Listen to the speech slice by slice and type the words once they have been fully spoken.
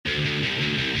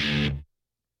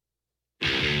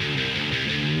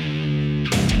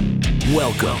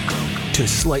Welcome to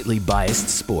Slightly Biased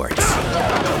Sports,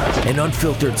 an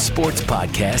unfiltered sports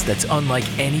podcast that's unlike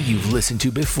any you've listened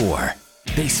to before.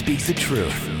 They speak the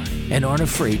truth and aren't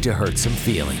afraid to hurt some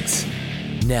feelings.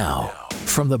 Now,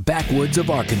 from the backwoods of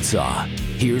Arkansas,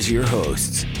 here's your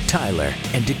hosts, Tyler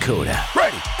and Dakota.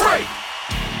 Ready, break!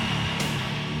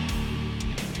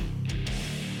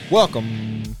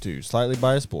 Welcome to Slightly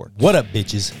Biased Sports. What up,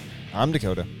 bitches? I'm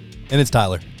Dakota, And it's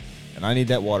Tyler. and I need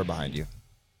that water behind you.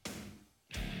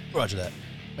 Roger that.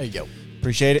 There you go.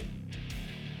 Appreciate it.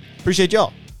 Appreciate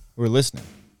y'all who are listening.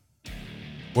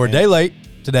 We're a day late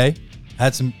today.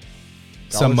 Had some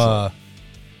what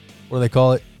do they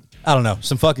call it? I don't know.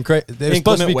 Some fucking crazy. It was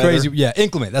supposed to be Inclement crazy. Yeah,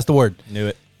 inclement. That's the word. Knew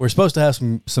it. We're supposed to have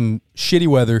some shitty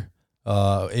weather.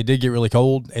 It did get really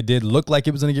cold. It did look like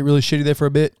it was going to get really shitty there for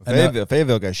a bit.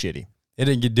 Fayetteville got shitty. It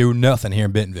didn't do nothing here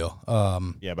in Bentonville.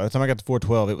 Yeah, by the time I got to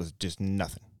 412, it was just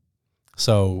nothing.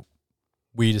 So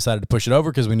we decided to push it over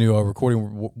because we knew our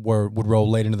recording would roll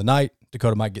late into the night.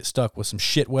 Dakota might get stuck with some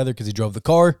shit weather because he drove the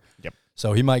car. Yep.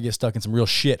 So he might get stuck in some real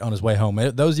shit on his way home.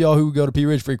 Those of y'all who go to Pea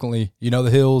Ridge frequently, you know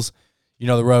the hills, you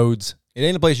know the roads. It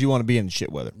ain't a place you want to be in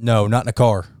shit weather. No, not in a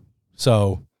car.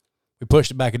 So we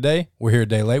pushed it back a day. We're here a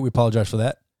day late. We apologize for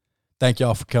that. Thank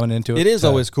y'all for coming into it. It is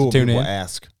always cool when tune people in.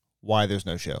 ask why there's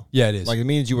no show. Yeah, it is. Like, it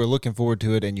means you were looking forward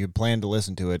to it and you planned to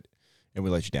listen to it, and we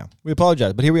let you down. We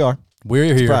apologize, but here we are. We're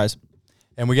here. Surprise.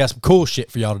 And we got some cool shit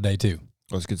for y'all today, too.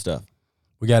 That's good stuff.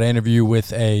 We got an interview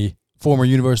with a former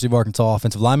University of Arkansas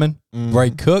offensive lineman,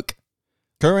 Bray Cook.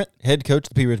 Current head coach of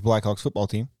the Pea Ridge Blackhawks football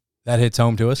team. That hits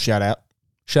home to us. Shout out.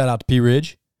 Shout out to Pea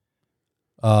Ridge.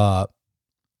 It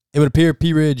would appear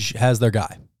Pea Ridge has their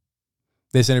guy.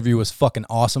 This interview was fucking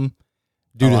awesome.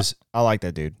 I like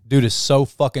that dude. Dude is so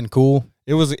fucking cool.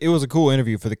 It was a cool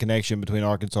interview for the connection between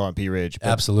Arkansas and Pea Ridge.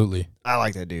 Absolutely. I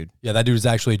like that dude. Yeah, that dude is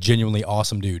actually a genuinely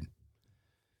awesome dude.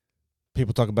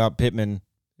 People talk about Pittman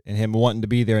and him wanting to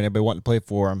be there and everybody wanting to play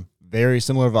for him. Very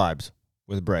similar vibes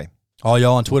with Bray. All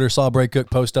y'all on Twitter saw Bray Cook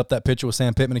post up that picture with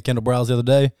Sam Pittman and Kendall Browse the other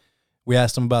day. We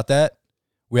asked him about that.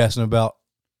 We asked him about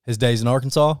his days in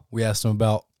Arkansas. We asked him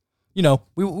about, we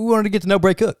wanted to get to know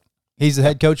Bray Cook. He's the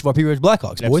head coach of our Pea Ridge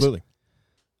Blackhawks, boys. Absolutely.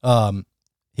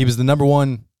 He was the number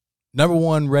one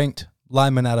ranked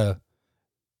lineman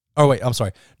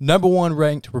number one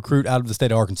ranked recruit out of the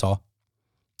state of Arkansas.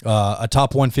 A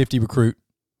top 150 recruit,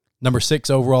 number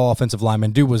 6 overall offensive lineman.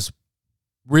 Dude was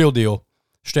real deal.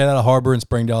 Straight out of Harbor in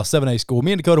Springdale, 7A school.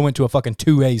 Me and Dakota went to a fucking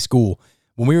 2A school.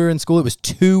 When we were in school, it was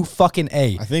 2 fucking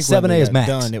A. I think 7A when we is got max.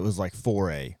 done, it was like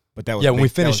 4A. But that was When we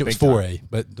finished, it was big 4A. time.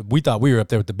 But we thought we were up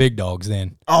there with the big dogs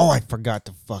then. Oh, I forgot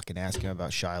to fucking ask him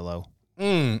about Shiloh.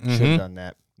 Should have done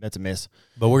that. That's a miss.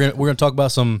 But we're gonna talk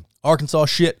about some Arkansas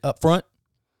shit up front,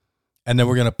 and then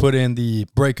we're gonna put in the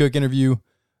Bray Cook interview.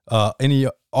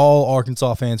 All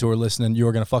Arkansas fans who are listening, you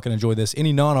are gonna fucking enjoy this.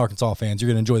 Any non-Arkansas fans, you're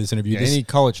gonna enjoy this interview. Yeah, any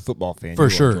college football fan. For you will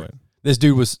sure. enjoy it. This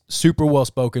dude was super well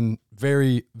spoken,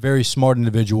 very, very smart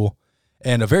individual,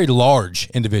 and a very large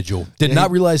individual. Did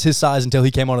not realize his size until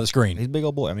he came onto the screen. He's a big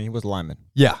old boy. I mean, he was a lineman.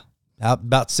 Yeah,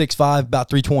 about 6'5", about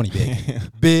 320 big.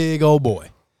 Big old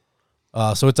boy.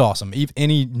 So it's awesome.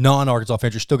 Any non-Arkansas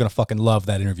fan, you're still going to fucking love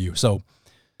that interview. So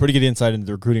Pretty good insight into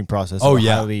the recruiting process of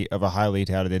a highly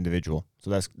touted individual. So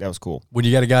that was cool. when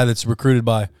you got a guy that's recruited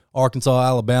by Arkansas,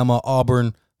 Alabama,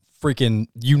 Auburn, freaking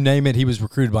you name it, he was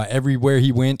recruited by everywhere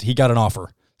he went, he got an offer.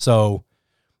 So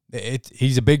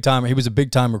he's a big time. He was a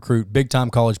big time recruit, big time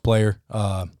college player.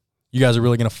 You guys are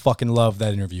really going to fucking love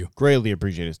that interview. Greatly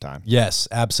appreciate his time. Yes,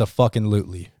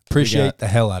 abso-fucking-lutely. Appreciate the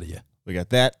hell out of you. We got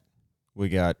that. We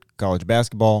got college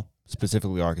basketball,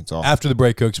 specifically Arkansas. After the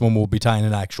break cooks, when we'll be tying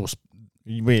in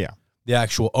Yeah. the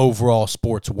actual overall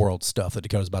sports world stuff that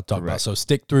Dakota's about to talk about. Correct. So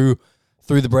stick through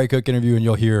the break cook interview, and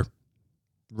you'll hear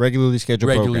Regularly scheduled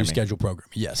programming.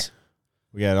 Yes.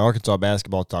 We got Arkansas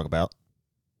basketball to talk about.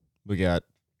 We got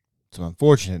some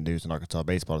unfortunate news in Arkansas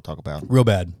baseball to talk about. Real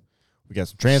bad. We got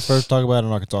some transfers to talk about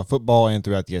in Arkansas football and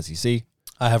throughout the SEC.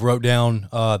 I have wrote down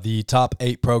the top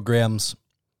 8 programs.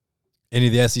 Any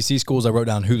of the SEC schools, I wrote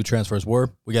down who the transfers were.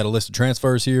 We got a list of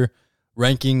transfers here,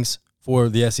 rankings for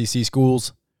the SEC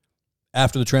schools.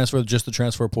 After the transfer, just the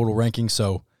transfer portal rankings.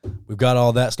 So we've got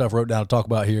all that stuff wrote down to talk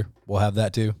about here. We'll have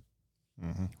that too.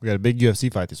 Mm-hmm. We got a big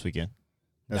UFC fight this weekend.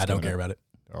 I don't care about it.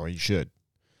 Oh, you should.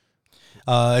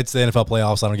 It's the NFL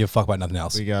playoffs. I don't give a fuck about nothing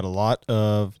else. We got a lot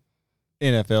of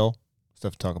NFL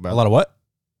stuff to talk about. A lot of what?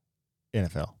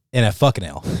 NFL.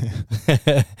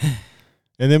 NFL.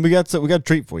 And then we got a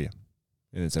treat for you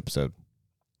in this episode.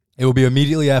 It will be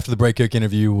immediately after the break cook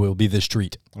interview will be this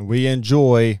treat. We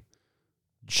enjoy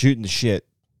shooting the shit.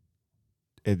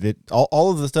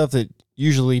 All of the stuff that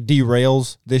usually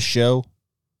derails this show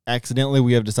accidentally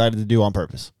we have decided to do on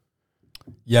purpose.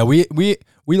 Yeah, we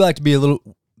like to be a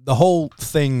little. The whole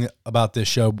thing about this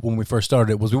show when we first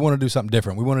started it was we wanted to do something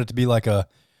different. We wanted it to be like a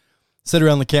sit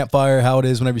around the campfire, how it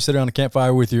is whenever you sit around the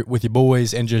campfire with your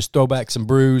boys and just throw back some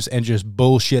brews and just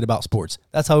bullshit about sports.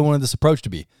 That's how we wanted this approach to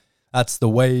be. That's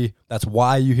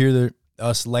why you hear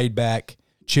us laid back,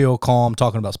 chill, calm,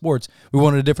 talking about sports. We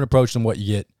wanted a different approach than what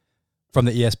you get from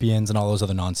the ESPNs and all those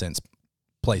other nonsense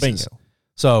places. Bingo.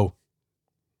 So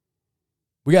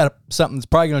we got something that's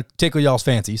probably going to tickle y'all's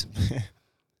fancies.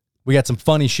 We got some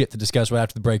funny shit to discuss right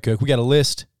after the break, Cook. We got a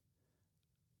list.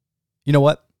 You know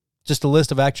what? Just a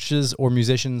list of actresses or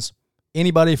musicians,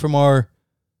 anybody from our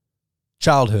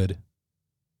childhood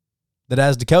that,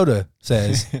 as Dakota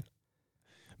says,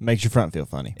 makes your front feel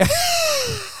funny.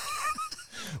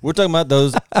 We're talking about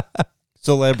those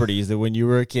celebrities that when you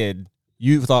were a kid,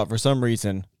 you thought for some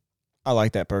reason, I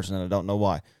like that person and I don't know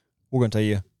why. We're going to tell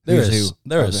you there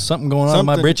is something going on in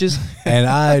my britches, and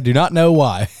I do not know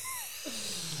why.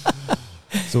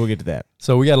 So we'll get to that.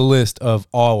 So we got a list of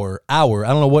our. I don't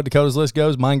know what Dakota's list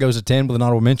goes. Mine goes to 10 with an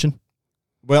honorable mention.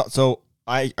 Well, so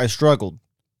I struggled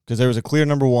because there was a clear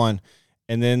number one,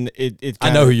 and then it kinda,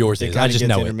 I know who yours is. I just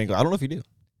know it. I don't know if you do.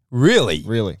 Really?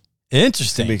 Really. Interesting.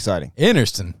 It's going to be exciting.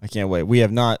 Interesting. I can't wait. We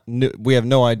have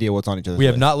no idea what's on each other's We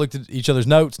have list. not looked at each other's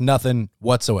notes, nothing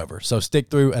whatsoever. So stick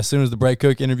through. As soon as the Break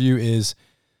Cook interview is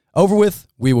over with,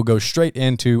 we will go straight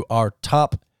into our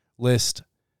top list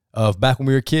of back when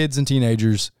we were kids and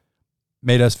teenagers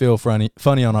made us feel funny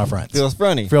on our fronts. Feels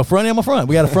funny. Feel funny on my front.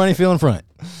 We got a funny feeling front.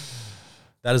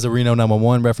 That is a Reno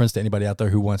 911 reference to anybody out there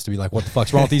who wants to be like, what the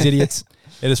fuck's wrong with these idiots?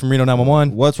 It is from Reno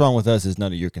 911. What's wrong with us is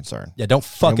none of your concern. Yeah, don't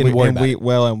fucking worry about it.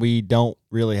 And we don't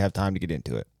really have time to get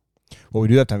into it. What we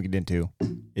do have time to get into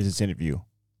is this interview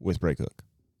with Bray Cook.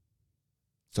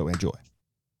 So enjoy.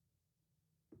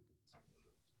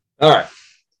 All right.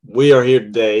 We are here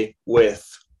today with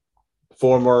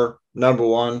former number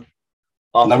one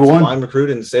offensive line recruit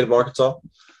in the state of Arkansas.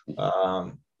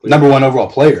 Number one overall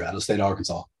player out of the state of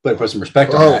Arkansas. But put some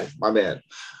respect on that. My bad.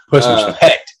 Put some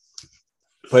respect.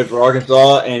 Played for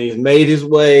Arkansas, and he's made his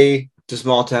way to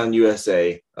small town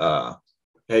USA.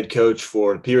 Head coach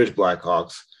for the Pea Ridge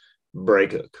Blackhawks, Bray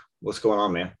Cook. What's going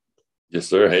on, man? Yes,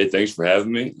 sir. Hey, thanks for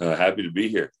having me. Happy to be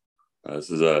here.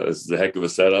 This is a heck of a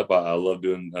setup. I love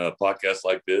doing podcasts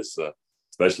like this,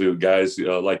 especially with guys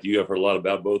like you. I've heard a lot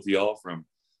about both of y'all from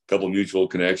a couple of mutual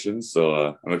connections.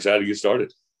 So I'm excited to get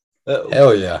started.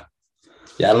 Hell yeah.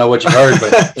 Yeah, I don't know what you've heard,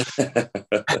 but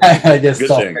I guess good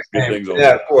things.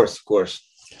 Yeah, of course.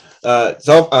 Let's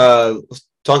talk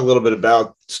a little bit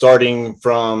about starting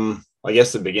from, I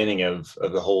guess, the beginning of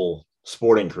the whole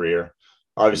sporting career.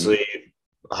 Obviously,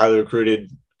 highly recruited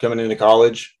coming into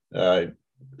college.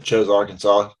 Chose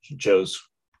Arkansas. Chose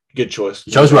good choice.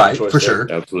 You chose right, for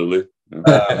sure. Absolutely.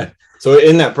 So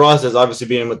in that process, obviously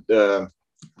being with the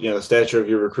stature of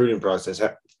your recruiting process,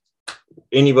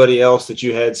 anybody else that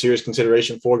you had serious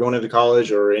consideration for going into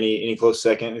college, or any close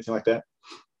second, anything like that?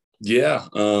 Yeah.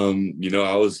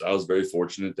 I was very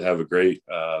fortunate to have a great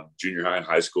junior high and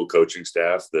high school coaching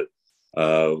staff that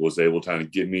was able to kind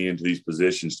of get me into these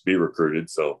positions to be recruited.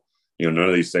 So, none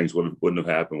of these things wouldn't have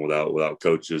happened without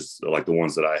coaches like the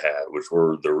ones that I had, which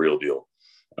were the real deal.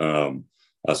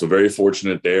 So very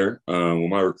fortunate there. When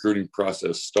my recruiting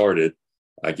process started,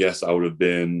 I guess it would have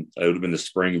been the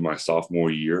spring of my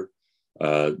sophomore year.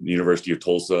 The University of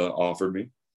Tulsa offered me.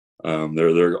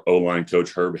 Their O-line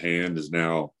coach, Herb Hand, is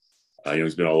now,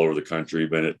 he's been all over the country,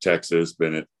 been at Texas,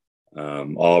 been at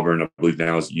Auburn, I believe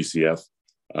now is at UCF.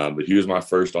 But he was my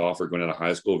first offer going out of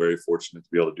high school. Very fortunate to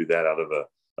be able to do that out of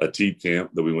a team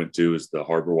camp that we went to, is the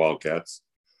Harbor Wildcats.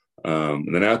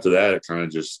 And then after that, it kind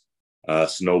of just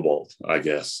snowballed, I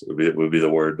guess would be the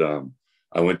word.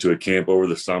 I went to a camp over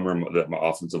the summer that my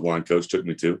offensive line coach took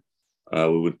me to.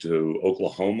 We went to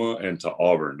Oklahoma and to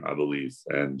Auburn, I believe,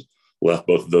 and left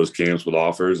both of those camps with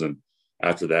offers. And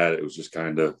after that, it was just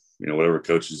kind of, whatever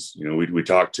coaches, we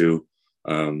talked to,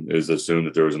 is assumed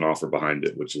that there was an offer behind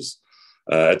it, which is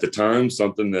at the time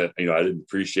something that, I didn't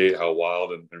appreciate how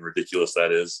wild and ridiculous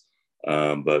that is.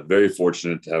 But very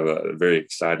fortunate to have a very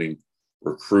exciting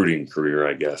recruiting career,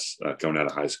 I guess, coming out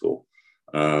of high school.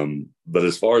 But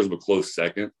as far as a close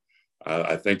second,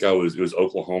 I think it was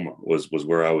Oklahoma was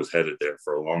where I was headed there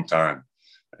for a long time.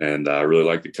 And I really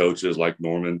liked the coaches, like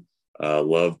Norman,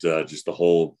 loved just the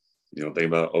whole, thing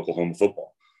about Oklahoma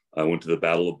football. I went to the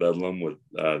Battle of Bedlam with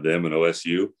them and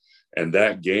OSU. And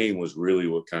that game was really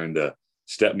what kind of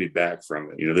stepped me back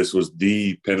from it. This was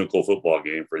the pinnacle football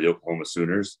game for the Oklahoma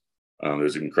Sooners.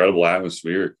 There's an incredible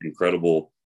atmosphere,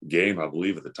 incredible game, I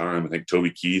believe, at the time. I think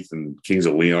Toby Keith and Kings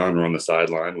of Leon were on the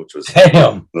sideline, which was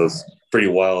Damn. those pretty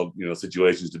wild,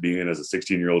 situations to be in as a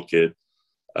 16-year-old kid.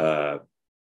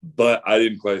 But I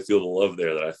didn't quite feel the love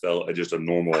there that I felt at just a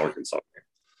normal Arkansas game.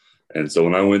 And so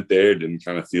when I went there, didn't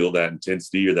kind of feel that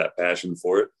intensity or that passion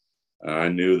for it. I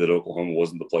knew that Oklahoma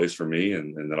wasn't the place for me,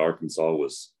 and that Arkansas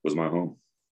was my home.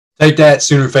 Take that,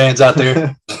 Sooner fans out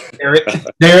there.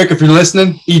 Derek, if you're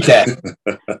listening, eat that.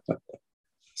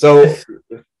 So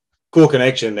cool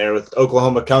connection there with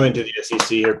Oklahoma coming to the SEC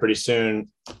here pretty soon.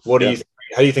 How do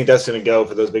you think that's going to go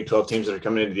for those Big 12 teams that are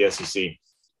coming into the SEC?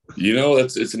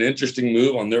 It's an interesting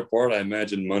move on their part. I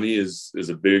imagine money is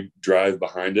a big drive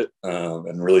behind it,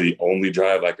 and really the only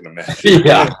drive I can imagine.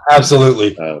 Yeah,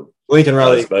 absolutely. Lincoln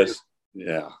Riley.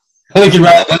 Yeah. Lincoln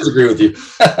Riley does agree with you.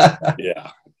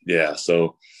 Yeah.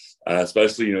 So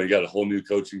especially, you got a whole new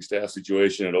coaching staff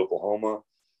situation at Oklahoma,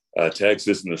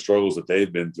 Texas, and the struggles that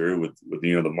they've been through with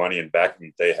the money and backing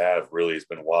that they have really has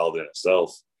been wild in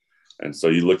itself. And so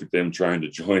you look at them trying to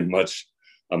join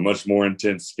a much more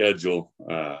intense schedule.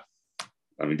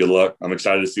 Good luck. I'm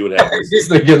excited to see what happens.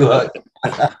 Good luck.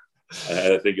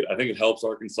 I think it helps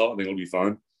Arkansas. I think it'll be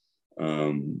fun.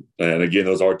 And again,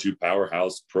 those are two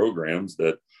powerhouse programs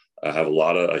that have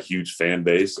a huge fan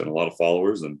base and a lot of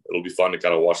followers, and it'll be fun to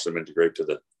kind of watch them integrate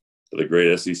to the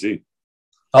great SEC.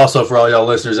 Also, for all y'all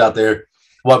listeners out there,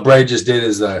 what Bray just did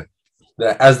is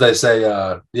as they say,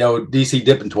 the old DC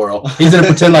dip and twirl. He's going to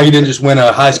pretend like he didn't just win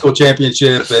a high school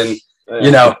championship, and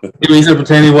he's going to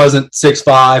pretend he wasn't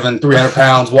 6'5" and 300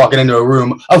 pounds walking into a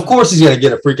room. Of course, he's going to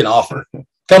get a freaking offer.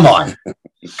 Come on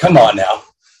now.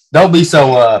 Don't be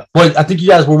so. I think you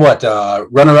guys were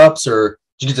runner-ups, or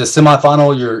did you get to the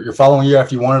semifinal your following year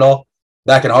after you won it all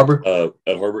back at Harbor?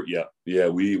 At Harbor, yeah.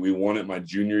 We won it my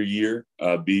junior year.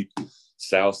 Beat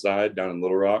Southside down in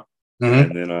Little Rock,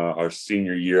 and then our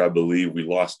senior year, I believe we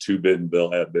lost to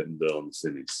Bentonville at Bentonville in the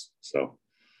semis. So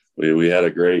we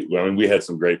had we had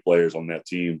some great players on that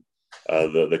team.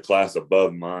 The class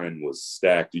above mine was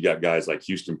stacked. You got guys like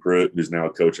Houston Pruitt, who's now a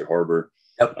coach at Harbor.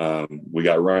 Yep. We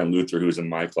got Ryan Luther, who was in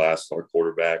my class, our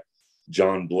quarterback.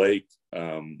 John Blake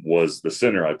was the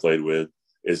center I played with,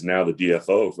 is now the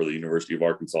DFO for the University of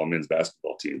Arkansas men's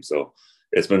basketball team. So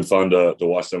it's been fun to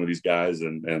watch some of these guys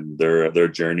and their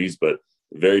journeys, but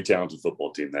very talented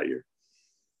football team that year.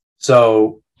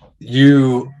 So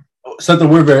something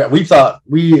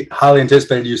we highly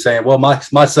anticipated you saying, well,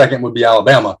 my second would be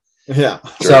Alabama. Yeah.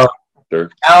 So Sure.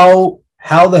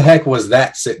 How the heck was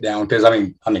that sit down? Because I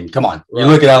mean, come on. You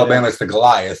look at Alabama, it's the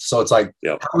Goliath. So it's like,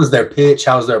 How was their pitch?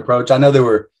 How was their approach? I know they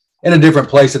were in a different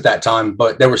place at that time,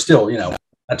 but they were still,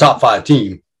 a top 5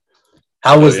 team.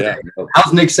 How's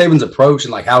Nick Saban's approach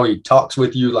and like how he talks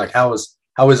with you? Like how is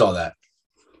all that?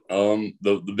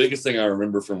 The biggest thing I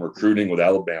remember from recruiting with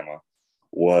Alabama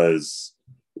was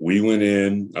I went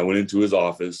into his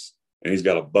office, and he's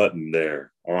got a button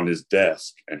there on his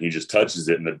desk, and he just touches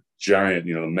it, and the giant,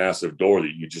 massive door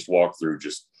that you just walk through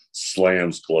just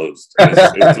slams closed. And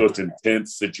it's the most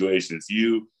intense situation. It's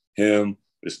you, him,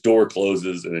 this door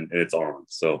closes, and it's on.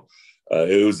 So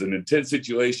it was an intense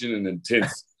situation, an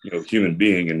intense, human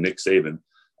being in Nick Saban.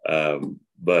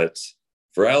 But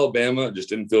for Alabama, it just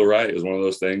didn't feel right. It was one of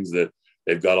those things that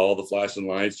they've got all the flashing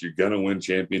lights. You're going to win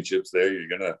championships there. You're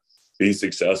going to be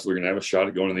successful. You're going to have a shot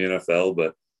at going to the NFL.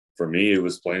 But for me, it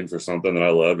was playing for something that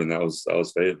I loved, and that was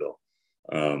Fayetteville.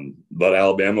 But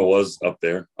Alabama was up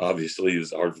there. Obviously, it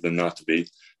was hard for them not to be.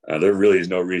 There really is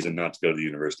no reason not to go to the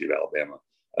University of Alabama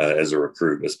as a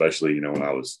recruit, especially, when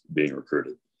I was being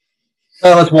recruited.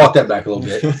 Let's walk that back a little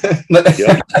bit.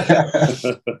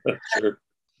 Sure.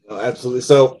 No, absolutely.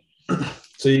 So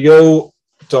you go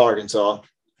to Arkansas,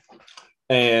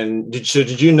 and did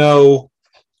you know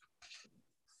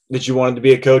that you wanted to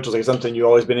be a coach? Was it something you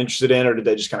always been interested in, or did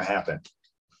that just kind of happen?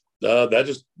 That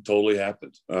just totally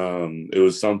happened. It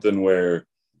was something where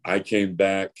I came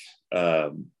back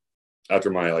after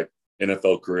my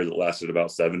NFL career that lasted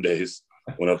about 7 days.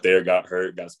 Went up there, got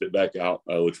hurt, got spit back out,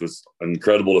 which was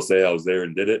incredible to say I was there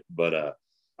and did it. But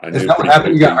I knew. Is that what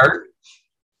happened? You got hurt?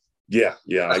 Yeah.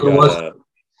 I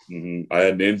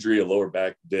had an injury, a lower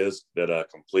back disc that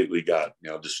completely got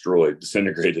destroyed,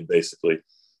 disintegrated basically.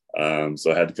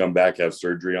 So I had to come back, have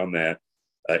surgery on that.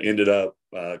 I ended up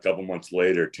a couple months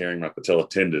later tearing my patella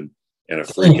tendon in a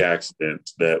freak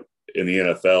accident that in the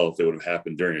NFL, if it would have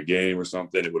happened during a game or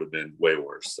something, it would have been way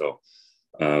worse. So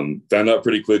found out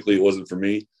pretty quickly it wasn't for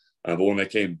me. But when I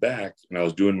came back and I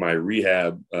was doing my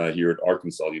rehab here at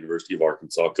Arkansas, University of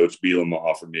Arkansas, Coach Bielema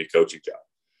offered me a coaching job.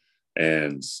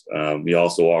 And he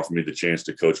also offered me the chance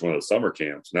to coach one of the summer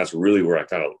camps. And that's really where I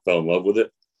kind of fell in love with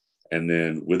it. And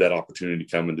then with that opportunity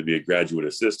coming to be a graduate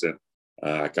assistant,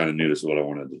 I kind of knew this is what I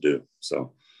wanted to do.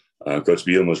 So Coach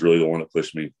Bealham was really the one that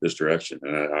pushed me this direction.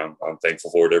 And I'm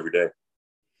thankful for it every day.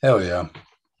 Hell yeah.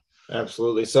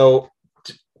 Absolutely. So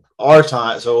our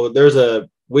time, so the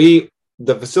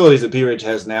facilities that Pea Ridge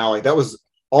has now, like that was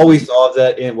all we saw of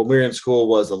that in when we were in school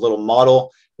was a little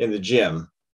model in the gym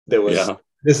that was,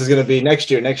 this is going to be next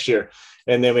year.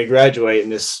 And then we graduate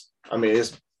and it's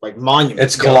like monument.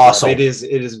 It's colossal. It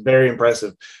is very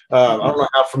impressive. I don't know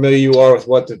how familiar you are with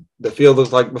what the field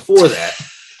looked like before that.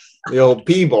 The old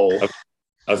Pea Bowl.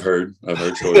 I've heard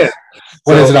stories. Yeah.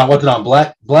 What's it on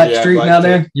Black Street now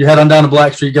there? You head on down to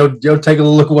Black Street. Go take a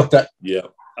look at what that. Yeah.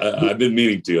 I've been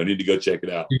meaning to. I need to go check it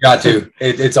out. You got to.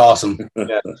 It's awesome.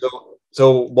 Yeah.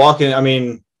 So walking, I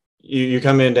mean, you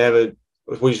come in to have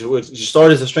would you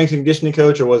start as a strength and conditioning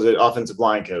coach or was it offensive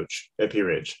line coach at Pea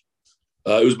Ridge?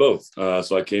 It was both.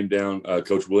 So I came down,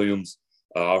 Coach Williams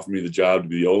offered me the job to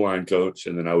be the O-line coach,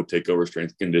 and then I would take over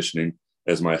strength and conditioning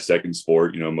as my second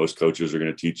sport. You know, most coaches are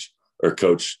going to teach or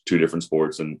coach two different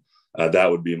sports, and that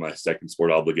would be my second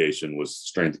sport obligation was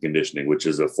strength and conditioning, which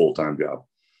is a full-time job,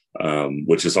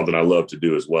 which is something I love to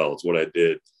do as well. It's what I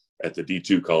did at the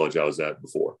D2 college I was at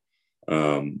before.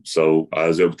 So I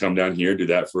was able to come down here, do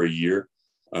that for a year.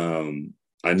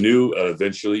 I knew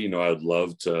eventually, you know, I'd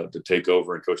love to take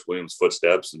over in Coach Williams'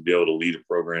 footsteps and be able to lead a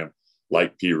program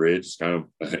like Pea Ridge. It's kind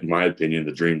of, in my opinion,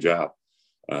 the dream job,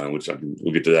 which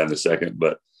we'll get to that in a second.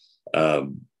 But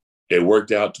it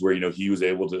worked out to where, you know, he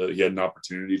had an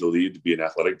opportunity to lead, to be an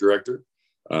athletic director.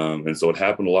 And so it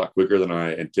happened a lot quicker than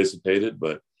I anticipated,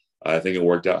 but I think it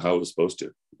worked out how it was supposed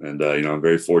to. And, you know, I'm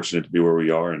very fortunate to be where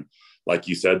we are. And like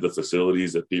you said, the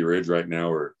facilities at Pea Ridge right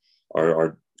now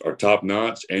are top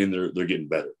notch, and they're getting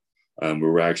better. We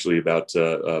were actually about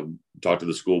to talk to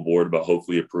the school board about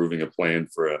hopefully approving a plan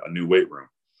for a new weight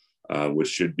room, which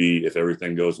should be, if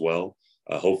everything goes well,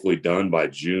 hopefully done by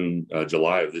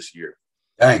July of this year.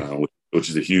 Dang. Which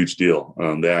is a huge deal.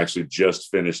 They actually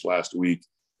just finished last week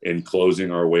in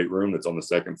closing our weight room that's on the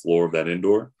second floor of that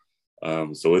indoor.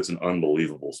 So it's an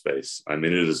unbelievable space. I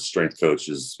mean, it is a strength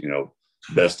coach's, you know,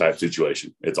 best type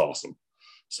situation. It's awesome.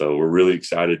 So we're really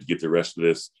excited to get the rest of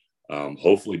this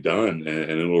hopefully done,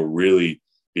 and it will really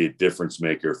be a difference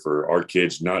maker for our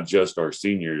kids, not just our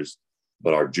seniors,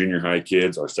 but our junior high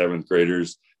kids, our seventh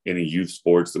graders, any youth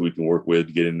sports that we can work with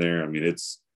to get in there. I mean,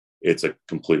 it's a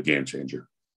complete game changer.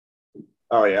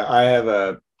 Oh yeah, I have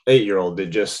a 8-year-old that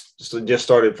just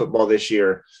started football this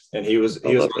year, and he was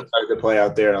excited to play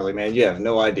out there. And I was like, man, you have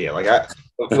no idea. Like I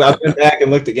went back and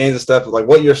looked at games and stuff. Like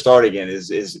what you're starting in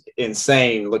is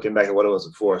insane. Looking back at what it was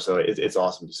before, so it's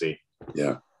awesome to see.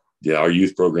 Yeah. Our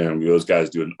youth program, those guys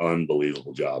do an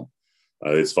unbelievable job.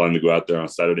 It's fun to go out there on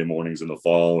Saturday mornings in the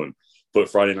fall and put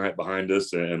Friday night behind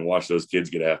us and watch those kids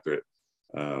get after it.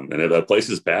 And that place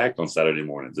is packed on Saturday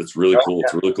mornings. It's really cool. Yeah.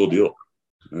 It's a really cool deal.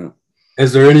 Yeah.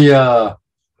 Is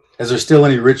there still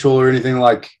any ritual or anything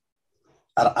like,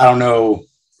 I don't know,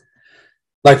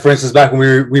 like for instance, back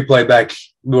when we played back,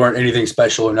 we weren't anything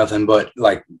special or nothing, but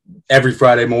like every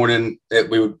Friday morning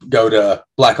we would go to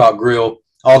Black Hawk Grill.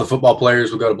 All the football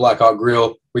players would go to Black Hawk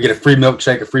Grill. We get a free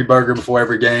milkshake, a free burger before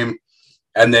every game.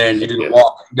 And then you do a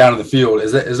walk down to the field.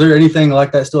 Is there anything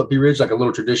like that still at Pea Ridge, like a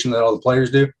little tradition that all the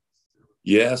players do?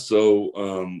 Yeah. So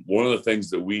one of the things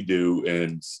that we do,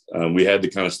 and we had to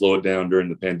kind of slow it down during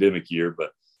the pandemic year, but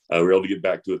we were able to get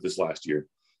back to it this last year,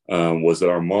 was that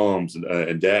our moms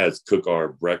and dads cook our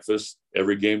breakfast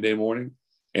every game day morning,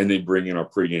 and they bring in our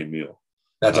pregame meal.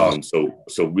 That's awesome. So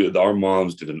our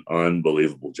moms did an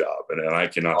unbelievable job, and I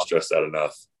cannot stress that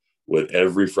enough. With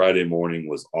every Friday morning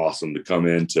was awesome to come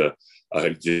into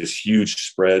just huge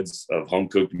spreads of home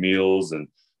cooked meals, and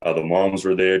the moms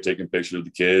were there taking pictures of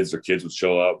the kids. Their kids would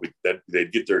show up.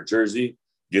 They'd get their jersey,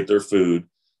 get their food,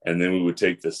 and then we would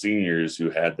take the seniors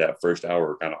who had that first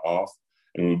hour kind of off,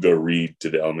 and we would go read to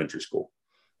the elementary school.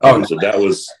 So that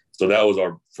was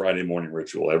our Friday morning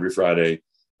ritual. Every Friday,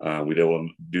 we'd able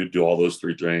to do all those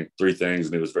three things,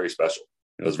 and it was very special.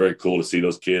 It was very cool to see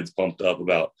those kids pumped up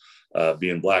about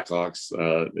being Blackhawks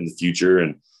in the future,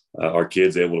 and our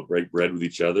kids able to break bread with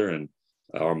each other, and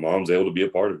our moms able to be a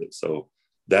part of it. So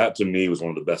that to me was one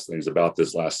of the best things about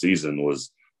this last season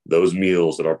was those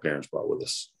meals that our parents brought with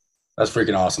us. That's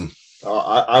freaking awesome.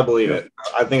 I believe it.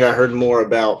 I think I heard more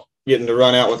about getting to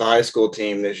run out with a high school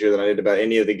team this year than I did about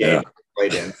any of the games I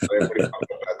played in. So I'm pretty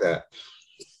pumped about that.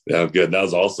 Yeah, good. That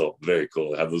was also very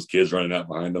cool to have those kids running out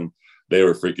behind them. They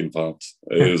were freaking pumped.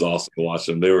 It was awesome to watch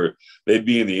them. They'd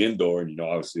be in the indoor, and you know,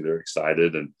 obviously they're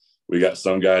excited. And we got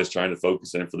some guys trying to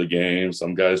focus in for the game,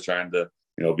 some guys trying to,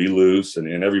 you know, be loose,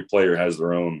 and every player has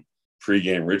their own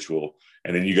pregame ritual.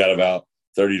 And then you got about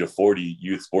 30 to 40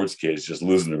 youth sports kids just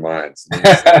losing their minds.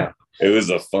 It was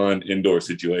a fun indoor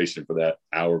situation for that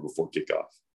hour before kickoff.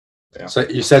 Yeah. So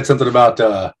you said something about,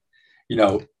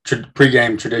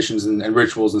 pregame traditions and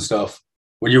rituals and stuff.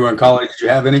 When you were in college, did you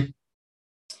have any?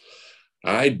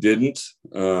 I didn't.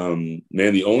 Man,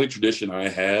 the only tradition I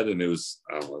had, and it was,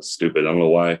 stupid. I don't know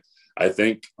why. I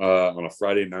think on a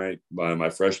Friday night by my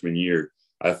freshman year,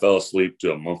 I fell asleep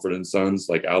to a Mumford & Sons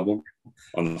album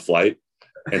on the flight.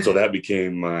 And so that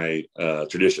became my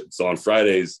tradition. So on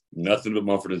Fridays, nothing but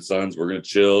Mumford & Sons. We're going to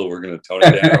chill. We're going to tone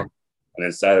it down. And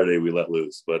then Saturday we let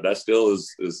loose. But that still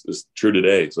is true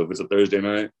today. So if it's a Thursday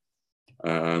night,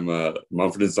 I'm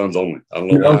Mumford & Sons only. I don't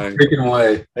know why. Freaking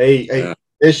way. Hey,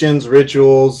 traditions,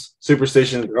 rituals,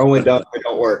 superstitions are only done if they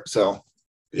don't work. So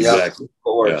exactly.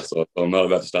 Yeah. So I'm not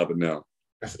about to stop it now.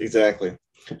 Exactly.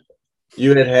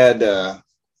 You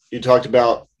you talked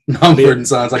about Mumford &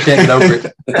 Sons. I can't get over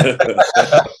it.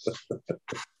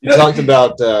 You talked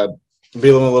about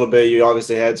Bielema a little bit. You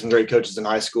obviously had some great coaches in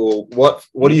high school. What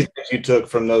do you think you took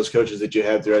from those coaches that you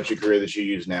had throughout your career that you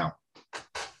use now?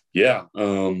 Yeah,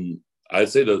 I'd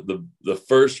say the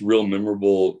first real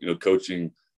memorable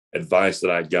coaching advice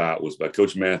that I got was by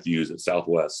Coach Matthews at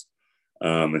Southwest,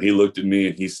 and he looked at me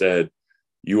and he said,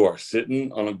 "You are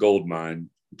sitting on a gold mine,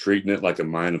 treating it like a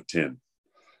mine of tin."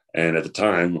 And at the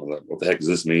time, I'm like, what the heck does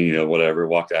this mean? Whatever,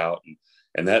 walk out.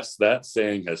 And that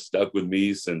saying has stuck with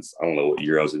me since, I don't know what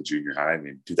year I was in junior high. I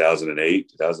mean,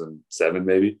 2008, 2007,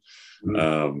 maybe.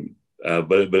 Mm-hmm.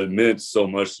 But it meant so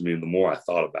much to me. And the more I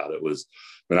thought about it was,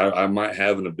 I might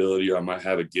have an ability, or I might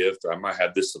have a gift, or I might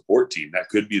have this support team. That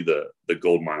could be the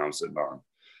gold mine I'm sitting on.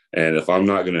 And if I'm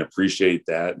not going to appreciate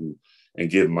that and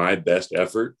give my best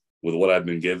effort with what I've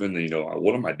been given, then,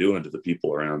 what am I doing to the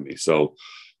people around me? So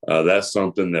that's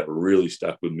something that really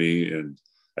stuck with me. And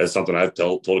that's something I've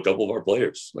told a couple of our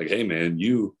players, like, hey, man,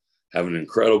 you have an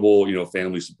incredible,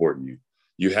 family supporting you.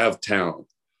 You have talent,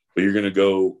 but you're going to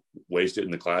go waste it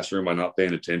in the classroom by not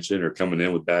paying attention or coming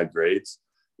in with bad grades.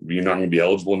 You're not going to be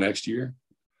eligible next year,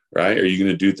 right? Are you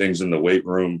going to do things in the weight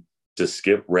room to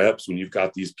skip reps when you've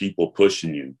got these people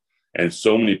pushing you and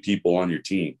so many people on your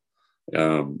team?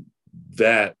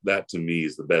 That to me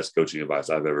is the best coaching advice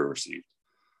I've ever received.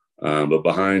 But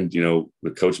behind,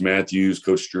 with Coach Matthews,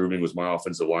 Coach Strubing was my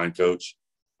offensive line coach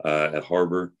at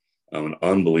Harbor. An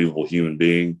unbelievable human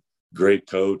being, great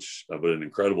coach, but an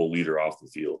incredible leader off the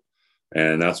field.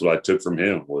 And that's what I took from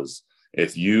him was,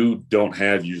 if you don't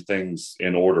have your things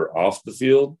in order off the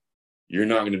field, you're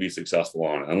not going to be successful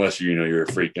on it unless you're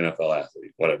a freak NFL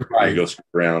athlete, whatever. Right. You go screw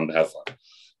around, have fun.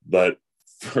 But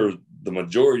for the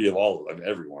majority of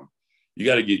everyone, you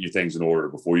got to get your things in order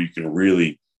before you can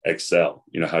really excel,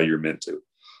 how you're meant to.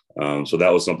 So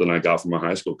that was something I got from my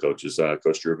high school coaches,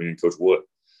 Coach Strubing and Coach Wood.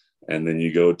 And then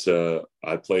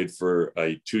I played for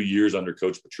 2 years under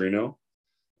Coach Petrino.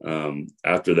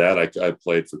 After that, I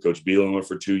played for Coach Bielema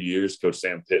for 2 years. Coach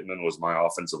Sam Pittman was my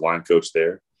offensive line coach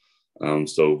there.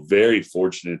 So very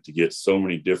fortunate to get so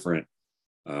many different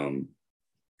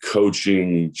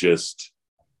coaching,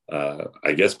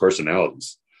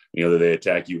 personalities, that they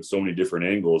attack you with so many different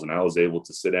angles. And I was able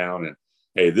to sit down and,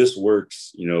 hey, this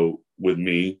works, with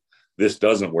me. This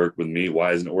doesn't work with me.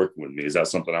 Why isn't it working with me? Is that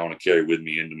something I want to carry with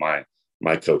me into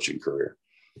my coaching career?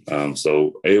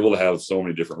 So able to have so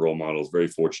many different role models, very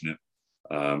fortunate.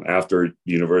 After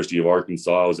the University of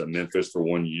Arkansas, I was at Memphis for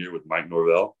 1 year with Mike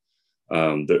Norvell.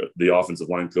 The offensive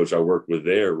line coach I worked with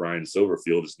there, Ryan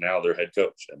Silverfield, is now their head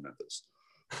coach at Memphis.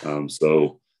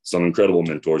 So some incredible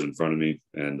mentors in front of me.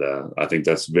 And I think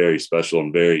that's very special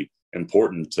and very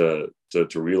important to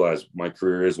realize my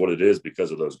career is what it is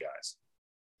because of those guys.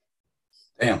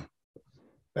 Damn.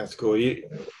 That's cool.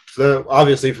 So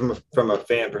obviously from a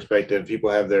fan perspective, people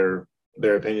have their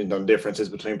opinions on differences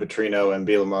between Petrino and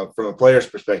Bielema. From a player's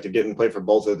perspective, getting to play for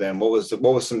both of them, what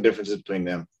was some differences between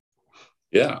them?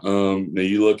 Yeah. Now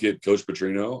you look at Coach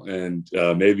Petrino and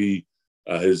maybe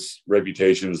his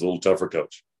reputation is a little tougher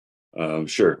coach.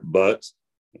 Sure. But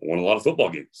won a lot of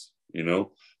football games,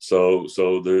 So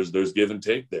there's give and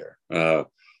take there.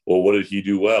 Well, what did he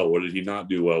do well? What did he not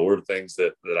do well? What are things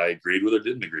that I agreed with or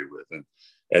didn't agree with? And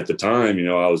at the time,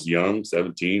 I was young,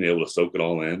 17, able to soak it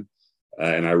all in.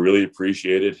 And I really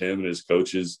appreciated him and his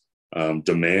coaches'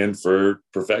 demand for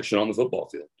perfection on the football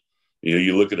field.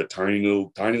 You look at the tiny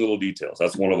little details.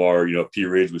 That's one of our, P.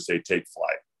 Ridge would say, take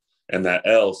flight. And that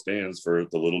L stands for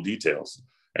the little details.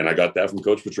 And I got that from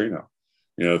Coach Petrino.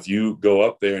 If you go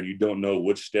up there and you don't know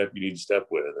which step you need to step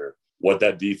with or what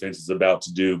that defense is about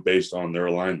to do based on their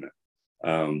alignment,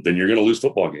 then you're going to lose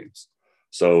football games.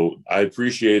 So I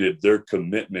appreciated their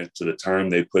commitment to the time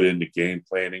they put into game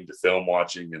planning, to film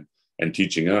watching, and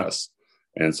teaching us.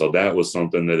 And so that was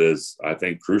something that is, I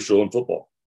think, crucial in football,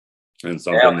 and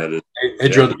something that is.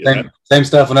 It drove the same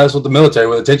stuff on us with the military,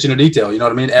 with attention to detail. You know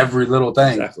what I mean? Every little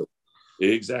thing.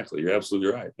 Exactly. You're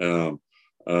absolutely right.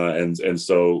 And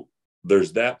so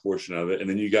there's that portion of it. And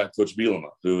then you got Coach Bielema,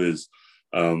 who is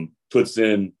puts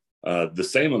in the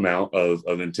same amount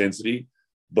of intensity,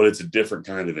 but it's a different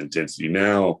kind of intensity.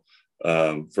 Now,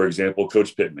 for example,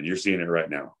 Coach Pittman, you're seeing it right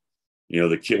now. You know,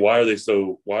 the kid, why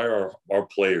are our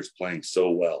players playing so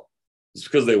well? It's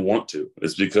because they want to.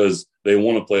 It's because they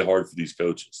want to play hard for these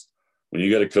coaches. When you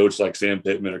got a coach like Sam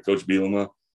Pittman or Coach Bielema,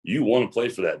 you want to play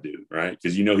for that dude, right?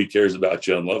 Because you know he cares about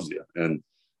you and loves you.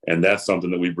 And that's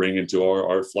something that we bring into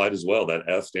our flight as well. That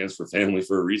F stands for family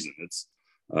for a reason. It's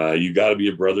you got to be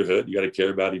a brotherhood. You got to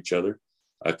care about each other.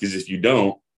 Because if you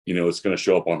don't, you know, it's going to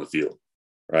show up on the field,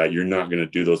 right? You're not going to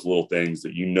do those little things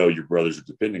that you know your brothers are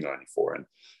depending on you for. And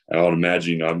I would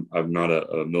imagine, I'm not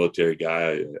a military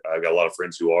guy. I've got a lot of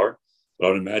friends who are, but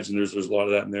I would imagine there's a lot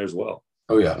of that in there as well.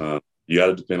 Oh yeah. You got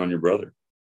to depend on your brother.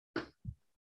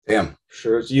 Damn.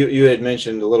 Sure. So you had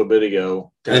mentioned a little bit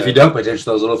ago. And if you don't pay attention to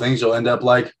those little things, you'll end up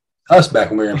like us back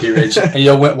when we were in Pea Ridge, and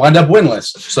you'll wind up winless.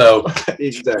 So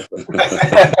exactly.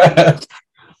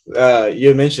 You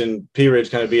had mentioned Pea Ridge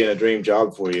kind of being a dream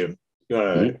job for you. You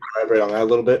want to elaborate on that a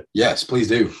little bit? Yes, please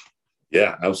do.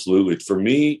 Yeah, absolutely. For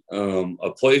me,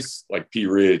 a place like Pea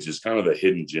Ridge is kind of a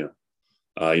hidden gem.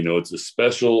 You know, it's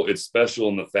special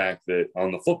in the fact that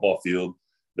on the football field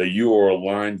that you are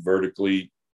aligned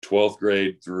vertically 12th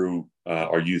grade through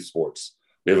our youth sports.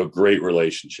 We have a great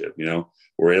relationship. You know,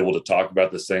 we're able to talk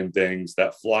about the same things.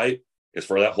 That flight is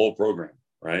for that whole program,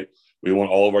 right? We want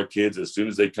all of our kids, as soon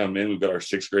as they come in, we've got our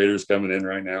 6th graders coming in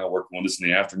right now, working on this in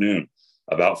the afternoon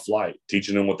about flight,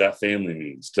 teaching them what that family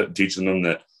means, teaching them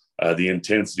that the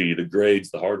intensity, the grades,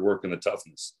 the hard work, and the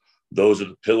toughness. Those are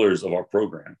the pillars of our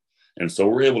program. And so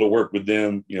we're able to work with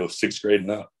them, you know, 6th grade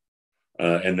and up.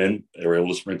 And then they're able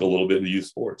to sprinkle a little bit in the youth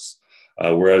sports.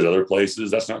 Whereas other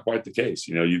places, that's not quite the case.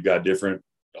 You know, you've got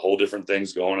whole different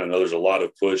things going. I know there's a lot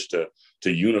of push to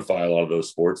unify a lot of those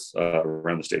sports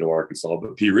around the state of Arkansas.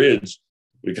 But Pea Ridge,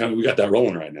 we got that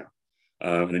rolling right now.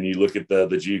 And then you look at the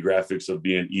geographics of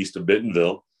being east of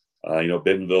Bentonville. You know,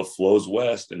 Bentonville flows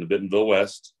west into Bentonville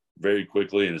West very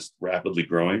quickly and is rapidly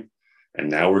growing. And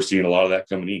now we're seeing a lot of that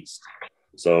coming east.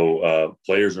 So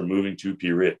players are moving to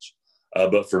Pea Ridge.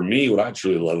 But for me, what I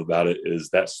truly love about it is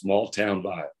that small town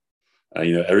vibe.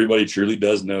 You know, everybody truly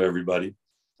does know everybody.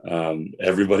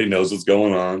 Everybody knows what's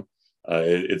going on.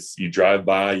 It's you drive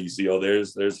by, you see, oh,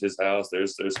 there's his house,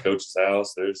 there's Coach's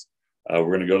house, we're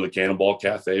going to go to the Cannonball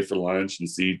Cafe for lunch and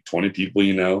see 20 people,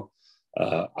 you know.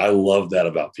 I love that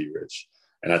about Pea Ridge.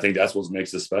 And I think that's what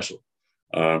makes it special,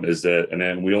 is that, and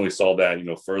then we only saw that, you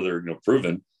know, further, you know,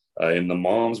 proven in the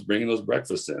moms bringing those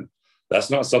breakfasts in. That's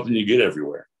not something you get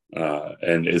everywhere.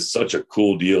 And it's such a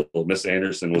cool deal. Miss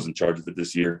Anderson was in charge of it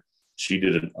this year. She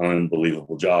did an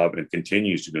unbelievable job and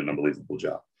continues to do an unbelievable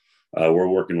job. We're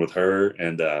working with her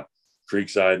and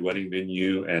Creekside Wedding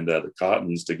Venue and the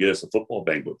Cottons to get us a football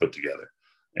banquet put together.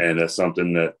 And that's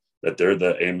something that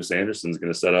Miss Anderson's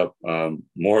going to set up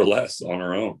more or less on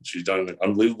her own. She's done an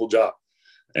unbelievable job.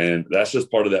 And that's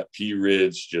just part of that Pea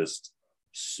Ridge, just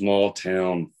small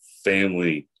town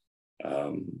family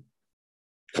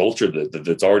culture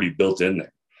that's already built in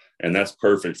there. And that's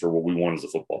perfect for what we want as a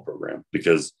football program,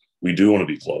 because we do want to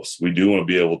be close. We do want to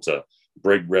be able to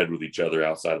break bread with each other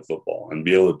outside of football and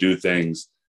be able to do things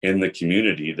in the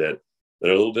community that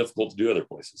are a little difficult to do other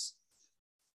places.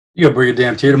 You gotta bring a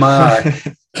damn tear to my eye.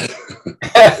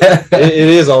 It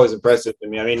is always impressive to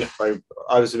me. I mean, I've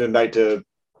obviously been back to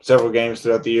several games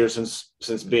throughout the year since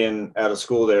being out of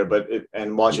school there,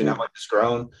 and watching how much it's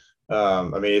grown. I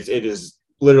mean, it is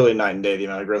literally night and day, the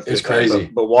amount of growth. It's crazy.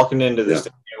 But walking into this,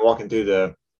 walking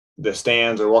through the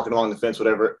stands or walking along the fence,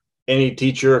 whatever, any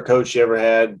teacher or coach you ever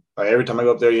had, like every time I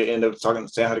go up there, you end up saying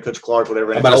hi to Coach Clark,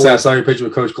 whatever. I'm about to say, I saw your picture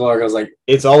with Coach Clark. I was like,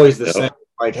 it's always the same.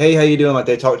 Like, hey, how you doing? Like,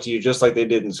 they talk to you just like they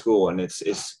did in school. And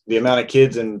it's the amount of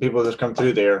kids and people that come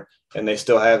through there, and they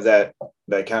still have that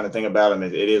kind of thing about them.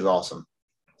 It is awesome.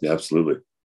 Yeah, absolutely.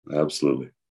 Absolutely.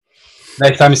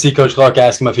 Next time you see Coach Clark,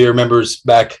 ask him if he remembers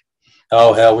back.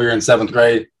 Oh, hell, we were in 7th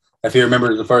grade. If he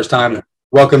remembers the first time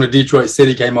Welcome to Detroit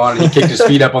City came on, and he kicked his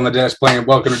feet up on the desk playing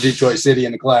Welcome to Detroit City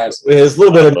in the class. There's a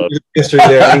little bit of history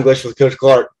there in English with Coach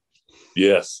Clark.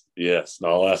 Yes. And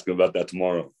I'll ask him about that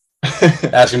tomorrow.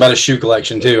 Ask him about his shoe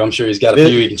collection, too. I'm sure he's got a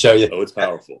few he can show you. Oh, it's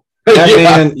powerful. That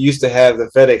man used to have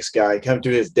the FedEx guy come to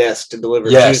his desk to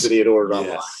deliver shoes that he had ordered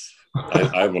online.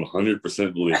 I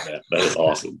 100% believe that. That is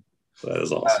awesome.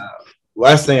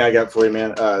 last thing I got for you,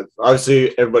 man.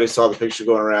 Obviously, everybody saw the picture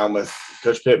going around with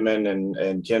Coach Pittman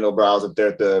and Kendall Browse up there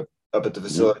at the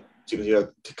facility.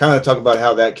 To kind of talk about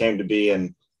how that came to be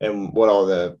and what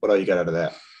all you got out of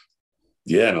that.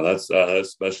 Yeah, no,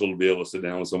 that's special to be able to sit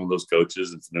down with some of those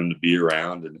coaches and for them to be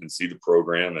around and see the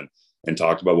program and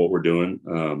talk about what we're doing.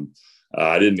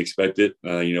 I didn't expect it,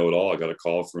 at all. I got a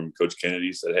call from Coach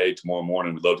Kennedy, said, "Hey, tomorrow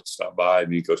morning we'd love to stop by,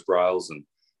 meet Coach Briles, and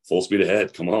full speed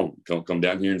ahead. Come on, come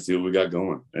down here and see what we got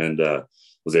going." And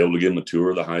was able to give him a tour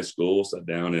of the high school, sat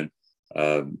down in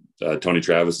Tony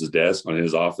Travis's desk on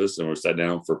his office, and we sat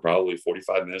down for probably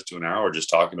 45 minutes to an hour just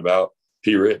talking about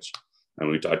P. Rich. And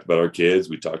we talked about our kids.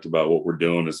 We talked about what we're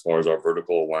doing as far as our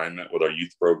vertical alignment with our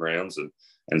youth programs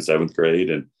and seventh grade,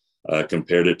 and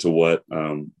compared it to what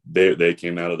they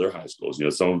came out of their high schools.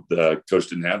 Some of the coach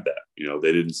didn't have that.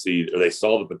 They didn't see, or they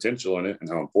saw the potential in it and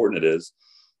how important it is,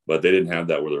 but they didn't have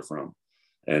that where they're from.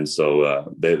 And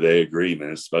so they agree,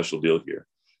 man, it's a special deal here.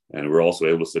 And we're also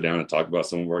able to sit down and talk about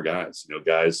some of our guys,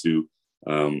 guys who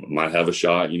might have a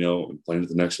shot, playing at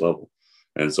the next level.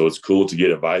 And so it's cool to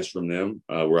get advice from them.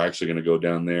 We're actually going to go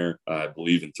down there, I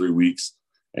believe, in 3 weeks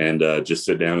and just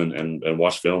sit down and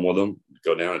watch film with them,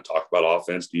 go down and talk about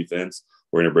offense, defense.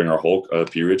 We're going to bring our whole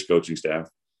P. Rich coaching staff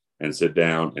and sit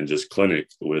down and just clinic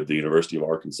with the University of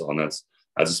Arkansas. And that's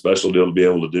a special deal to be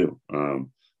able to do.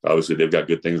 Obviously, they've got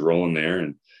good things rolling there.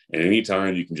 And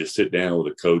anytime you can just sit down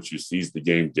with a coach who sees the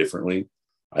game differently,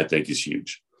 I think is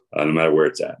huge, no matter where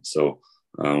it's at. So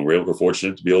we're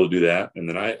fortunate to be able to do that. And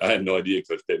then I had no idea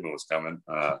Coach Pittman was coming.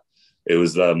 It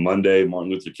was Monday,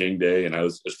 Martin Luther King Day, and it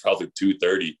was probably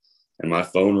 2:30, and my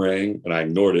phone rang, and I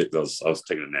ignored it because I was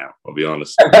taking a nap, I'll be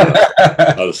honest.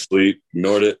 I was asleep,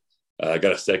 ignored it. I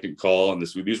got a second call, and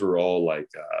these were all like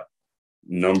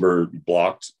number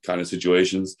blocked kind of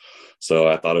situations. So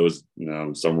I thought it was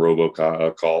some robo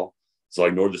call. So I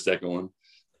ignored the second one.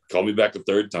 Called me back the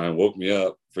third time, woke me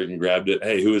up, freaking grabbed it.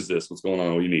 "Hey, who is this? What's going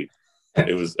on? What do you need?"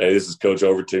 It was, "Hey, this is Coach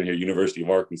Overton here, University of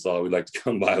Arkansas. We'd like to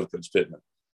come by with Coach Pittman."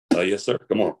 "Yes, sir.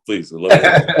 Come on, please." So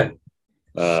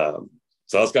I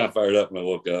was kind of fired up when I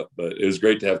woke up, but it was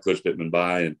great to have Coach Pittman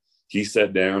by, and he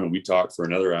sat down and we talked for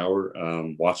another hour,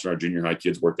 watching our junior high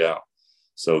kids work out.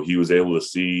 So he was able to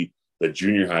see the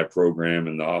junior high program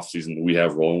and the off season that we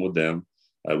have rolling with them.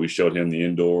 We showed him the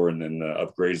indoor and then the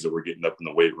upgrades that we're getting up in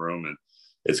the weight room. And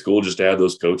it's cool just to have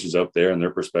those coaches up there and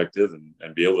their perspective and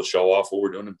be able to show off what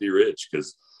we're doing in P. Rich,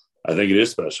 because I think it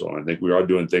is special. And I think we are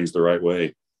doing things the right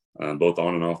way, both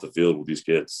on and off the field with these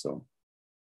kids. So,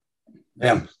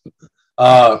 yeah,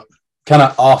 kind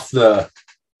of off the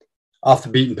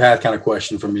beaten path kind of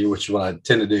question for me, which is what I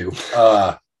tend to do.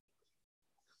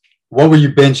 What were you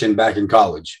benching back in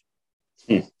college?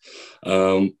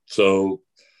 So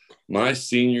my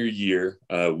senior year,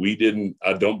 I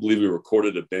don't believe we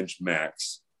recorded a bench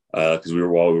max because we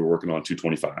were working on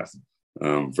 225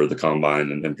 for the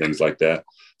combine and things like that.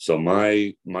 So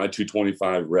my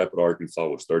 225 rep at Arkansas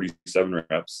was 37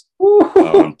 reps.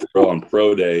 On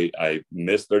pro day, I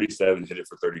missed 37, hit it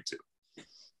for 32.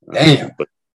 Damn. But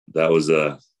that was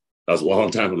a long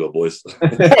time ago, boys.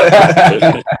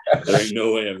 There ain't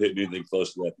no way I'm hitting anything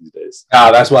close to that these days.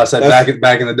 That's why I said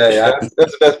back in the day. That's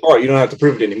the best part. You don't have to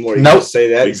prove it anymore. You Nope. just say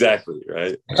that. Exactly,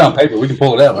 right? It's on paper. We can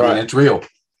pull it up. Right. I mean, it's real.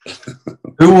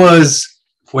 Who was,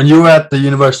 when you were at the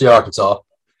University of Arkansas,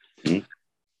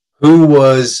 who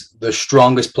was the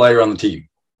strongest player on the team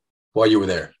while you were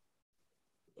there?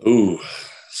 Ooh,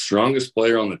 strongest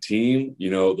player on the team.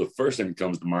 The first thing that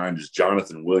comes to mind is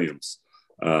Jonathan Williams,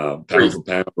 pound for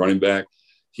pound running back.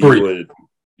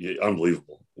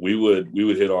 Unbelievable. We would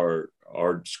hit our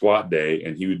squat day,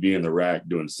 and he would be in the rack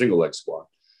doing single leg squat.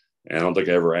 And I don't think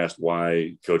I ever asked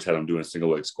why coach had him doing a single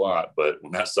leg squat, but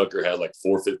when that sucker had like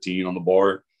 415 on the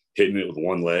bar, hitting it with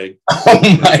one leg,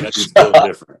 that's a little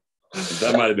different.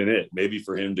 That might have been it. Maybe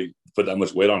for him to put that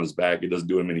much weight on his back, it doesn't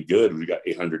do him any good. We got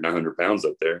 800, 900 pounds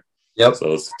up there. Yep. So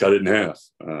let's cut it in half.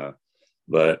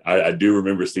 But I do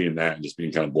remember seeing that and just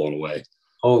being kind of blown away.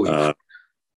 Holy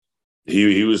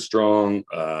he was strong.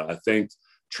 I think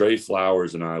Trey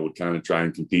Flowers and I would kind of try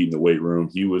and compete in the weight room.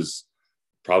 He was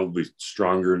probably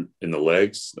stronger in the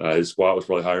legs. His squat was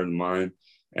probably higher than mine.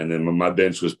 And then my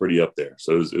bench was pretty up there.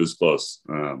 So it was close.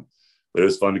 But it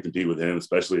was fun to compete with him,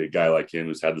 especially a guy like him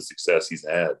who's had the success he's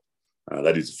had.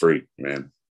 That dude's a freak,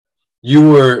 man.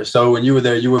 So when you were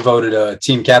there, you were voted a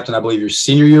team captain, I believe your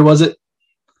senior year, was it?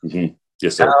 Mm-hmm.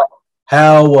 Yes, sir.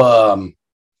 How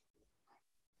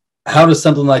does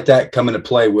something like that come into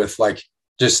play with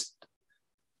just,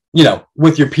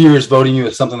 with your peers voting you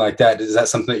or something like that? Is that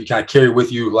something that you kind of carry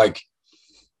with you,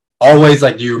 always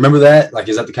like, do you remember that? Like,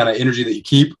 is that the kind of energy that you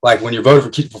keep? Like when you're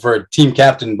voted for a team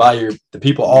captain by the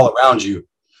people all around you,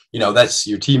 that's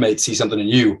your teammates see something in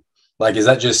you. Like, is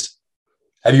that just,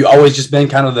 have you always just been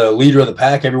kind of the leader of the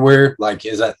pack everywhere? Like,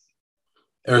 is that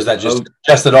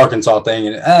just an Arkansas thing?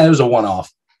 And it was a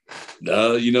one-off.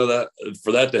 That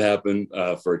for that to happen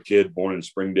for a kid born in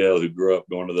Springdale who grew up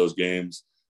going to those games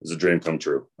is a dream come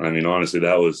true. I mean, honestly,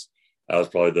 that was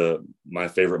probably my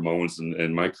favorite moments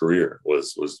in my career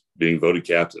was being voted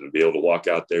captain and be able to walk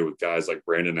out there with guys like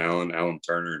Brandon Allen, Alan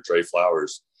Turner, and Trey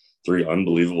Flowers, 3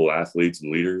 unbelievable athletes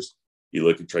and leaders. You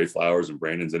look at Trey Flowers and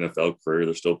Brandon's NFL career;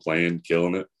 they're still playing,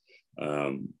 killing it.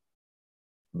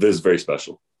 This is very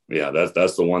special. Yeah,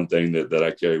 that's the one thing that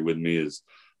I carry with me is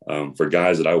for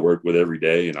guys that I work with every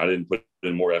day, and I didn't put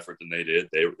in more effort than they did.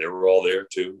 They were all there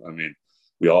too. I mean,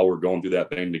 we all were going through that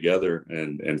thing together,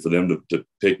 and for them to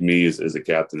pick me as a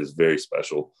captain is very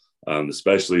special,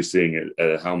 especially seeing it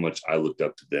at how much I looked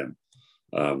up to them.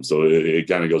 So it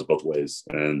kind of goes both ways.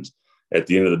 And at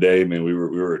the end of the day, man, we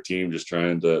were a team just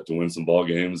trying to win some ball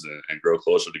games and grow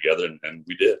closer together, and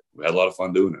we did. We had a lot of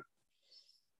fun doing it.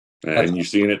 And you're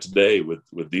seeing it today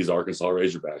with these Arkansas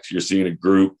Razorbacks. You're seeing a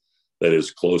group that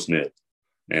is close knit,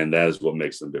 and that is what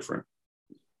makes them different.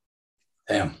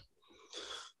 Damn.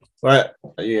 All right.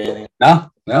 Are you anything? No.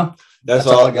 That's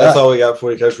all. That's all we got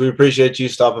for you, Coach. We appreciate you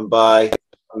stopping by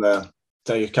and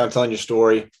telling your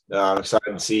story. I'm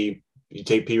excited to see you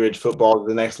take Pea Ridge football to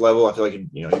the next level. I feel like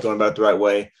you're going about it the right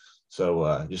way.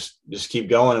 So just keep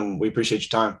going, and we appreciate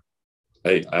your time.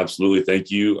 Hey, absolutely.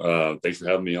 Thank you. Thanks for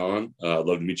having me on. I'd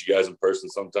love to meet you guys in person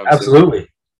sometime. Absolutely.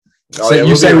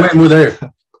 You say when we're there.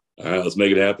 All right, let's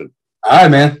make it happen. All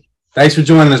right, man. Thanks for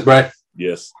joining us, Bray.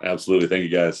 Yes, absolutely. Thank you,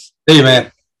 guys. See you,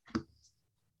 man.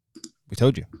 We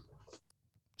told you.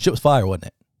 Shit was fire, wasn't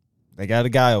it? They got a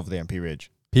guy over there in Pea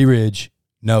Ridge. Pea Ridge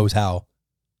knows how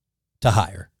to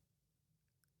hire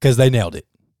because they nailed it.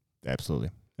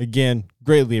 Absolutely. Again,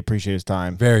 greatly appreciate his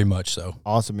time. Very much so.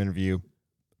 Awesome interview.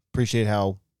 Appreciate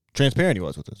how transparent he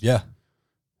was with us. Yeah.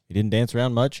 He didn't dance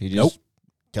around much. He just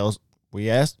tell us. We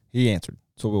asked, he answered.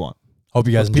 That's what we want. Hope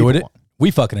you guys enjoyed it.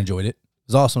 We fucking enjoyed it. It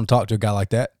was awesome to talk to a guy like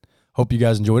that. Hope you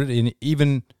guys enjoyed it. And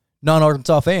even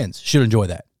non-Arkansas fans should enjoy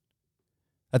that.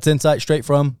 That's insight straight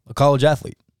from a college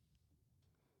athlete.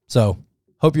 So,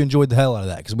 hope you enjoyed the hell out of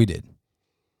that because we did.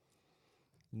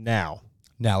 Now,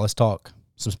 let's talk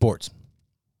some sports.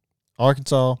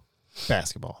 Arkansas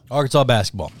basketball. Arkansas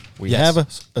basketball. We have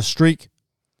a streak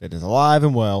that is alive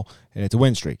and well, and it's a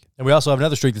win streak. And we also have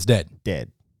another streak that's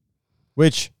dead.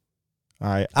 Which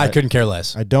I couldn't care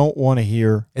less. I don't want to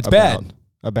hear bad.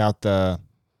 About the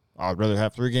I'd rather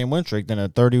have 3-game win streak than a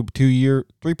 32-year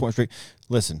 3-point streak.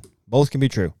 Listen, both can be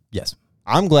true. Yes.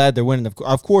 I'm glad they're winning.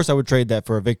 Of course, I would trade that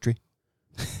for a victory.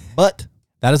 But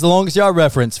that is the longest yard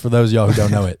reference for those of y'all who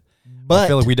don't know it. But I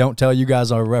feel like we don't tell you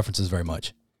guys our references very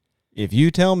much. If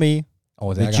you tell me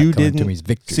that you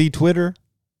didn't see Twitter,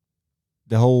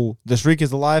 the streak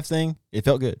is alive thing, it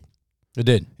felt good. It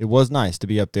did. It was nice to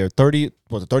be up there.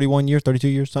 31 years, 32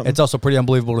 years, something? It's also pretty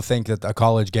unbelievable to think that a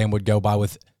college game would go by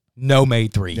with no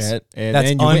made threes. That's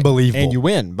and unbelievable. And you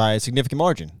win by a significant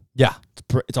margin. Yeah.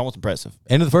 It's almost impressive.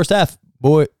 End of the first half.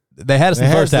 Boy, they had us in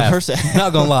the first half.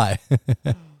 Not going to lie.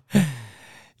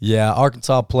 Yeah,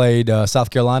 Arkansas played South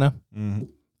Carolina. Mm-hmm.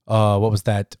 What was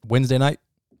that? Wednesday night?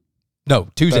 No,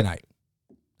 Tuesday night.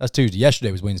 That's Tuesday.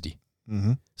 Yesterday was Wednesday.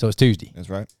 Mm-hmm. So it's Tuesday. That's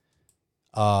right.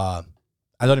 I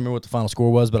don't even remember what the final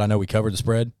score was, but I know we covered the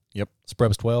spread. Yep. Spread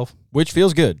was 12. Which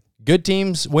feels good. Good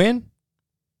teams win.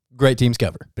 Great teams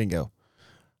cover. Bingo.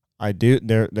 I do.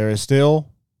 There is still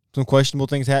some questionable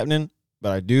things happening,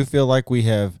 but I do feel like we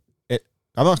have.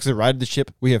 I'm not going to say righted the ship.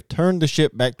 We have turned the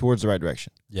ship back towards the right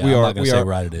direction. Yeah, I'm not going to say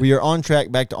righted it. We are on track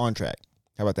back to on track.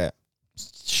 How about that?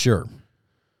 Sure.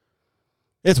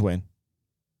 It's a win.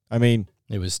 I mean,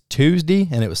 it was Tuesday,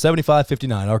 and it was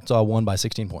 75-59. Arkansas won by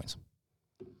 16 points.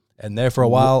 And there for a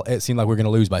while, it seemed like we were going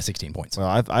to lose by 16 points.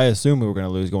 Well, I assumed we were going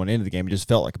to lose going into the game. It just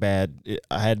felt like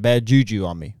I had bad juju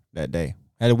on me that day.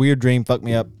 I had a weird dream, fucked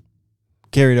me up,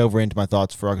 carried over into my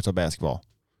thoughts for Arkansas basketball.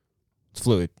 It's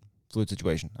fluid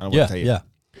situation. I don't want to tell you. Yeah.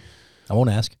 I won't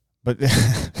ask. But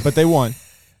they won.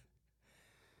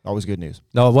 Always good news.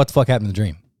 No, what the fuck happened in the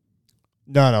dream?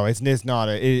 No, it's not.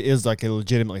 It is like a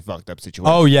legitimately fucked up situation.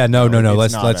 Oh yeah, no.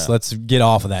 Let's get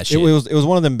off of that shit. It was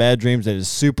one of them bad dreams that is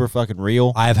super fucking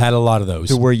real. I've had a lot of those.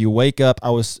 To where you wake up, I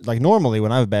was like, normally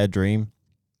when I have a bad dream,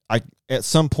 at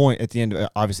some point at the end of it,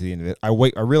 obviously the end of it, I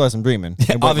realize I'm dreaming.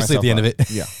 Obviously at the end of it.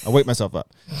 Yeah, I wake myself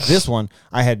up. This one,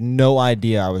 I had no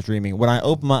idea I was dreaming. When I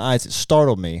opened my eyes, it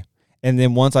startled me, and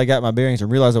then once I got my bearings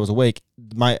and realized I was awake,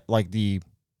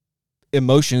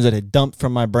 emotions that had dumped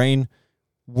from my brain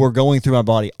were going through my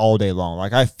body all day long.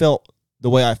 Like I felt the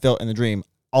way I felt in the dream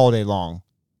all day long,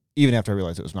 even after I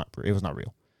realized it was not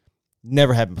real.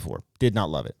 Never happened before. Did not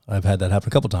love it. I've had that happen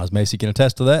a couple times. Macy can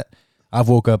attest to that. I've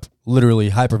woke up literally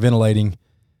hyperventilating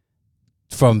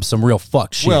from some real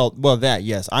fuck shit. Well, that,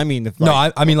 yes. I mean,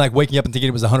 I mean like waking up and thinking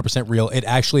it was 100% real. It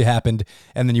actually happened,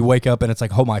 and then you wake up and it's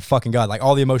like, oh my fucking God. Like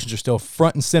all the emotions are still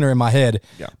front and center in my head,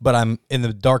 but I'm in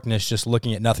the darkness just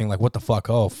looking at nothing like, what the fuck?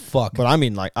 Oh, fuck. But I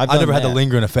mean, like, I've never had the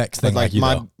lingering effects thing like you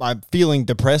my, though. my feeling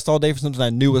depressed all day for something I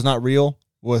knew was not real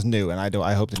was new, and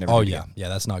I hope to never do yeah. again. Yeah,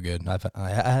 that's not good. I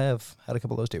have had a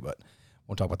couple of those too, but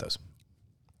we'll talk about those.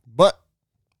 But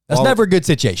That's never a good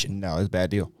situation. No, it's a bad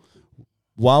deal.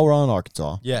 While we're on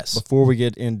Arkansas, Yes. before we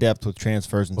get in depth with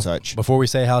transfers and such, Before we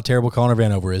say how terrible Connor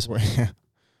Vanover is.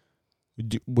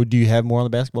 do you have more on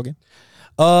the basketball game?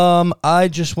 I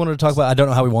just wanted to talk about, I don't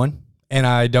know how we won, and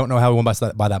I don't know how we won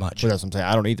by that much. Well, that's what I'm saying.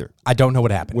 I don't either. I don't know what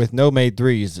happened. With no made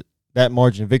threes, that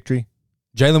margin of victory,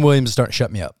 Jalen Williams is starting to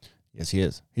shut me up. yes, he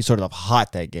is. He started off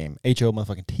hot that game. H.O.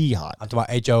 motherfucking T hot. I'm talking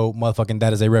about H.O. motherfucking,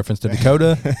 that is a reference to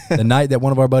Dakota, the night that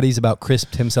one of our buddies about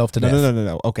crisped himself to death.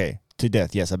 No. Okay, to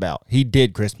death, yes, about. He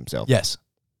did crisp himself. Yes.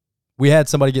 We had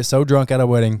somebody get so drunk at a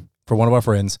wedding for one of our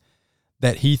friends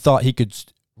that he thought he could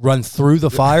run through the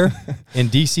fire in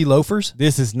DC loafers.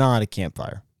 This is not a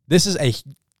campfire. This is a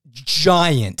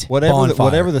giant bonfire.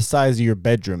 Whatever the size of your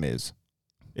bedroom is,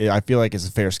 I feel like it's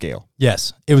a fair scale.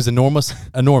 Yes, it was enormous.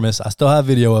 I still have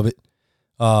video of it.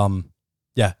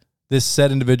 Yeah, this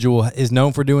said individual is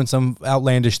known for doing some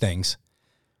outlandish things.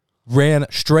 Ran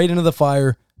straight into the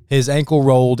fire. His ankle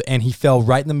rolled, and he fell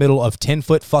right in the middle of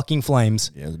 10-foot fucking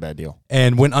flames. Yeah, it was a bad deal.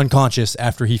 And went unconscious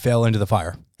after he fell into the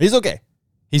fire. He's okay.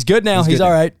 He's good now. He's good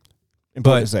all now. right.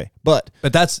 Important to say. But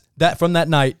that's that. From that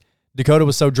night, Dakota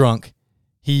was so drunk,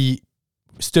 he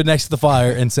stood next to the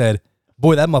fire and said,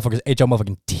 "Boy, that motherfucker's H.O.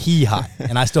 motherfucking T hot."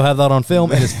 And I still have that on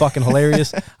film, and it's fucking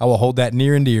hilarious. I will hold that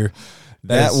near and dear.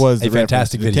 that was a the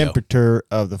fantastic reference, video. The temperature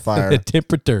of the fire. The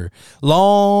temperature.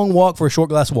 Long walk for a short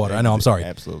glass of water. I know. I'm sorry,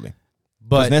 Absolutely. It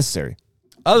was but necessary.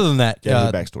 other than that,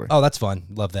 Yeah, the backstory. Oh, that's fun.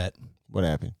 Love that. What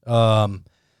happened? God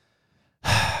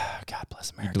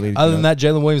bless America. deleted Other your than that,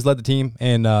 Jalen Williams led the team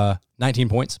in 19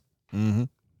 points. Mm-hmm.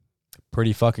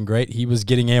 Pretty fucking great. He was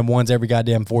getting M1s every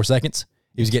goddamn 4 seconds.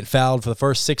 He was getting fouled for the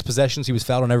first 6 possessions. He was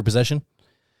fouled on every possession.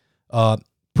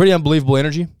 Pretty unbelievable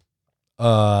energy.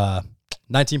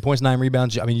 19 points, 9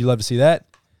 rebounds. I mean, you love to see that.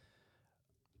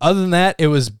 Other than that, it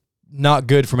was not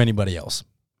good from anybody else.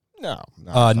 No.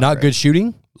 Not good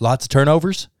shooting. Lots of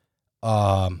turnovers.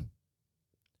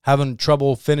 Having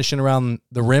trouble finishing around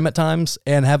the rim at times,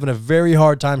 and having a very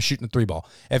hard time shooting the 3-ball.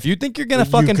 If you think you're going to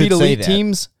You fucking could beat say elite that.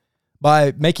 teams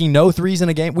by making no threes in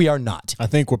a game, we are not. I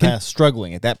think we're past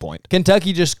struggling at that point.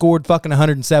 Kentucky just scored fucking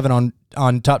 107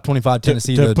 on top 25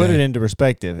 Tennessee. the To other put day. it into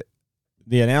perspective,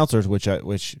 the announcers,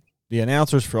 the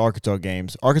announcers for Arkansas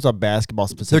games, Arkansas basketball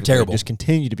specifically, terrible. just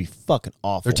continue to be fucking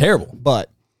awful. They're terrible. But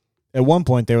at one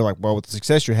point, they were like, well, with the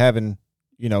success you're having,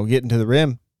 getting to the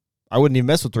rim, I wouldn't even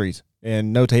mess with threes.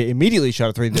 And Note immediately shot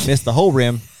a three that missed the whole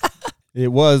rim. It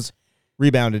was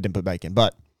rebounded and put back in.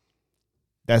 But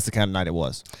that's the kind of night it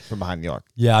was from behind the arc.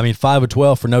 Yeah, I mean, 5 of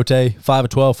 12 for Note, 5 of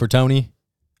 12 for Tony,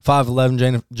 5 of 11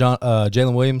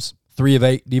 Jalen Williams, 3 of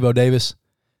 8 Debo Davis.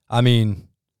 I mean,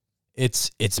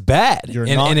 it's bad. You're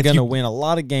and not if going to you win a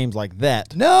lot of games like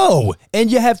that. No,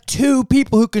 and you have 2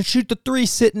 people who can shoot the 3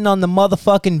 sitting on the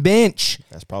motherfucking bench.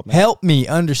 That's problematic. Help me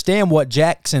understand what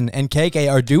Jackson and KK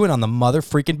are doing on the mother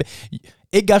freaking bench.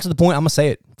 It got to the point, I'm going to say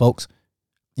it, folks.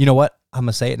 You know what? I'm going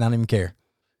to say it and I don't even care.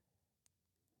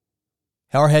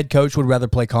 Our head coach would rather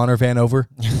play Connor Vanover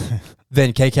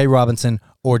than KK Robinson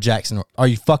or Jackson. Are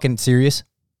you fucking serious?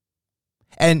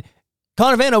 And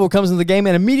Connor Vanover comes into the game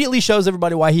and immediately shows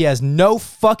everybody why he has no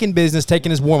fucking business taking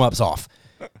his warm-ups off.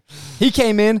 He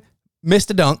came in,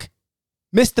 missed a dunk,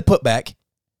 missed the putback,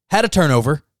 had a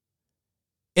turnover.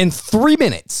 In 3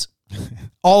 minutes,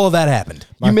 all of that happened.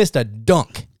 You missed a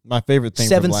dunk. My favorite thing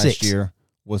from 7-6. last year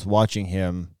was watching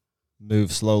him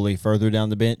move slowly further down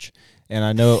the bench. And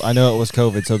I know it was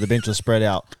COVID, so the bench was spread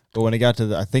out. But when it got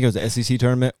to I think it was the SEC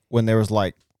tournament, when there was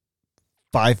like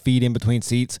 5 feet in between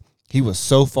seats, he was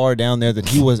so far down there that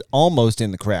he was almost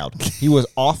in the crowd. He was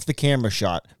off the camera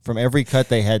shot from every cut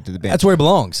they had to the bench. That's where he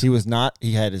belongs. He was not.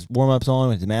 He had his warm-ups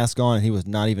on, his mask on, and he was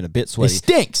not even a bit He sweaty.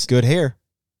 stinks. Good hair.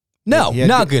 No, He had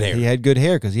not good hair. He had good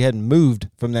hair because he hadn't moved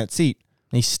from that seat.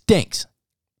 He stinks.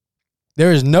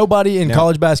 There is nobody in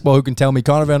college basketball who can tell me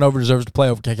Connor Vanover deserves to play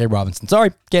over KK Robinson.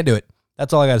 Sorry, can't do it.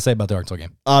 That's all I got to say about the Arkansas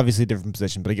game. Obviously, different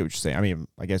position, but I get what you're saying. I mean,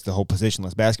 I guess the whole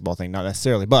positionless basketball thing, not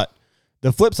necessarily. But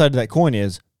the flip side of that coin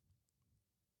is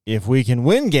if we can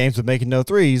win games with making no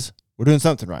threes, we're doing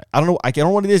something right. I don't know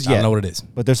what it is I yet. don't know what it is.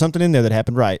 But there's something in there that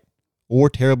happened right or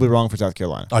terribly wrong for South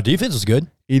Carolina. Our defense was good.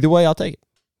 Either way, I'll take it.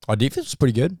 Our defense was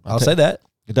pretty good. I'll take say that.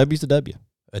 A W's a W,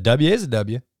 A W is a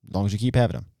W. as long as you keep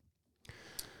having them.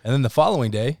 And then the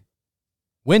following day,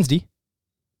 Wednesday,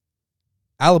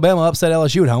 Alabama upset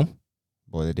LSU at home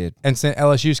Boy, they did. and sent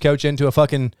LSU's coach into a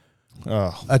fucking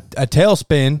Oh, a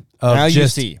tailspin of now you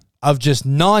just see. of just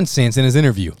nonsense in his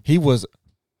interview. He was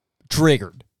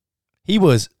triggered He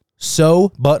was so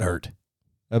butthurt.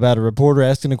 about a reporter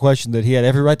asking a question that he had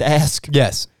every right to ask,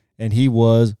 Yes, and he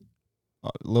was a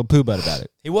little poo butt about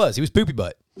it. he was. He was poopy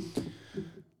butt.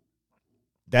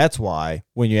 That's why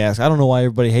when you ask, I don't know why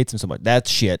everybody hates him so much. That's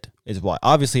shit is why.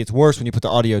 Obviously, it's worse when you put the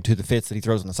audio to the fits that he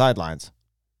throws on the sidelines,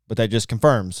 but that just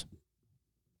confirms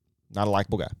not a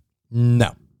likable guy.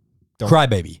 No. Don't-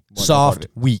 Crybaby. part of Soft,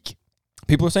 it. weak.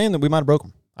 People are saying that we might have broke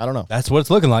him. I don't know. That's what it's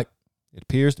looking like. It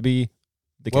appears to be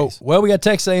the Well, case. we got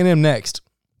Texas A&M next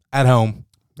at home.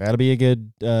 That'll be a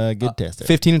good test there.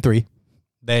 15-3.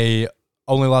 They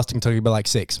only lost to Kentucky by like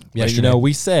 6 But, yesterday.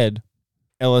 we said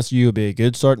LSU would be a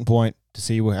good starting point to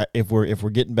see if we're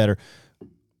getting better.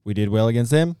 We did well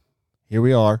against them. Here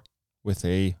we are with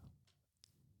a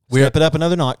step it up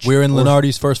another notch. We're in or,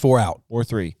 Lenardi's first 4 out. or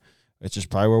 3. It's just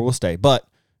probably where we'll stay. But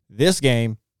this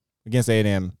game against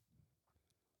A&M,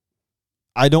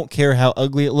 I don't care how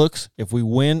ugly it looks. If we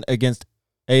win against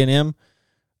A&M,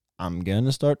 I'm going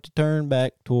to start to turn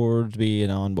back towards being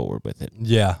on board with it.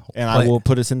 Yeah. And I will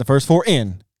put us in the first 4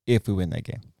 in if we win that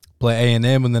game. Play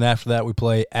A&M, and then after that we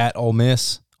play at Ole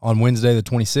Miss on Wednesday the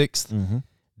 26th. Mm-hmm.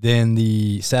 Then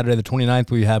the Saturday the 29th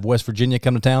we have West Virginia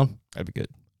come to town. That'd be good.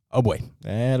 Oh, boy.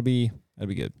 That'd be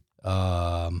good.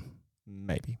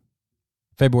 Maybe.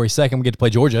 February 2nd we get to play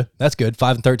Georgia. That's good.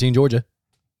 5-13 Georgia.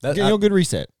 That, Good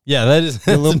reset. yeah, that is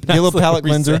Get a little, that's get a little nice palate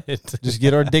cleanser. reset. Just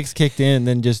get our dicks kicked in, and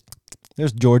then just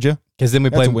there's Georgia. Because then we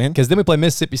That's play a win. Because then we play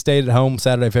Mississippi State at home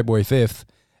Saturday, February 5th,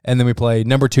 and then we play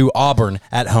number 2 Auburn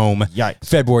at home Yikes.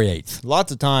 February 8th.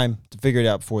 Lots of time to figure it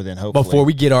out before then, hopefully. Before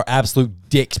we get our absolute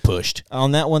dicks pushed.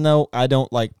 On that one, though, I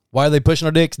don't like. Why are they pushing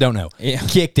our dicks? Don't know. Yeah.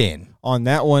 Kicked in. On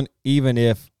that one, even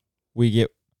if we get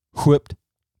whipped,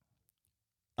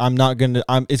 I'm not going to.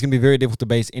 It's going to be very difficult to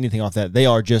base anything off that. They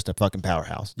are just a fucking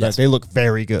powerhouse. Yes. They look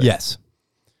very good. Yes.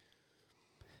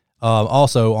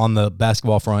 Also on the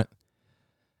basketball front,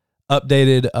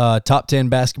 updated top 10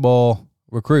 basketball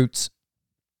recruits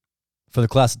for the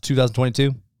class of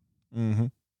 2022. Mm-hmm.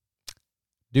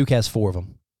 Duke has 4 of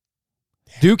them.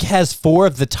 Duke has 4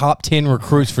 of the top 10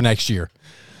 recruits for next year.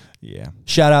 Yeah.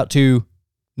 Shout out to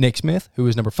Nick Smith, who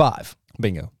is number 5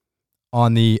 Bingo.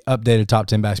 on the updated top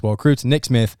 10 basketball recruits. Nick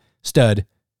Smith, stud,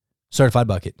 certified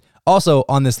bucket. Also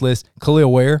on this list,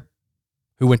 Khalil Ware,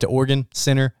 who went to Oregon,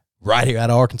 center, right here out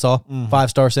of Arkansas,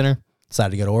 5-star center,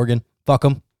 decided to go to Oregon. Fuck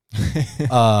him.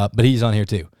 But he's on here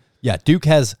too. Yeah, Duke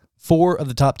has 4 of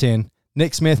the top 10.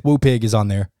 Nick Smith, Woo Pig is on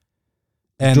there.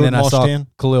 And Jordan then I saw Washington?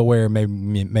 Khalil Ware made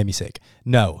me sick.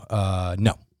 No. Thought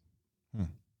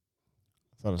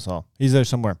I saw. He's there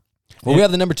somewhere. Well, we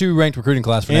have the number 2 ranked recruiting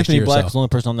class for Anthony next year. Black So. is the only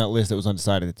person on that list that was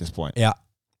undecided at this point. Yeah.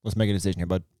 Let's make a decision here,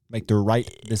 bud. Make the right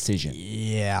decision.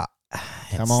 Yeah.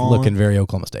 Come It's on. looking very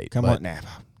Oklahoma State. Come but on, nah.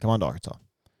 Come on to Arkansas.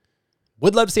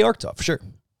 Would love to see Arkansas for sure.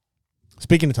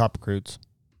 Speaking of top recruits,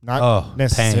 not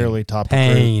necessarily top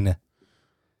recruit. Pain.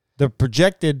 The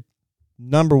projected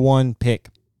number 1 pick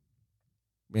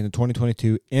in the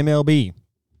 2022 MLB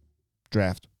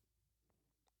draft,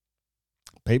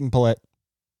 Peyton Pillette,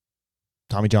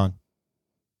 Tommy John.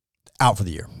 Out for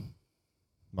the year.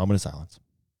 Moment of silence.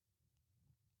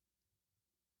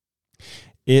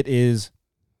 It is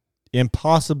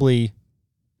impossibly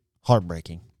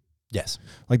heartbreaking. Yes.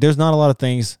 Like, there's not a lot of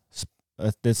things.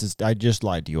 I just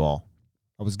lied to you all.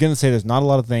 I was going to say there's not a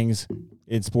lot of things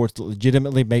in sports that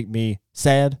legitimately make me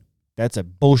sad. That's a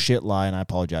bullshit lie, and I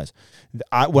apologize.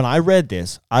 When I read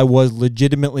this, I was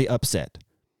legitimately upset.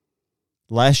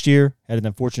 Last year, had an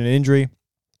unfortunate injury,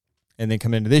 and then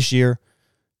coming into this year,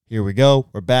 here we go.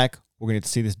 We're back. We're going to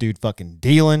see this dude fucking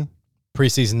dealing.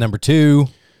 Preseason number 2.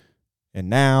 And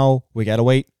now we got to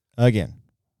wait again.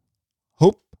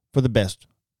 Hope for the best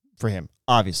for him,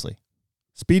 obviously.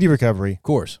 Speedy recovery. Of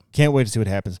course. Can't wait to see what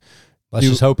happens. Let's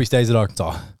just hope he stays at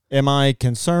Arkansas. Am I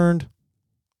concerned?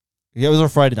 It was our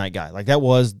Friday night guy. Like, that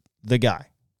was the guy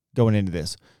going into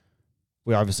this.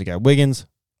 We obviously got Wiggins.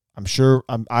 I'm sure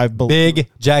Big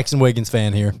Jackson Wiggins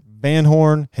fan here. Van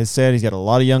Horn has said he's got a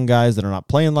lot of young guys that are not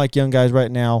playing like young guys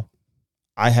right now.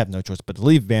 I have no choice but to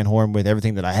leave Van Horn with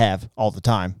everything that I have all the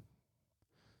time.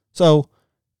 So,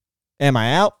 am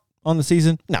I out on the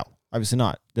season? No. Obviously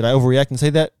not. Did I overreact and say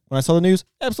that when I saw the news?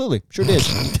 Absolutely. Sure did.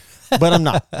 But I'm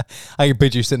not. I can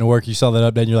picture you sitting at work. You saw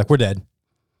that update and you're like, we're dead.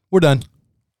 We're done.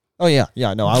 Oh, yeah.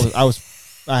 Yeah, no, I was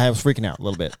freaking out a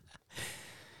little bit.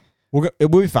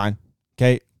 It will be fine.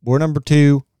 Okay. We're number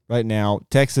 2 right now.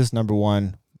 Texas, number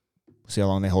 1. See how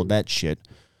long they hold that shit.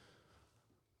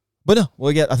 But no,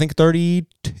 we got, I think,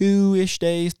 32-ish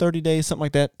days, 30 days, something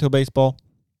like that, till baseball.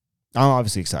 I'm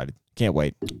obviously excited. Can't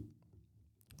wait.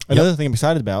 Another thing I'm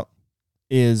excited about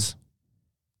is,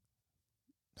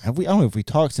 I don't know if we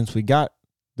talked since we got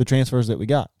the transfers that we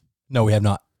got. No, we have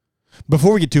not.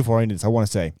 Before we get too far into this, I want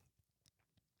to say,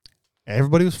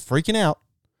 everybody was freaking out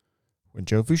when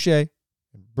Joe Fouché,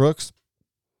 Brooks,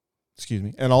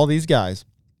 and all these guys,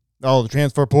 the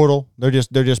transfer portal, they're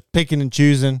just picking and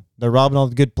choosing. They're robbing all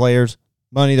the good players,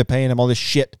 money, they're paying them, all this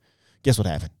shit. Guess what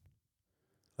happened?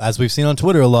 As we've seen on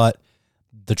Twitter a lot,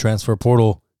 the transfer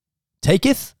portal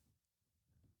taketh,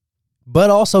 but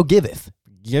also giveth.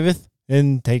 Giveth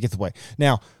and taketh away.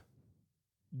 Now,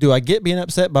 do I get being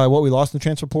upset by what we lost in the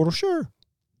transfer portal? Sure.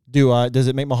 Does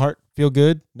it make my heart feel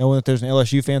good knowing that there's an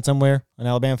LSU fan somewhere, an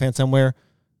Alabama fan somewhere,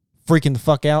 freaking the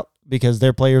fuck out because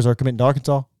their players are committing to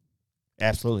Arkansas?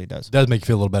 Absolutely it does. It does make you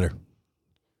feel a little better.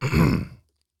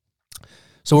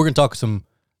 So we're going to talk some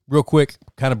real quick,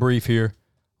 kind of brief here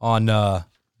on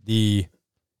the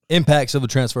impacts of the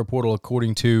transfer portal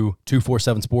according to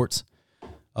 247 Sports.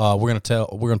 We're going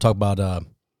to talk about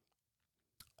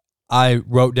I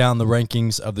wrote down the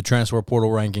rankings of the transfer portal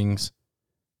rankings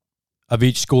of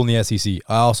each school in the SEC.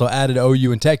 I also added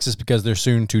OU and Texas because they're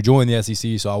soon to join the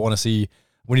SEC, so I want to see,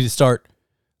 we need to start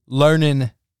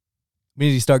learning, we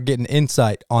need to start getting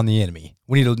insight on the enemy.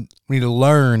 We need to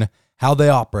learn how they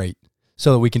operate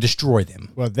so that we can destroy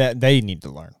them. Well, that they need to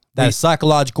learn. That is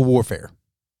psychological warfare.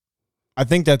 I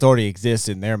think that's already exists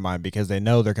in their mind because they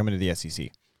know they're coming to the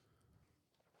SEC.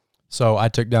 So I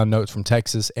took down notes from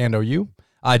Texas and OU.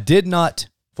 I did not,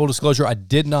 full disclosure, I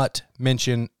did not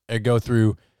mention or go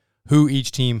through who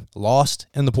each team lost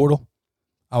in the portal.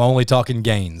 I'm only talking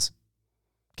gains.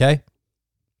 Okay?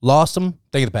 Lost them,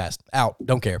 think of the past. Out,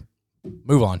 don't care.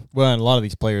 Move on. Well, and a lot of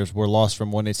these players were lost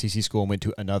from one SEC school and went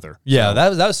to another. Yeah,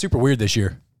 So, that was super weird this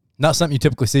year. Not something you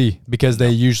typically see because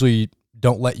they usually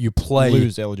don't let you play.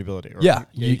 lose eligibility. Or Yeah,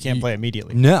 you can't play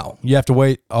immediately. No, you have to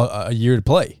wait a year to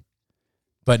play.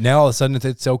 But now all of a sudden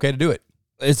it's okay to do it.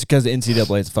 It's because the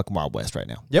NCAA is fucking Wild West right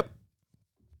now. Yep.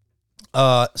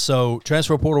 So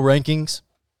transfer portal rankings.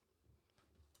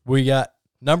 We got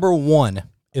number 1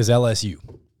 is LSU.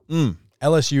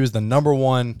 LSU is the number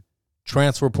 1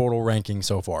 transfer portal ranking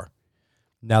so far.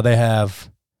 Now they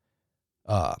have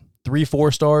 3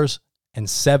 4-stars and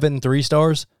 7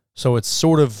 3-stars. So it's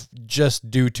sort of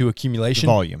just due to accumulation.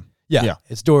 Volume. Yeah.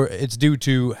 It's due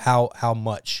to how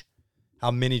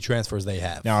many transfers they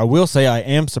have. Now, I will say I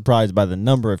am surprised by the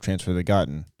number of transfers they've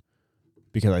gotten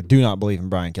because I do not believe in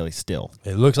Brian Kelly still.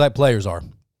 It looks like players are.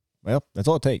 Well, that's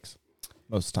all it takes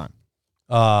most of the time.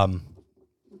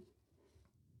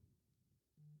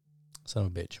 Son of a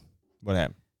bitch. What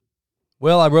happened?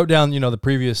 Well, I wrote down, the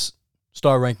previous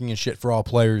star ranking and shit for all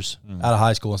players out of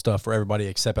high school and stuff for everybody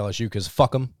except LSU because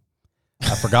fuck them.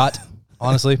 I forgot,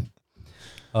 honestly.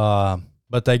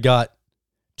 But they got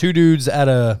 2 dudes at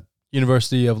a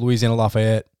University of Louisiana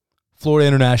Lafayette, Florida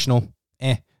International,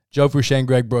 Joe Fouché and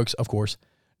Greg Brooks, of course.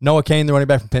 Noah Kane, the running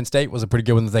back from Penn State, was a pretty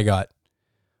good one that they got.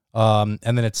 And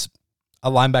then it's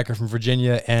a linebacker from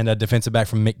Virginia and a defensive back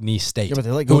from McNeese State, Yeah, but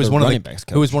they let who go was of the one of running the backs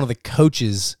who was coach. one of the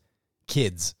coach's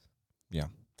kids. Yeah.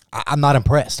 I'm not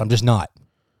impressed. I'm just not.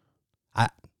 I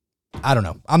don't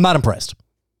know. I'm not impressed.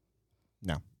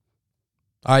 No.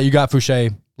 All right, you got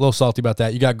Fouché. A little salty about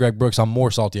that. You got Greg Brooks. I'm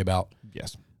more salty about.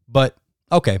 Yes. But,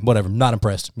 okay, whatever. Not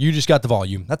impressed. You just got the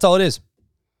volume. That's all it is.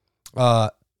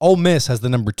 Ole Miss has the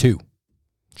number 2.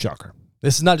 Shocker.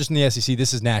 This is not just in the SEC.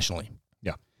 This is nationally.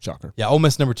 Yeah. Shocker. Yeah, Ole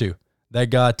Miss number 2. They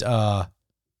got 5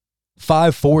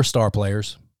 4-star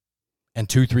players and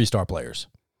 2 3-star players.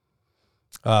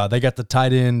 They got the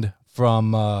tight end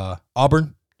from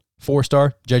Auburn,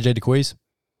 4-star, J.J. DeQueeze.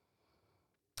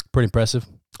 Pretty impressive.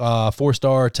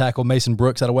 4-star tackle Mason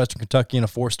Brooks out of Western Kentucky and a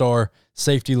 4-star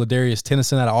safety Ladarius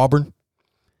Tennyson out of Auburn.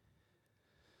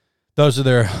 Those are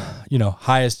their,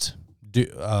 highest,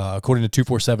 according to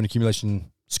 247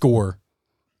 accumulation score,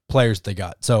 players that they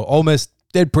got. So Ole Miss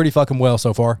did pretty fucking well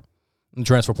so far in the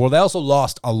transfer portal. They also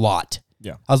lost a lot.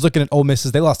 Yeah. I was looking at Ole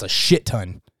Miss's. They lost a shit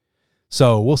ton.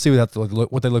 So we'll see what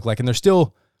they look like. And they're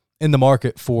still in the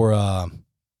market for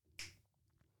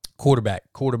quarterback.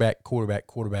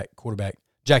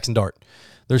 Jackson Dart.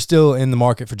 They're still in the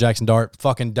market for Jackson Dart.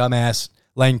 Fucking dumbass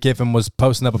Lane Kiffin was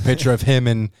posting up a picture of him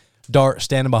and Dart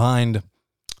standing behind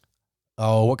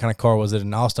what kind of car was it?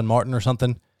 An Aston Martin or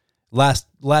something? Last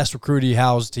recruit he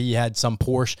housed, he had some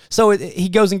Porsche. So he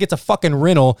goes and gets a fucking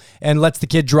rental and lets the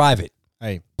kid drive it.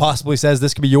 Hey, Possibly says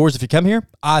this could be yours if you come here.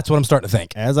 That's what I'm starting to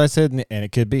think. as I said, and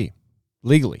it could be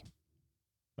legally.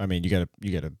 I mean, you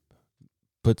gotta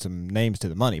put some names to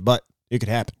the money, but it could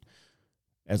happen.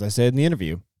 As I said in the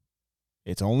interview,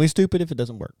 it's only stupid if it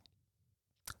doesn't work.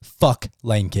 Fuck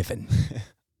Lane Kiffin.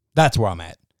 That's where I'm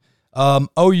at.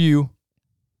 OU.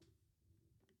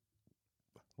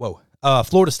 Whoa.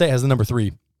 Florida State has the number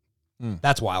 3.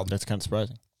 That's wild. That's kind of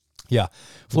surprising. Yeah.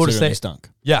 Florida Considering they State. stunk.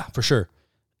 Yeah, for sure.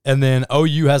 And then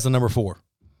OU has the number 4.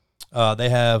 They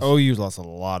have OU's lost a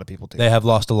lot of people too, they have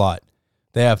lost a lot.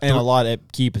 They have and a lot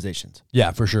at key positions.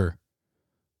 Yeah, for sure.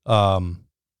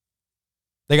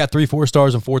 They got 3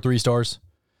 4-stars and 4 3-stars.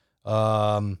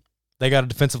 They got a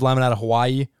defensive lineman out of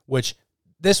Hawaii, which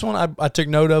this one I took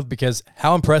note of because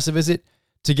how impressive is it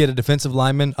to get a defensive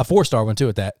lineman, a 4-star one too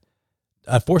at that,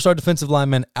 a 4-star defensive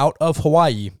lineman out of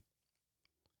Hawaii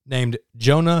named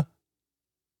Jonah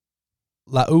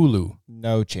Laulu,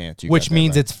 No chance. which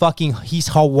means he's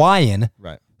Hawaiian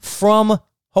right. from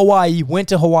Hawaii, went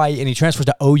to Hawaii, and he transfers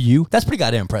to OU. That's pretty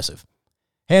goddamn impressive.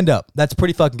 Hand up. That's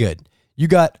pretty fucking good. You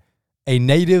got a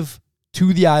native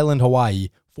to the island, Hawaii,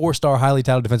 4-star, highly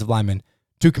touted defensive lineman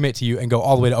to commit to you and go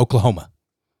all the way to Oklahoma.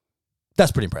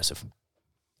 That's pretty impressive.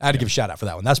 I had to give a shout out for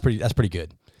that one. That's pretty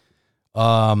good.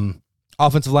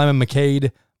 Offensive lineman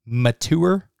McCade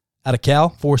Mature out of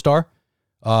Cal, 4-star.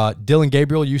 Dylan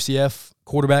Gabriel, UCF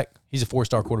quarterback. He's a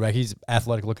 4-star quarterback. He's an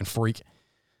athletic looking freak.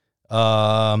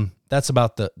 That's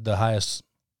about the highest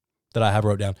that I have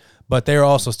wrote down. But they're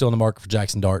also still in the market for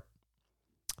Jackson Dart.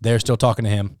 They're still talking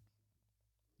to him.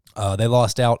 They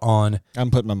lost out on.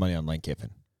 I'm putting my money on Lane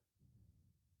Kiffin.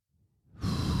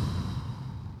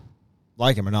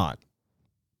 Like him or not.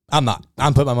 I'm not.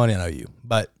 I'm putting my money on OU.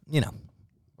 But,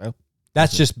 Well,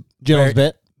 that's just. Gentleman's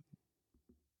bet.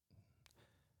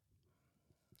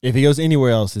 If he goes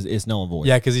anywhere else, it's null and void.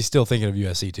 Yeah, because he's still thinking of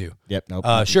USC too. Yep.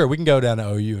 Nope. Sure, we can go down to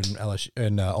OU and LSU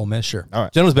and Ole Miss. Sure. All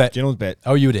right. Gentleman's bet. Gentleman's bet.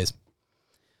 OU it is.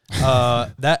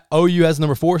 That OU has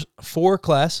number 4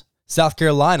 class. South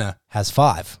Carolina has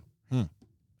 5. Isn't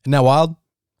that wild?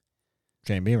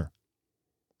 Shane Beamer.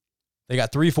 They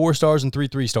got 3 4-stars and 3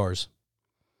 3-stars.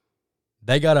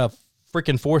 They got a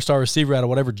freaking 4-star receiver out of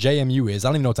whatever JMU is. I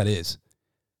don't even know what that is.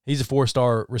 He's a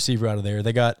 4-star receiver out of there.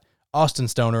 They got Austin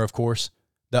Stoner, of course,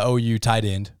 the OU tight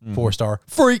end, 4-star.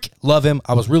 Freak. Love him.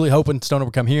 I was really hoping Stoner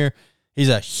would come here. He's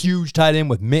a huge tight end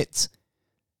with mitts,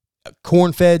 a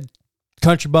corn-fed,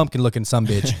 country bumpkin looking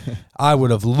sumbitch. I would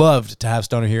have loved to have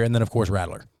Stoner here. And then, of course,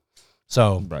 Rattler.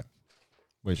 So, Right.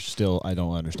 Which still I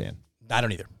don't understand. I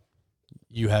don't either.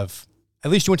 You have,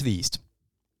 at least you went to the East.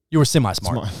 You were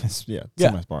semi-smart. Yeah. Yeah.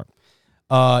 Semi-smart.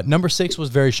 Number 6 was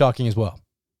very shocking as well.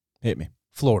 Hit me.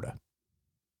 Florida.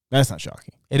 That's not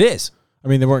shocking. It is. I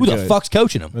mean, they weren't Who good. the fuck's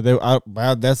coaching them?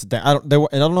 But that's the thing. I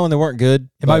don't know when they weren't good.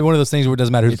 It might be one of those things where it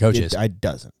doesn't matter who the coach is. It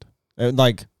doesn't.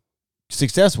 Like,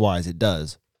 success-wise, it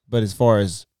does. But as far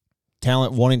as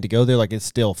talent wanting to go there, like, it's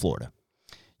still Florida.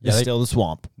 It's still the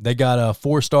swamp. They got a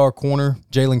 4-star corner,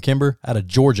 Jalen Kimber, out of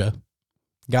Georgia.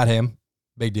 Got him.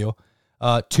 Big deal.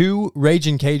 2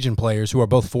 Raging Cajun players who are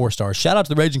both 4-stars. Shout out to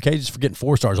the Raging Cajuns for getting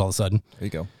 4-stars all of a sudden. There you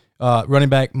go. Running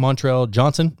back Montrell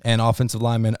Johnson and offensive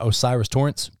lineman Osiris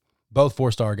Torrance. Both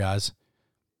 4-star guys.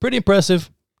 Pretty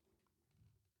impressive.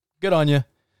 Good on you.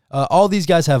 All these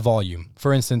guys have volume.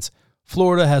 For instance,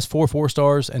 Florida has 4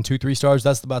 4-stars and 2 3-stars.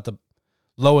 That's about the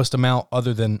lowest amount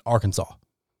other than Arkansas.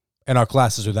 And our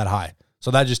classes are that high.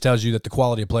 So that just tells you that the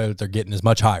quality of player that they're getting is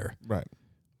much higher. Right.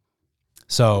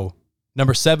 So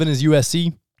number 7 is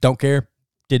USC. Don't care.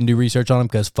 Didn't do research on them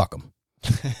because fuck them.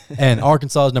 And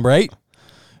Arkansas is number 8.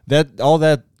 All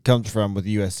that comes from with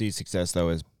USC's success, though,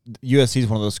 is USC is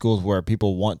one of those schools where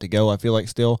people want to go, I feel like,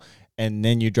 still. And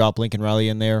then you drop Lincoln Riley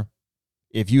in there.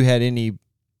 If you had any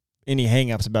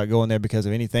hang-ups about going there because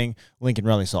of anything, Lincoln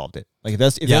Riley solved it. Like, if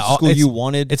that's the school you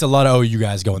wanted. It's a lot of OU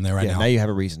guys going there now. Now you have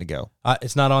a reason to go.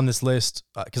 It's not on this list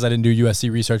because I didn't do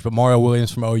USC research, but Mario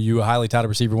Williams from OU, a highly touted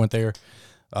receiver, went there.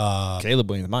 Caleb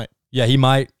Williams might. Yeah, he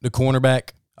might. A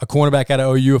cornerback out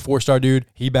of OU, a 4-star dude.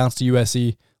 He bounced to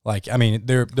USC. Like, I mean,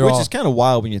 they're Which all, is kind of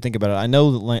wild when you think about it. I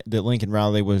know that Lincoln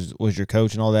Riley was your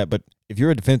coach and all that, but if you're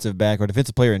a defensive back or a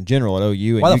defensive player in general at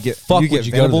OU and Why you the get fuck you would get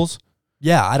you go to the- Venables,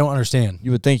 yeah, I don't understand.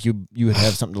 you would think you would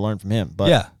have something to learn from him. But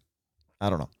Yeah. I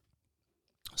don't know.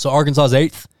 So Arkansas's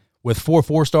 8th with 4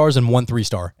 4-stars and 1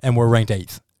 3-star, and we're ranked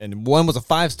 8th. And one was a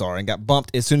 5-star and got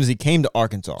bumped as soon as he came to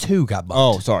Arkansas. 2 got bumped.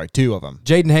 Oh, sorry, 2 of them.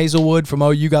 Jaden Hazelwood from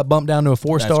OU got bumped down to a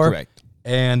 4-star. That's correct.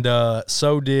 And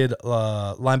so did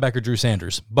linebacker Drew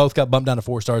Sanders. Both got bumped down to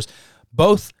 4 stars.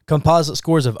 Both composite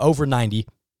scores of over 90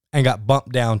 and got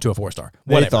bumped down to a 4-star.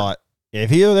 They Whatever. thought if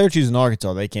they're choosing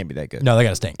Arkansas, they can't be that good. No, they got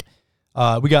to stink.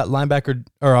 We got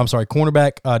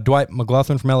cornerback Dwight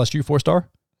McLaughlin from LSU, 4-star.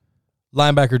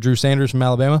 Linebacker Drew Sanders from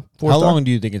Alabama, 4-star. How long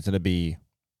do you think it's going to be,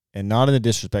 and not in a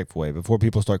disrespectful way, before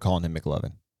people start calling him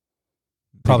McLovin?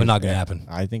 Probably not going to happen.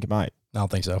 I think it might. I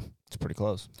don't think so. It's pretty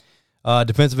close.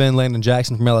 Defensive end Landon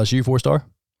Jackson from LSU, 4-star.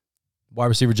 Wide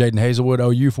receiver Jaden Hazelwood,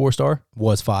 OU, 4-star.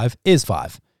 Was 5, is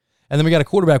 5. And then we got a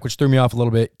quarterback, which threw me off a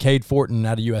little bit, Cade Fortin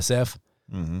out of USF,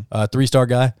 3-star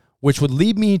guy, which would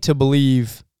lead me to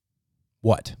believe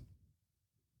what?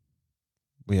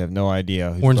 We have no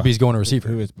idea. Hornsby's going to receiver.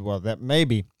 Who is? Well, that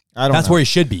maybe. I don't know. That's where he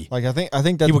should be. Like I think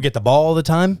that He will get the ball all the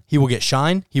time. He will get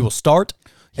shine. He will start,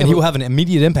 and he will have an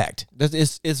immediate impact.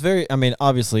 it's very. I mean,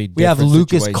 obviously, We have different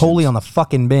Lucas situations. Coley on the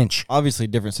fucking bench. Obviously,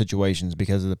 different situations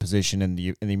because of the position and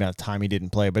the amount of time he didn't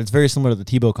play. But it's very similar to the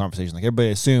Tebow conversation. Like everybody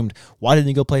assumed, why didn't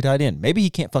he go play tight end? Maybe he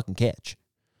can't fucking catch.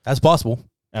 That's possible.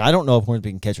 And I don't know if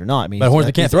Hornsby can catch or not. I mean, But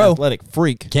Hornsby can't he's an throw. athletic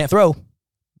freak. Can't throw.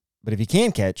 But if he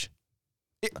can catch,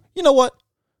 you know what?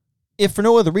 If for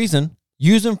no other reason,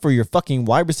 use him for your fucking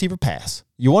wide receiver pass.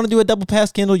 You want to do a double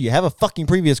pass, Kendall? You have a fucking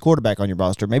previous quarterback on your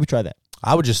roster. Maybe try that.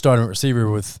 I would just start a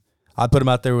receiver with, I'd put him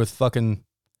out there with fucking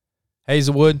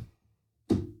Hazelwood.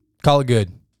 Call it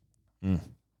good.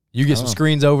 You get some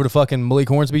screens over to fucking Malik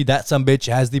Hornsby. That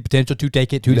sumbitch has the potential to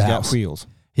take it to the He's house. got wheels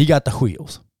He got the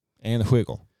wheels. and the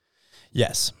wiggle.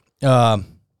 Yes.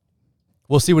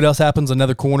 We'll see what else happens.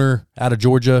 Another corner out of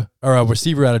Georgia, or a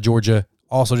receiver out of Georgia,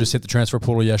 also just hit the transfer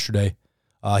portal yesterday.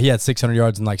 He had 600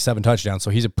 yards and like 7 touchdowns, so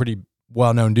he's a pretty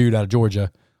well-known dude out of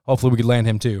Georgia. Hopefully we could land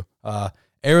him too.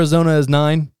 Arizona is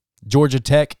 9. Georgia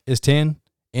Tech is 10.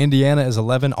 Indiana is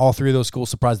 11. All 3 of those schools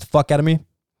surprised the fuck out of me.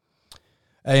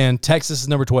 And Texas is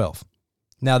number 12.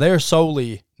 Now, they're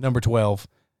solely number 12.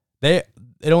 It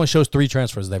only shows 3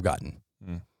 transfers they've gotten.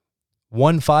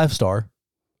 1 5-star,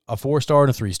 a 4-star, and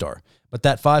a 3-star. But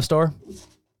that 5-star,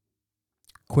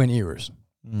 Quinn Ewers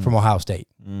from Ohio State,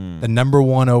 the number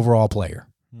 1 overall player.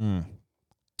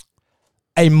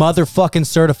 A motherfucking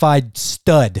certified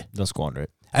stud. They'll squander it.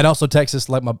 And also Texas,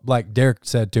 like Derek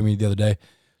said to me the other day,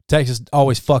 Texas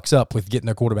always fucks up with getting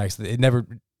their quarterbacks. It never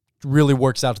really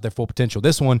works out to their full potential.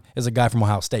 This one is a guy from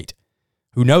Ohio State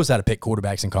who knows how to pick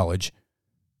quarterbacks in college.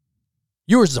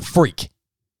 Ewers is a freak.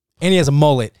 And he has a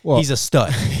mullet. Well, He's a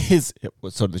stud. So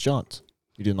did the Shants.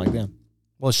 You didn't like them.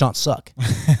 Well, the shots suck.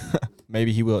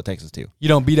 Maybe he will at Texas too. You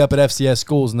don't beat up at FCS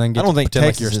schools and then get I don't to think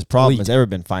pretend Texas's like you're problem elite. has ever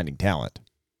been finding talent.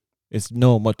 It's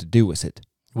knowing what to do with it.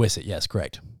 With it, yes,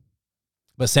 correct.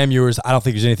 But Sam Ewers, I don't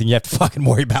think there's anything you have to fucking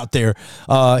worry about there.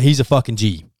 He's a fucking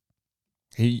G.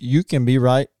 You can be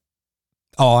right.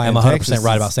 Oh, I am And 100% Texas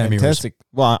right is about Sam Ewers. fantastic.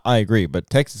 Well, I agree, but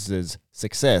Texas's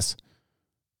success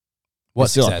What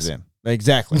is still up to success? them.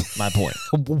 Exactly my point.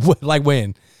 Like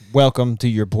when? Welcome to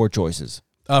your poor choices.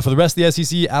 For the rest of the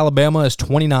SEC, Alabama is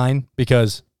 29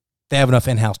 because they have enough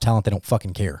in-house talent they don't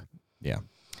fucking care. Yeah.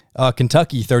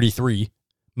 Kentucky, 33.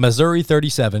 Missouri,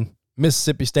 37.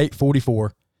 Mississippi State,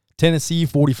 44. Tennessee,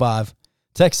 45.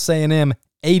 Texas A&M,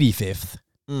 85th.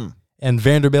 And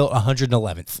Vanderbilt,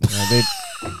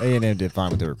 111th. A&M did fine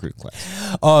with their recruit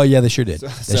class. Oh, yeah, they sure did.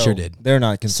 They sure did. They're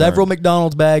not concerned. Several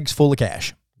McDonald's bags full of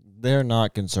cash. They're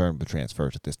not concerned with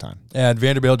transfers at this time. And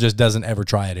Vanderbilt just doesn't ever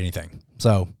try at anything.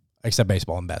 So, except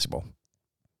baseball and basketball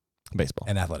Baseball.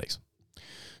 and athletics.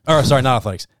 Or, sorry, not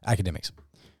athletics, academics.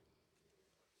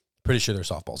 Pretty sure their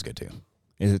softball's good too.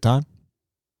 Is it time?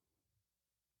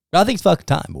 I think it's fucking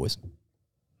time, boys.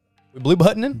 We blue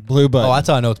buttoning? Blue button. Oh, that's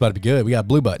how I know it's about to be good. We got a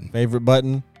blue button. Favorite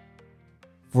button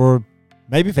for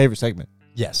maybe favorite segment.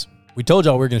 Yes. We told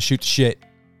y'all we were going to shoot the shit,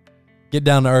 get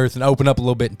down to earth, and open up a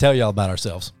little bit and tell y'all about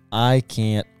ourselves. I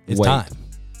can't It's wait time.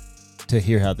 to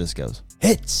hear how this goes.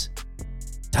 It's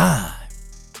time.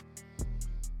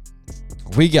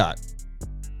 We got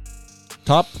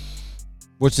top,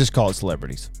 let's just call it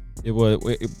celebrities. It was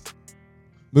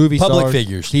movie Public stars,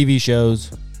 figures. TV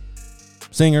shows,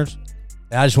 singers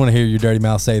And I just want to hear your dirty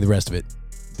mouth say the rest of it.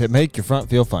 that make your front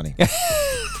feel funny.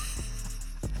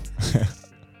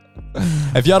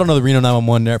 If y'all don't know the Reno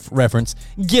 911 reference,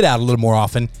 get out a little more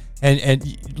often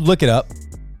and look it up.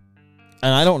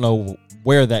 And I don't know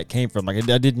where that came from. Like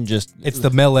I didn't just. It's the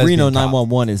male lesbian Reno cop.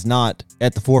 911 is not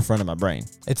at the forefront of my brain.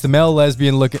 It's the male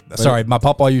lesbian looking. Sorry, my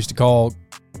papa used to call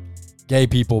gay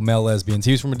people male lesbians.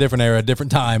 He was from a different era, a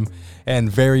different time, and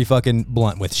very fucking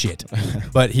blunt with shit.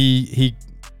 But he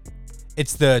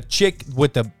it's the chick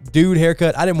with the dude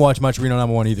haircut. I didn't watch much Reno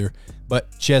 911 either, but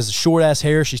she has short ass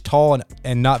hair. She's tall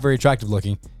and not very attractive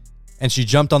looking, and she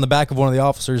jumped on the back of one of the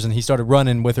officers, and he started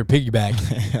running with her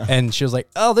piggyback, and she was like,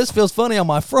 "Oh, this feels funny on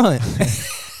my front."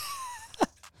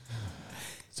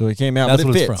 So it came out, That's but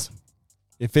what it it's fits. from.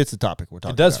 It fits the topic we're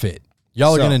talking It does about. fit.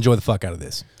 Y'all are So- gonna enjoy the fuck out of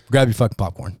this. Grab your fucking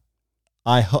popcorn.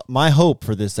 My hope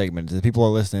for this segment is that people are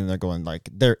listening and they're going like,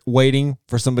 they're waiting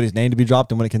for somebody's name to be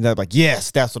dropped, and when it comes out, like,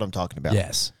 yes, that's what I'm talking about.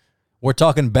 Yes, we're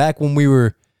talking back when we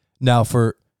were. Now,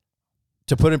 to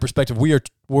put in perspective, we're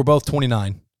both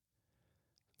 29.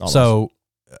 Almost. So,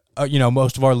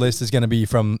 most of our list is going to be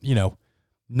from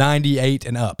 98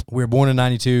 and up. We were born in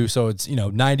 92, so it's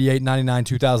 98, 99,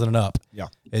 2000 and up. Yeah.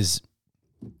 Is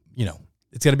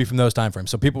it's going to be from those time frames.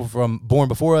 So people from born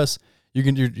before us, you're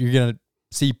going to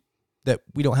see that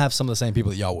we don't have some of the same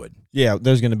people that y'all would. Yeah,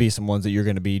 there's going to be some ones that you're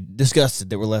going to be disgusted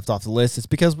that were left off the list. It's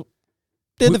because it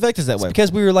didn't affect us that way.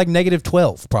 Because we were like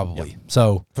 -12 probably. Yeah.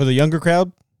 So For the younger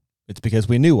crowd, it's because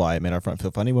we knew why it made our front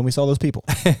feel funny when we saw those people.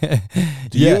 To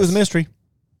you, yes. it was a mystery.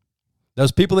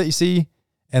 Those people that you see,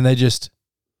 and they just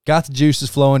got the juices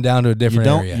flowing down to a different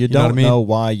area. You know what I don't mean? know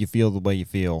why you feel the way you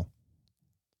feel.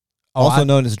 Oh, Also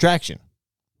known as attraction.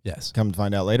 yes. Come to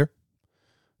find out later.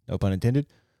 No pun intended.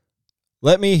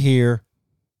 Let me hear.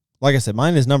 Like I said,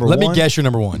 mine is number Let one. me guess your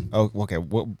number one. Oh, okay.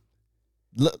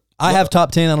 I have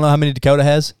top 10. I don't know how many Dakota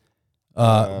has.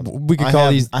 We could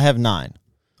call these. I have 9,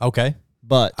 Okay.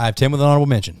 but I have 10 with an honorable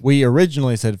mention. we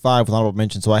originally said 5 with honorable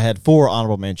mentions, so I had 4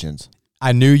 honorable mentions.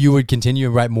 I knew you would continue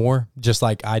and write more, just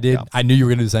like I did. Yeah. I knew you were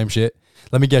going to do the same shit.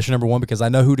 Let me guess your number one, because I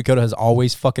know who Dakota has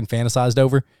always fucking fantasized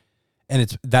over.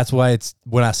 And that's why it's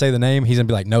when I say the name, he's going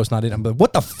to be like, no, it's not it. I'm like,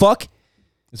 what the fuck?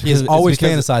 He has always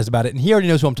fantasized about it, and he already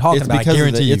knows who I'm talking about. I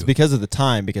guarantee you. It's because of the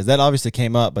time, because that obviously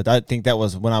came up, but I think that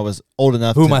was when I was old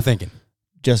enough. Who am I thinking?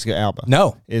 Jessica Alba.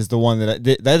 No. Is the one that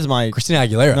that is my Christina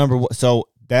Aguilera. number one. So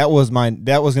that was going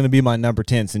to be my number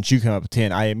 10 since you came up with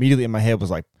 10. I immediately in my head was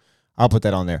like, I'll put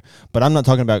that on there. But I'm not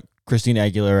talking about Christina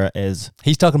Aguilera as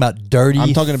He's talking about dirty,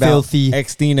 I'm talking about filthy.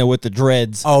 Xtina with the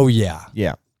dreads. Oh, yeah.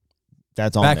 Yeah.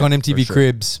 That's on Back there, on MTV for sure.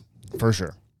 Cribs. For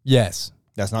sure. Yes.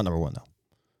 That's not number 1 though.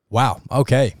 Wow.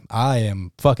 Okay. I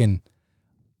am fucking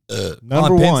Number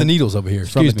on pins 1 and needles over here.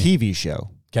 from a Excuse me. TV show.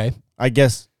 Okay. I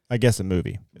guess a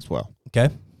movie as well.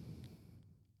 Okay.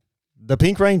 The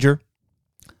Pink Ranger,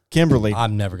 Kimberly.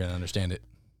 I'm never going to understand it.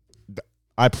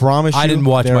 I promise you, I didn't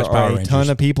watch there much Power are a Rangers. ton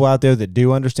of people out there that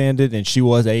do understand it, and she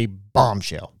was a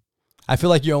bombshell. I feel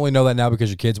like you only know that now because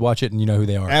your kids watch it and you know who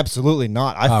they are. Absolutely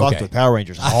not. I Okay. fucked with Power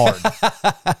Rangers hard.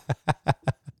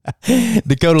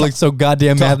 Dakota looked so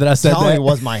goddamn mad that I said Tommy that.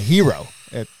 was my hero.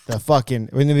 At the fucking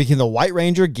when they became the White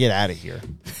Ranger, get out of here.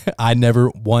 I never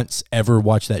once ever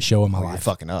watched that show in my You're life.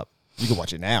 fucking up. You can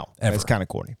watch it now. Ever. It's kind of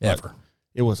corny. but Ever.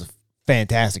 It was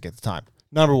fantastic at the time.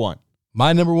 Number 1,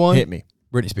 My number one, hit me.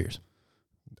 Britney Spears.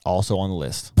 Also on the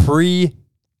list. I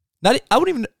wouldn't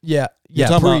even. Yeah. You're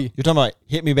talking about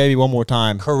Hit Me Baby One More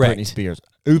Time. Correct. Britney Spears.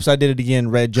 Oops, I Did It Again.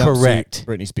 Red jumpsuit. Correct.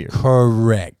 Britney Spears.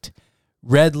 Correct.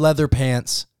 Red leather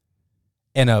pants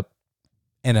and a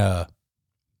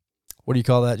what do you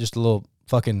call that? Just a little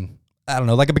fucking, I don't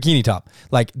know, like a bikini top.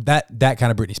 Like that kind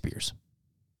of Britney Spears.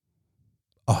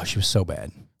 Oh, she was so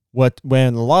bad.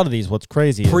 When a lot of these, what's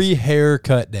crazy is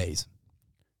Pre-haircut days.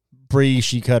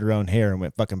 she cut her own hair and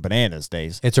went fucking bananas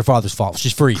days. It's her father's fault.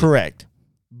 She's free. Correct.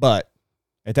 But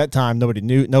at that time,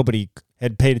 nobody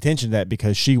had paid attention to that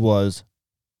because she was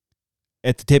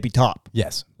at the tippy top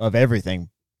Yes. of everything.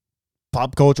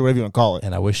 Pop culture, whatever you want to call it.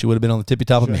 And I wish she would have been on the tippy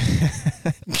top of me.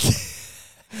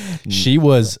 She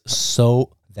was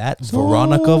that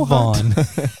Veronica Vaughn.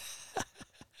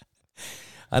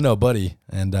 I know, buddy.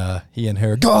 And he and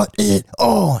her got it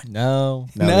on. No,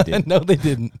 they didn't. No, they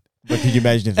didn't. But could you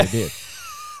imagine if they did?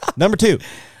 Number 2,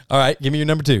 All right, give me your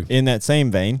number 2. in that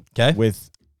same vein, Okay. with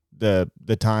the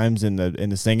times and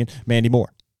the singing, Mandy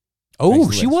Moore. Oh, Makes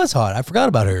the she list. was hot. I forgot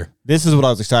about her. This is what I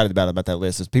was excited about that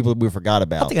list. Is people that we forgot I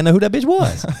about. think I know who that bitch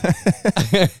was.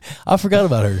 I forgot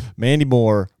about her. Mandy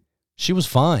Moore. She was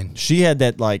fine. She had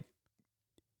that like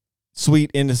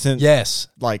sweet, innocent, Yes.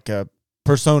 like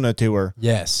persona to her.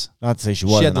 Yes. Not to say she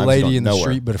wasn't. She had the I just lady don't in the know her.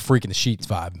 street, but a freak in the sheets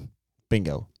vibe.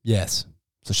 Bingo. Yes.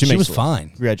 So she She makes was the list. fine.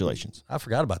 Congratulations. I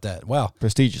forgot about that. Wow.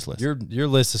 Prestigious list. Your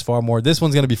list is far more. This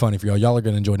one's going to be funny for y'all. Y'all are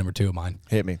going to enjoy number 2 of mine.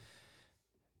 Hit me.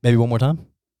 Maybe one more time.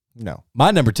 No.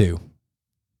 My number 2,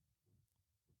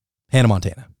 Hannah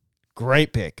Montana.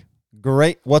 Great pick.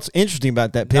 Great. What's interesting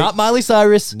about that pick? Not Miley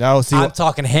Cyrus. No, see, I'm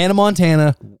talking Hannah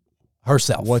Montana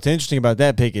herself. what's interesting about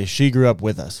that pick is she grew up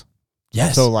with us.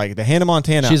 Yes. So like the Hannah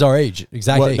Montana. She's our age.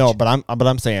 Exact age. No, but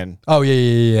I'm saying Oh,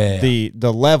 yeah.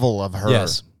 the level of her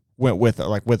Yes. went with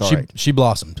our age. She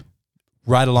blossomed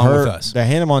right along with us. The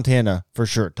Hannah Montana, for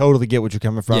sure. Totally get what you're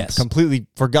coming from. Yes. Completely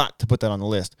forgot to put that on the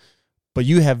list. but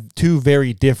you have two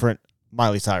very different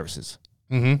Miley Cyruses.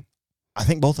 Mm-hmm. I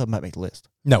think both of them might make the list.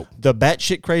 No. The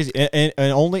batshit crazy, and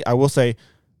only, I will say,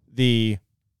 the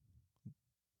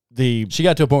She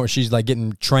got to a point where she's like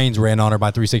getting trains ran on her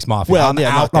by 3-6 Mafia. well, I'm yeah,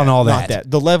 out not on all not that.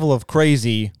 The level of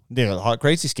crazy, the hot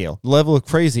crazy scale, the level of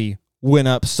crazy went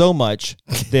up so much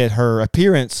that her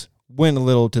appearance went a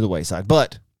little to the wayside.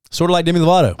 But Sort of like Demi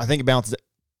Lovato. I think it balances.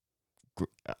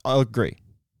 I'll agree.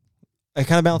 It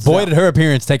kind of balances. Boy, out. did her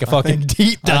appearance take a fucking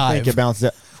deep I dive. think it balances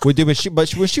out. We do,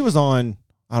 but when she was on,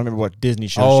 I don't remember what Disney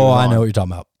show. she Oh, was I on. know what you're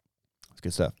talking about. It's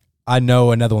good stuff. I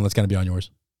know another one that's going to be on yours.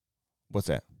 What's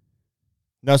that?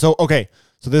 No, so okay.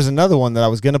 So there's another one that I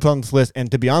was going to put on this list,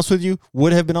 and to be honest with you,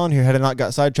 would have been on here had I not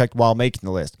got sidetracked while making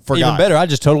the list. Forgot. Even better, I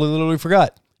just totally literally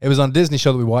forgot. It was on a Disney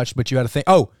show that we watched, but you had to think.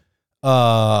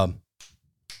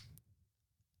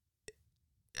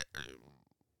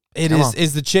 It Come is on.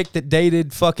 is the chick that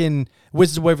dated fucking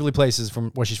Wizards of Waverly Place is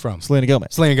from where she's from. Selena Gomez.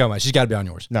 Selena Gomez. She's got to be on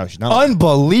yours. No, she's not.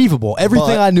 Unbelievable. Everything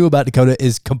But- I knew about Dakota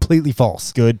is completely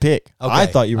false. Good pick. Okay, I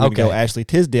thought you were going to go okay. Ashley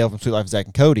Tisdale from Sweet Life of Zach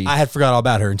and Cody. I had forgot all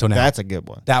about her until now. That's a good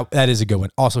one. That is a good one.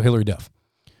 Also, Hillary Duff.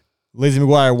 Lizzie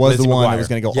McGuire was Lizzie the one McGuire. that was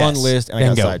going to go Yes. on the list, and I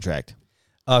got Bingo. sidetracked.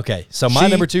 Okay, so my She-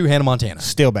 number 2, Hannah Montana.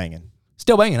 Still banging.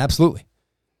 Still banging, absolutely.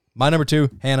 My number 2,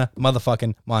 Hannah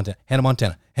motherfucking Montana. Hannah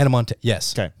Montana. Hannah Montana.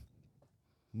 Yes. Okay.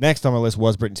 Next on my list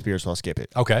was Britney Spears, so I'll skip it.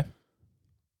 Okay.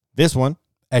 This one,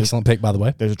 Excellent pick, by the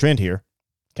way. there's a trend here,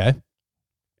 Okay.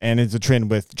 and it's a trend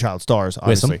with child stars,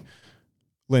 obviously. Whistle.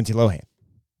 Lindsay Lohan.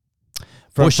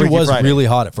 Well, she Freaky was Friday. really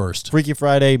hot at first. Freaky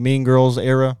Friday, Mean Girls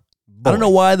era. I don't know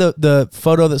why the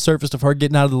photo that surfaced of her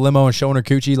getting out of the limo and showing her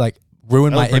coochie like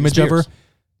ruined That was my Britney image of her. Spears.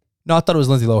 No, I thought it was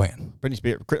Lindsay Lohan. Britney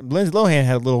Spears. Lindsay Lohan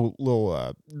had a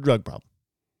little drug problem.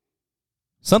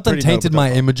 Something Pretty tainted notable my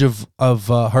profile. image of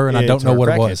her, and I It's don't know her what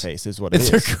it crackhead was. Face is what It's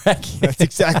it her is. crack. That's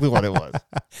exactly what it was.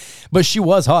 But she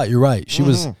was hot. You're right. She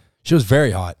was very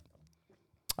hot.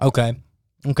 Okay,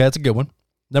 that's a good one.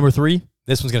 Number 3.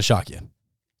 This one's gonna shock you.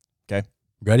 Okay.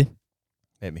 Ready?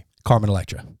 Maybe. Carmen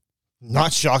Electra.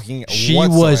 Not shocking. She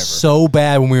whatsoever. was so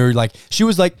bad when we were like, she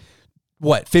was like,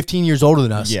 what, 15 years older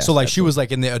than us. Yes, so like she was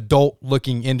like in the adult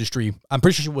looking industry. I'm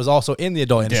pretty sure she was also in the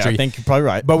adult Yeah, industry. I think you're probably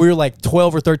right. But we were like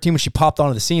 12 or 13 when she popped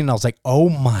onto the scene, and I was like, oh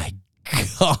my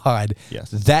God.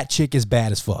 Yes. That chick is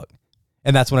bad as fuck.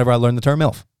 And that's whenever I learned the term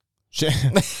MILF.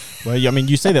 Well, I mean,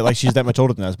 you say that like she's that much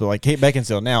older than us, but like Kate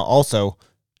Beckinsale now also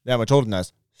that much older than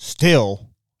us, still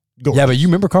gorgeous. Yeah, but you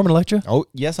remember Carmen Electra? Oh,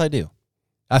 yes, I do.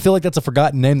 I feel like that's a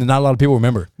forgotten name that not a lot of people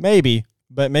remember. Maybe,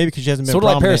 but maybe because she hasn't been Sort of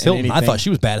like prominent Paris in Hilton. I anything. thought she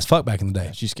was bad as fuck back in the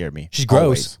day. She scared me. She's gross,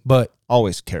 Always, but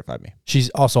always terrified me. she's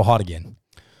also hot again.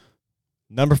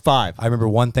 Number 5. I remember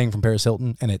one thing from Paris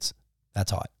Hilton, and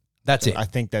that's hot. That's it. I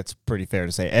think that's pretty fair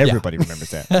to say. Everybody remembers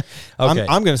that. Okay.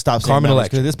 I'm going to stop saying Carmen numbers Electra.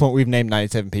 because at this point we've named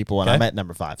 97 people and Okay. I'm at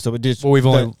number 5. So it just Well, we've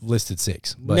only listed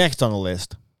 6. But next on the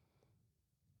list,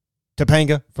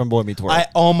 Topanga from Boy Meets World. I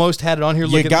almost had it on here.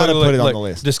 You gotta put it on look. the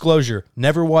list. Disclosure: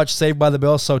 never watched Saved by the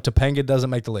Bell, so Topanga doesn't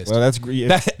make the list. well, that's great.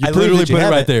 I literally put it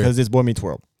right there. because it's Boy Meets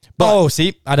World. Oh,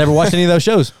 see, I never watched any of those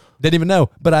shows. Didn't even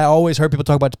know. But I always heard people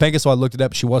talk about Topanga, so I looked it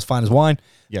up. She was fine as wine,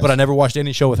 Yes. but I never watched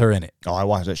any show with her in it. Oh, I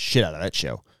watched the shit out of that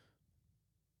show.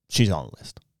 She's on the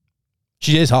list.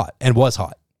 She is hot and was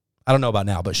hot. I don't know about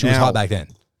now, but she was Now- hot back then.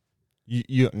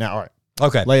 You now, all right.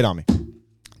 Okay, Lay it on me.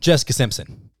 Jessica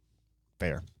Simpson.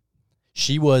 Fair.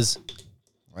 She was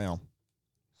Well,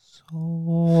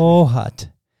 so hot.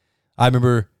 I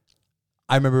remember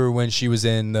when she was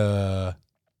in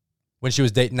when she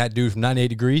was dating that dude from 98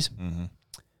 Degrees,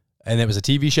 and it was a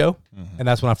TV show, and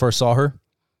that's when I first saw her.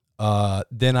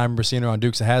 Then I remember seeing her on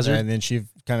Dukes of Hazzard. and then she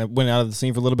kind of went out of the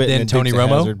scene for a little bit. Then and Tony Dukes of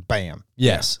Romo? Hazzard, bam.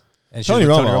 Yes, and she Tony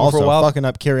was with Romo for also a while. fucking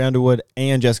up Carrie Underwood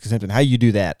and Jessica Simpson. How you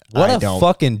do that? What I a don't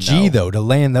fucking G know. though to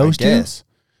land I those two. guess.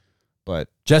 But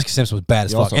Jessica Simpson was bad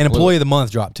as You fuck. also And blew Employee it. of the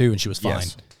Month dropped too, and she was fine.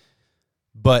 yes.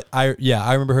 But I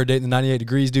remember her dating the 98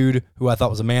 Degrees dude, who I thought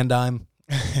was a man dime,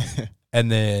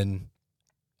 and then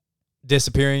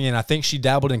disappearing. And I think she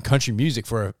dabbled in country music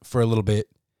for a little bit.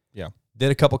 Yeah. Did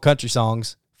a couple country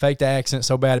songs, faked the accent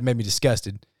so bad it made me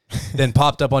disgusted. Then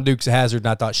popped up on Dukes of Hazzard, and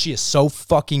I thought she is so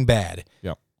fucking bad.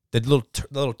 Yep. The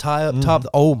little tie up top.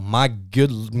 Oh my good.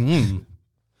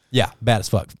 Yeah, bad as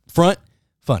fuck. Front,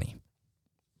 funny.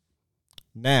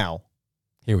 Now,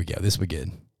 Here we go. This will be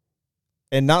good.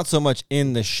 and not so much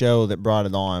in the show that brought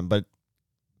it on, but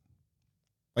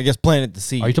I guess Planet to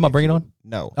See. Are you talking about Bring It On?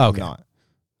 No, Oh, I'm okay. not.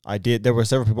 I did. There were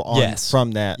several people on Yes.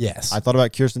 from that. Yes. I thought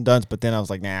about Kirsten Dunst, but then I was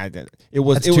like, nah. It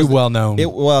was That's it too was well known.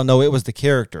 Well, no, it was the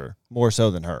character more so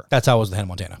than her. That's how it was with Hannah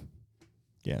Montana.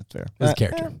 Yeah, it's fair. It was the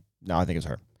character. No, I think it's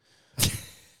her.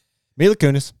 Mila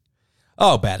Kunis.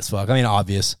 Oh, bad as fuck. I mean,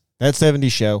 obvious. That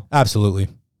 70s show, Absolutely.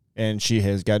 and she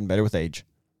has gotten better with age.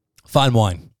 Fine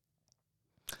wine.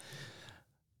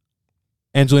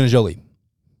 Angelina Jolie.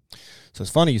 So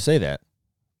it's funny you say that.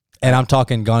 And I'm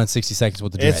talking Gone in 60 Seconds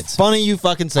with the Dreads. It's funny you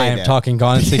fucking say I that. am talking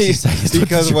Gone in 60 Seconds with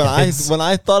because the when Dreads.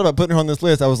 I thought about putting her on this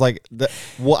list, I was like,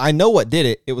 well, I know what did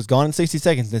it. It was Gone in 60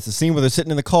 Seconds. It's a scene where they're sitting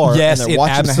in the car Yes, and they're it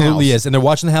watching absolutely the house. is. And they're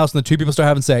watching the house and the two people start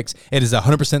having sex. It is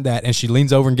 100% that. And she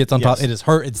leans over and gets on top. Yes. It is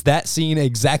her. It's that scene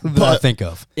exactly that I But- think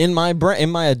of. In my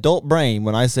adult brain,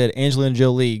 when I said Angelina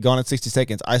Jolie, Gone in 60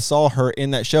 Seconds, I saw her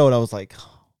in that show and I was like,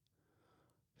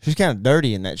 she's kind of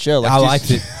dirty in that show. I liked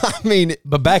it. I mean,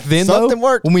 But back then, Something though,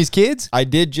 worked. when we was kids, I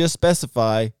did just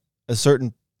specify a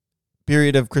certain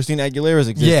period of Christina Aguilera's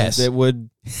existence Yes. that would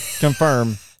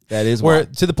confirm that is where why.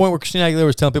 to the point where Christina Aguilera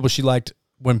was telling people she liked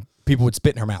when people would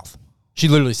spit in her mouth. She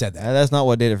literally said that. That's not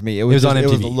what did it for me. It was, was on It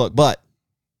was MTV. the look. But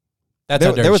That's how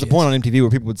dirty there was she a point is. on MTV where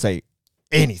people would say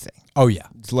anything. Oh, yeah.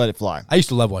 Just let it fly. I used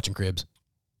to love watching Cribs.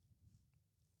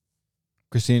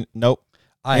 Christine, nope.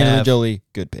 I Angelina have. Jolie,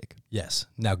 good pick. Yes.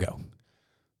 Now go.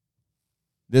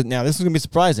 Now, this is going to be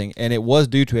surprising, and it was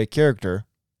due to a character.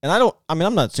 And I'm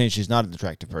not saying she's not an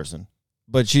attractive person,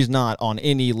 but she's not on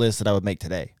any list that I would make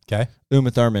today. Okay. Uma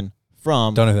Thurman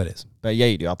from, Don't know who that is. but yeah,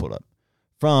 you do. I'll pull it up.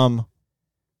 From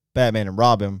Batman and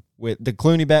Robin with the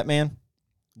Clooney Batman.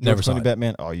 Never saw Clooney it.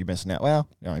 Batman. Oh, you're missing out. Well,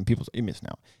 I mean, you're missing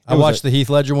out. I watched the Heath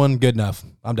Ledger one. Good enough.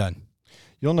 I'm done.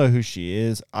 You don't know who she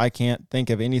is. I can't think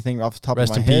of anything off the top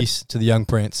Rest of my in head. peace to the young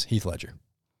prince, Heath Ledger.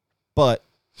 But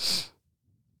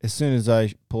as soon as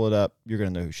I pull it up, you're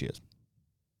going to know who she is.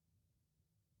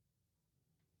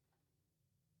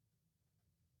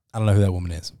 I don't know who that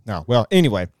woman is. No. Well,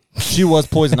 anyway, she was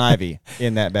Poison Ivy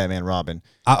in that Batman Robin.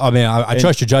 I mean, I And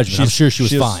trust your judgment. I'm sure she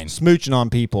was fine. Smooching on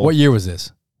people. What year was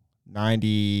this?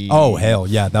 90. Oh, hell.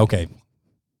 Yeah. Okay.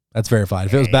 That's verified.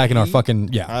 If it was back in our fucking,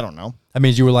 yeah. I don't know. That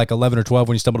means you were like 11 or 12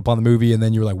 when you stumbled upon the movie, and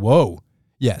then you were like, whoa.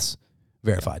 Yes.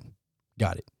 Verified.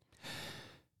 Got it.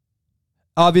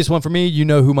 Obvious one for me. You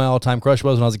know who my all-time crush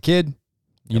was when I was a kid.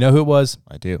 You know who it was?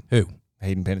 I do. Who?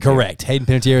 Hayden Panettiere. Correct. Hayden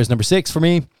Panettiere is number 6 for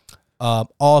me.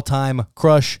 All-time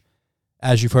crush.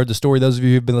 As you've heard the story, those of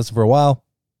you who've been listening for a while,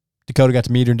 Dakota got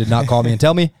to meet her and did not call me and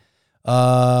tell me.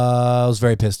 I was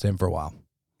very pissed at him for a while.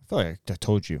 I feel like I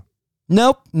told you.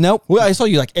 Nope. Well, I saw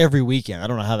you like every weekend. I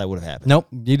don't know how that would have happened. Nope.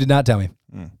 You did not tell me.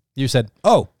 You said,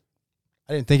 oh,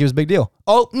 I didn't think it was a big deal.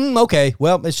 Oh, okay.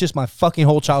 Well, it's just my fucking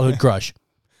whole childhood crush.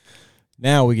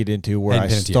 Now we get into where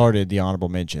Hayden I Panettiere. started the honorable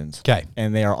mentions. Okay.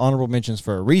 And they are honorable mentions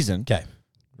for a reason. Okay.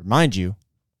 Remind you,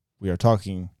 we are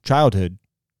talking childhood,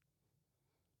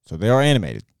 so they are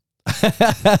animated.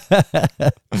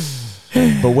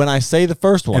 But when I say the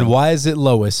first one, And why is it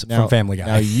Lois now, from Family Guy?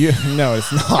 Now you, no,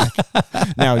 it's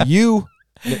not. Now you,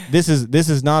 this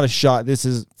is not a shot. This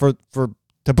is for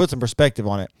to put some perspective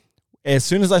on it. As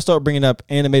soon as I start bringing up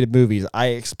animated movies, I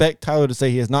expect Tyler to say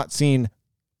he has not seen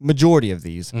majority of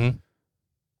these, because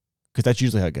that's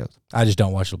usually how it goes. I just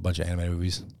don't watch a bunch of animated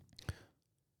movies.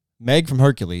 Meg from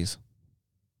Hercules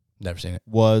Never seen it.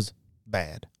 was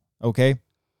bad. Okay.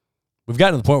 We've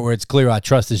gotten to the point where it's clear I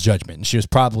trust his judgment, and she was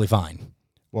probably fine.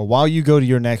 Well, while you go to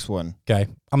your next one, Okay.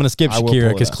 I'm going to skip I will Shakira pull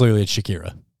it because up. clearly it's Shakira.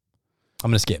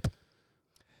 I'm going to skip.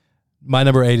 My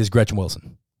number 8 is Gretchen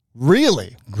Wilson.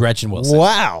 really, Gretchen Wilson.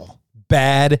 wow,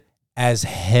 Bad as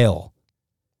hell.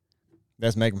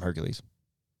 that's Meg from Hercules.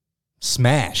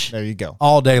 Smash. There you go.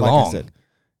 All day Like I long. said.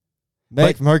 Meg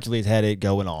But- from Hercules had it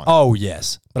going on. Oh,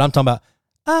 yes. But I'm talking about,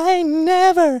 I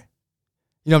never.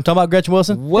 You know what I'm talking about, Gretchen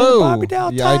Wilson? Whoa, Barbie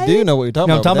doll yeah, I tight. do know what you're talking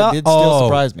You know about. what I'm That talking did about? still Oh.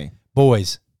 surprise me.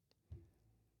 Boys.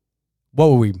 What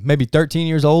were we? Maybe 13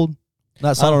 years old?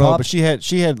 Not I don't know, pop? but she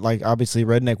had like obviously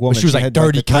redneck woman. she was, like, had,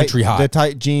 dirty the tight- country hot. the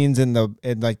tight jeans and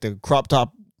like the crop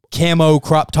top. Camo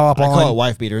crop top I on. call it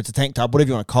wife beater. It's a tank top, whatever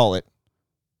you want to call it.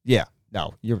 Yeah,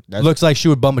 no, that's Looks like she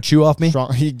would bum a chew off me.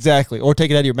 strong. Exactly, or take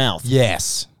it out of your mouth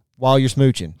Yes. while you're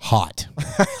smooching. Hot.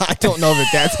 I don't know that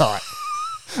that's hot,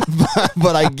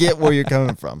 but I get where you're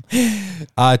coming from.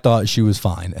 I thought she was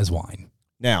fine as wine.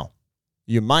 Now,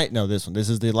 you might know this one. This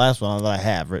is the last one that I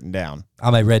have written down.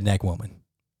 I'm a redneck woman.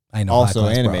 I know. Also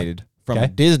high-class animated from a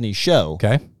Okay. Disney show.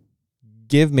 broad. Okay.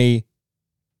 Give me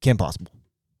Kim Possible.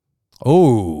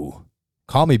 Oh,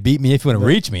 call me, beat me if you want to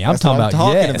reach me. I'm That's talking what about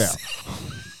I'm talking yes. about.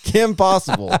 Kim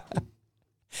Possible.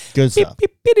 Good stuff.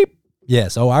 Beep, beep, beep.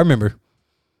 Yes. Oh, I remember.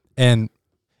 And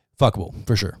fuckable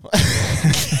for sure.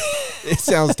 It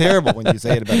sounds terrible when you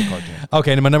say it about a cartoon.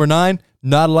 Okay, and my number 9.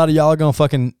 Not a lot of y'all are gonna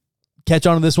fucking catch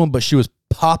on to this one, but she was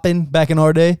popping back in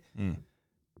our day, and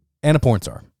a porn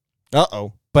star.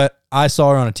 Uh-oh. But I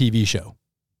saw her on a TV show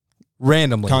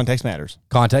randomly. Context matters.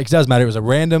 Context does matter. It was a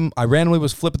random. I randomly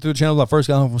was flipping through the channels when I first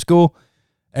got home from school,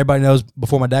 Everybody knows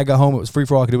before my dad got home, it was free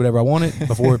for all. I could do whatever I wanted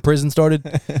before prison started.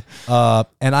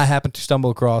 And I happened to stumble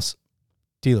across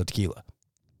Tila Tequila.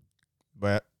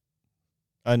 But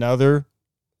another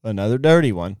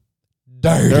dirty one.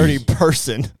 Dirty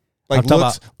Person. Like, I'm talking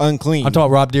looks unclean. I'm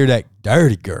talking Rob Dyrdek,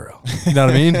 dirty girl. You know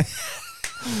what I mean?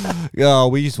 Oh,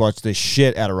 we used to watch the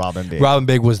shit out of Robin Big. Robin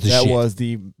Big was the that shit. was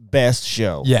the best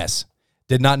show. Yes.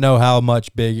 Did not know how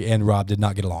much Big and Rob did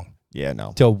not get along Yeah,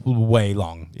 no. till way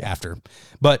long after.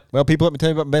 But, Well, people, let me tell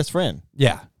you about my best friend.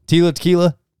 yeah, Tila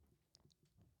Tequila,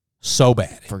 so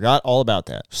bad. Forgot all about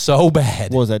that. So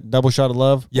bad. What was that? Double Shot of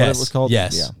Love? Yes. What it was called?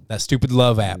 Yes. Yeah. That stupid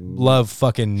love app. Love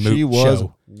fucking She was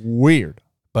show. weird,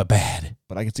 But bad.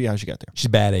 but I can see how she got there She's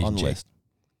bad on Asian the chick. list.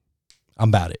 I'm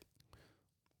about it.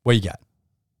 What you got?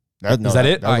 No, Is that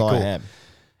it? That was All all right, I cool. had.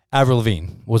 Avril Lavigne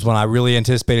was one I really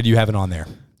anticipated you having on there.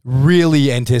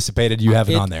 Really anticipated you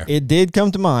having on there. It did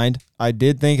come to mind. I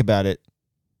did think about it,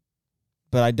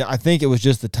 but I think it was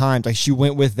just the times. Like, she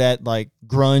went with that like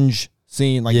grunge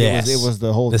scene. Like, Yes. it was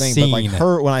the whole The thing. But like scene.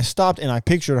 her, when I stopped and I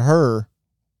pictured her,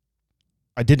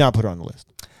 I did not put her on the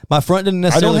list. My front didn't I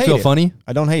don't necessarily hate feel it. funny.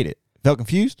 I don't hate it. Felt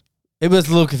confused. It was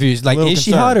a little confused. Like, Little is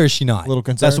she concerned. hot or is she not? A little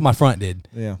That's concerned. what my front did.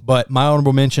 Yeah. But my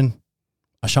honorable mention,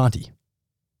 Ashanti.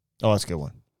 Oh, that's a good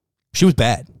one. She was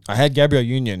bad. I had Gabrielle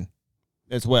Union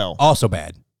as well. Also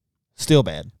bad. Still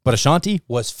bad. But Ashanti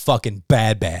was fucking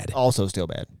bad. Also still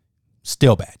bad.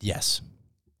 Still bad, yes.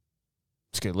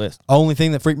 It's a good list. Only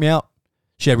thing that freaked me out,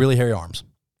 she had really hairy arms.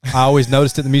 I always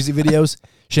noticed it in the music videos.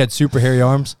 She had super hairy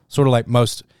arms, sort of like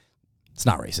most, it's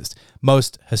not racist,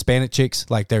 most Hispanic chicks,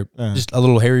 like they're just a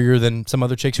little hairier than some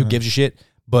other chicks. Who gives a shit?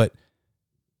 But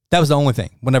that was the only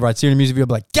thing. Whenever I'd see her in a music video, I'd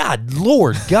be like, God,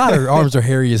 Lord, God, her arms are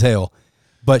hairy as hell.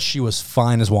 But she was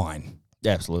fine as wine.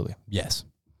 Absolutely. Yes.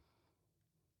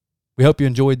 We hope you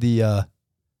enjoyed the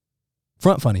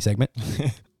front funny segment.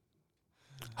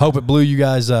 Hope it blew you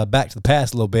guys back to the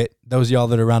past a little bit. Those of y'all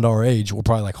that are around our age were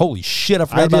probably like, holy shit, I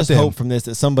forgot I about just them. hope from this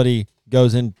that somebody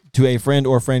goes into a friend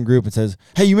or friend group and says,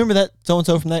 hey, you remember that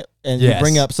so-and-so from that? And Yes. you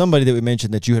bring up somebody that we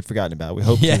mentioned that you had forgotten about. We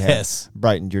hope you Yes. have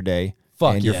brightened your day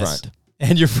Fuck and your yes. front.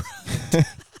 And your front.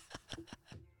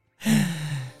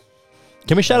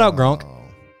 Can we shout out Gronk?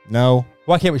 No,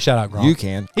 Why can't we shout out Gronk? you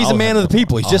can. He's I'll a man have of the no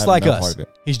people. part- He's I'll just have like no us. part of it.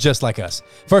 He's just like us.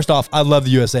 First off, I love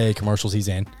the USA commercials he's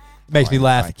in. Makes me I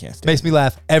laugh. can't stand Makes me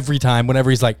laugh every time whenever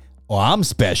he's like, "Oh, I'm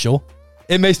special."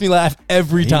 It makes me laugh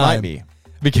every He time. might be.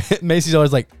 Because Macy's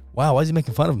always like, "Wow, why is he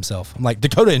making fun of himself?" I'm like,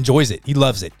 Dakota enjoys it. He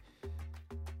loves it.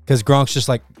 Because Gronk's just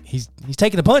like he's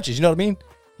taking the punches. You know what I mean?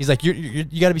 He's like, you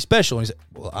got to be special. And he's like,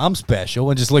 "Well, I'm special,"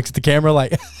 and just looks at the camera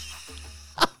like,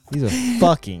 He's a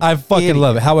fucking I fucking idiot.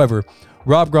 love it. However,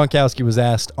 Rob Gronkowski was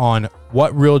asked on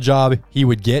what real job he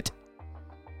would get,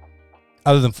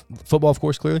 other than football, of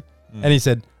course, clearly, and he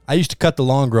said, "I used to cut the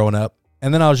lawn growing up,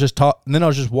 and then I was just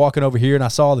walking over here, and I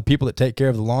saw all the people that take care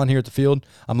of the lawn here at the field.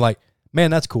 I'm like, man,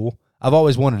 that's cool. I've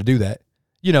always wanted to do that.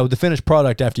 You know, the finished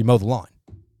product after you mow the lawn."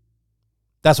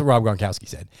 That's what Rob Gronkowski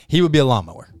said. He would be a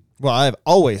lawnmower. Well, I've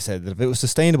always said that if it was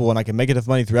sustainable and I could make enough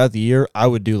money throughout the year, I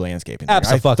would do landscaping. I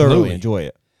Abso-fucking-lutely. thoroughly enjoy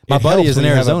it. My It buddy helps is in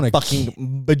when you have a Arizona.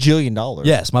 fucking bajillion dollars.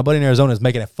 Yes, my buddy in Arizona is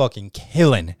making a fucking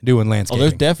killing doing Oh, landscaping.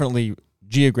 there's definitely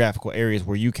geographical areas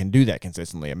where you can do that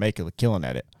consistently and make a killing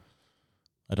at it.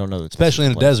 I don't know. The Especially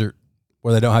in the specific place. desert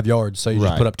where they don't have yards, so you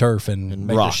just Right. put up turf and And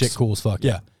make rocks. your shit cool as fuck.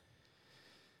 Yeah.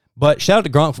 But shout out to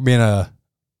Gronk for being a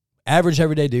average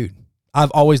everyday dude.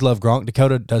 I've always loved Gronk.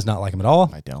 Dakota does not like him at all.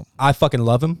 I don't. I fucking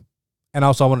love him. And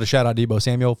also I wanted to shout out Debo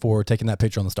Samuel for taking that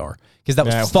picture on the star because that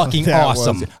was That- fucking that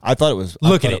awesome. was- I thought it was.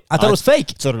 Look at it. I thought it was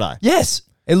fake. So did I. Yes.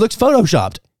 It looks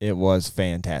photoshopped. It was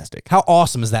fantastic. How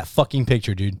awesome is that fucking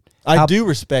picture, dude? I How- do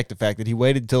respect the fact that he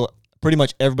waited until pretty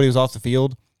much everybody was off the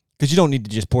field because you don't need to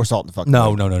just pour salt in the fucking. No,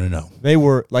 wound. no. They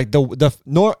were like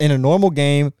in a normal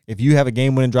game. If you have a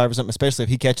game-winning drive or something, especially if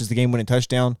he catches the game-winning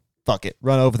touchdown, fuck it,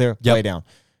 run over there, Yep. lay down.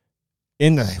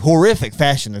 In the horrific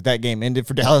fashion that game ended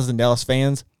for Dallas and Dallas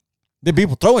fans, the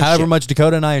people throwing However shit. much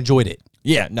Dakota and I enjoyed it.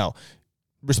 Yeah, no.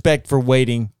 Respect for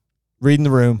waiting, reading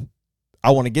the room. I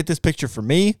want to get this picture for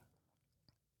me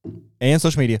and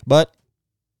social media, but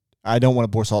I don't want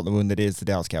to pour salt in the wound that is the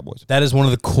Dallas Cowboys. That is one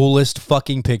of the coolest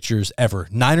fucking pictures ever.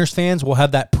 Niners fans will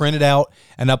have that printed out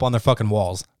and up on their fucking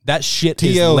walls. That shit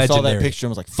is T.O. legendary. saw that picture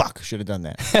and was like, fuck, should have done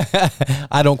that.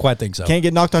 I don't quite think so. Can't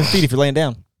get knocked on your feet if you're laying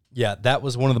down. Yeah, that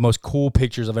was one of the most cool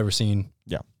pictures I've ever seen.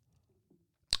 Yeah.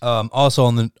 Also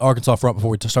on the Arkansas front, before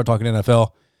we start talking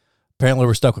NFL, apparently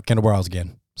we're stuck with Kendall Briles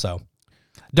again. So,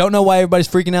 don't know why everybody's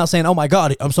freaking out saying, "Oh my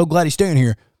God, I'm so glad he's staying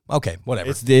here." Okay, whatever.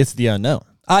 It's the unknown.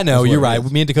 I know, That's what you're it right.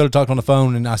 is. Me and Dakota talked on the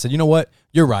phone, and I said, "You know what?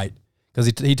 You're right," because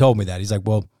he told me that. He's like,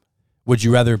 "Well, Would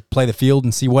you rather play the field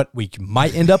and see what we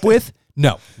might end up with?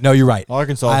 No, you're right.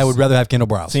 Arkansas. I would rather have Kendall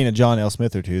Browse. Seen a John L.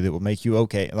 Smith or two that will make you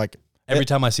okay. Like Every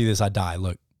time I see this, I die.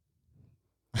 Look.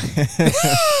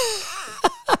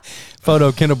 Photo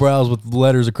of Kendall Browse with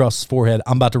letters across his forehead.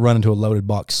 I'm about to run into a loaded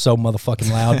box so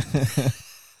motherfucking loud.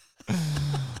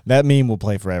 that meme will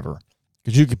play forever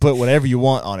because you can put whatever you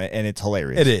want on it and it's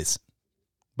hilarious. It is.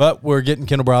 But we're getting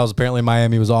Kendall Browse. Apparently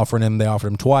Miami was offering him. They offered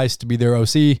him twice to be their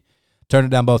OC. Turned it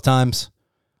down both times.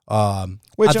 I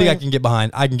think I can get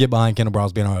behind. I can get behind Kendall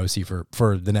Browse being our OC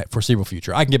for the next foreseeable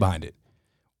future. I can get behind it.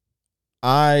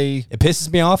 It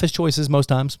pisses me off his choices most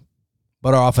times,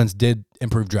 but our offense did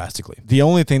improve drastically. The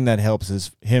only thing that helps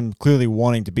is him clearly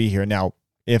wanting to be here. Now,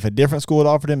 if a different school had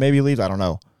offered him, maybe he leaves. I don't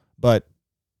know. But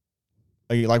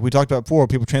like we talked about before,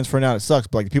 people transferring out, it sucks.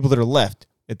 But like the people that are left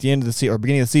at the end of the season or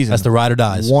beginning of the season, that's the ride or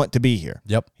dies. Want to be here.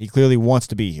 Yep. He clearly wants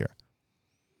to be here.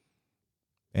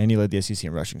 And he led the SEC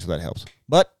in rushing, so that helps.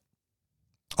 But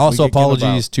also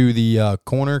apologies to the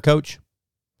corner coach.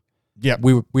 Yeah.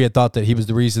 We had thought that he was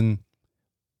the reason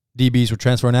DBs were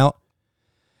transferring out.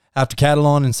 After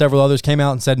Catalon and several others came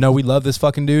out and said, no, we love this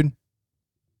fucking dude.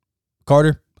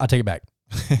 Carter, I take it back.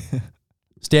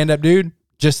 Stand-up dude,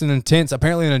 just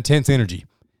apparently an intense energy.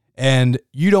 And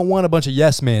you don't want a bunch of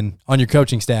yes men on your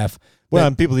coaching staff.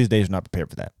 Well, people these days are not prepared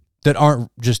for that. That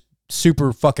aren't just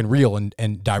super fucking real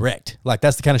and direct. Like,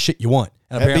 that's the kind of shit you want.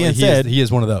 And that apparently being said, he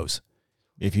is one of those.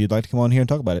 If you'd like to come on here and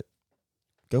talk about it,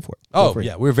 go for it. Oh,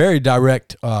 yeah. We're very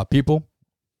direct people.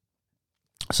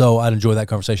 So I'd enjoy that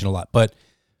conversation a lot. But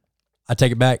I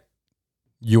take it back.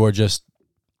 You are just,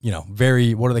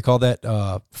 very, what do they call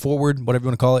that? Forward, whatever you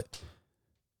want to call it.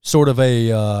 Sort of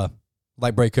a,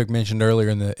 like Bray Cook mentioned earlier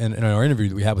in our interview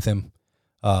that we had with him,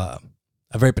 a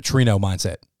very Petrino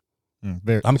mindset. I'm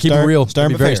going to keep it real.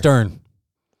 Stern, very stern.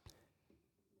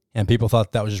 And people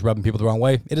thought that was just rubbing people the wrong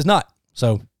way. It is not.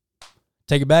 So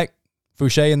take it back.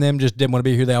 Fouché and them just didn't want to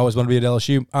be here. They always want to be at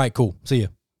LSU. All right, cool. See you.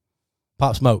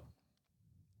 Pop smoke.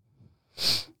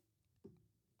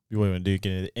 You want to do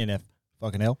get an NF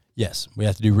fucking L? Yes. We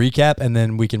have to do recap, and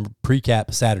then we can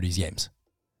pre-cap Saturday's games.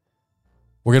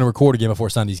 We're going to record again before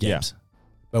Sunday's games. Yeah.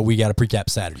 But we got to pre-cap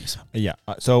Saturdays. Yeah.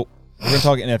 So we're going to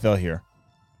talk NFL here.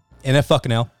 NF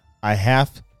fucking L. I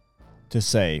have to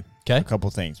say a couple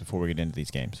things before we get into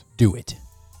these games. Do it.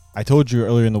 I told you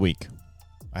earlier in the week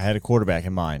I had a quarterback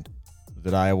in mind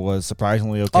that I was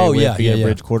surprisingly okay with. A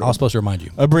bridge quarterback. I was supposed to remind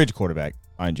you. A bridge quarterback,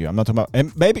 mind you. I'm not talking about –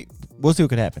 and maybe we'll see what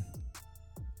could happen.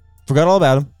 Forgot all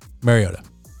about him. Mariota.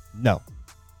 No.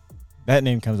 That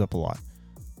name comes up a lot.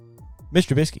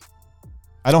 Mr. Trubisky.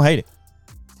 I don't hate it.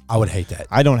 I would hate that.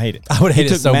 I don't hate it. I would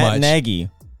hate it so Matt much. Nagy,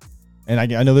 and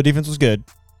I know the defense was good,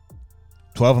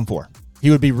 12-4. He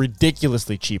would be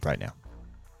ridiculously cheap right now.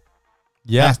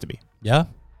 Yeah. Has to be. Yeah.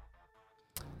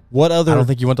 What other? I don't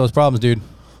think you want those problems, dude.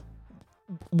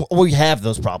 We have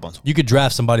those problems. You could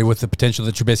draft somebody with the potential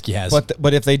that Trubisky has.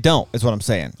 But if they don't, is what I'm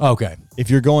saying. Okay. If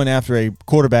you're going after a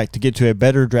quarterback to get to a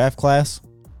better draft class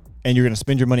and you're going to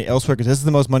spend your money elsewhere, because this is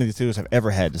the most money the Steelers have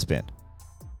ever had to spend.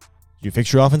 You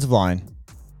fix your offensive line.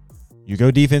 You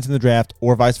go defense in the draft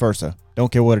or vice versa.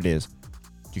 Don't care what it is.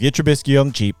 You get Trubisky on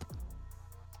the cheap.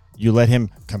 You let him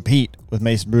compete with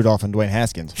Mason Rudolph and Dwayne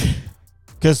Haskins.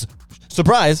 Because,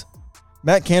 surprise,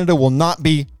 Matt Canada will not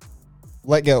be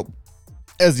let go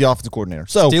as the offensive coordinator.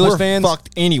 So, Steelers we're fans,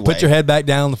 fucked anyway. Put your head back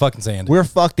down in the fucking sand. We're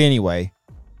fucked anyway.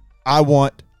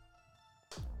 Back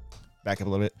up a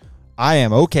little bit. I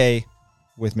am okay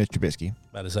with Mr. Trubisky.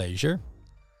 About to say, you sure?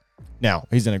 Now,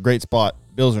 he's in a great spot.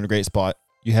 Bills are in a great spot.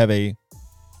 You have a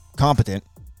competent,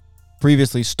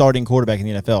 previously starting quarterback in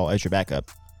the NFL as your backup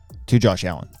to Josh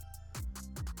Allen.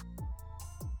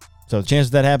 So the chances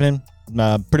of that happening,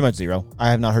 pretty much zero. I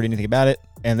have not heard anything about it.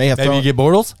 And they have Maybe you get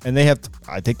Bortles? And they have,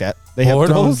 I take that. They have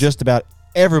thrown just about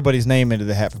everybody's name into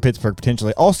the hat for Pittsburgh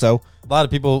potentially. Also, a lot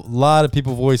of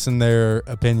people voicing their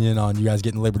opinion on you guys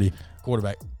getting Liberty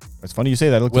quarterback. It's funny you say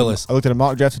that. I looked at a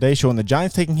mock draft today showing the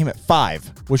Giants taking him at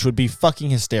 5, which would be fucking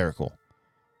hysterical.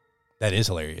 That is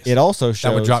hilarious. It also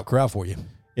shows that would drop crowd for you.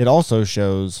 It also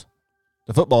shows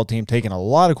the football team taking a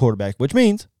lot of quarterbacks, which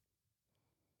means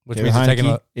they're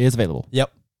taking is available.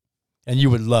 Yep. And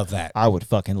you would love that. I would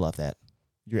fucking love that.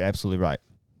 You're absolutely right.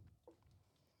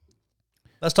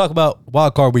 Let's talk about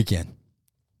Wild Card Weekend.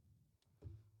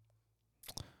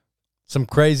 Some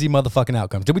crazy motherfucking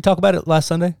outcomes. Did we talk about it last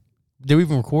Sunday? Did we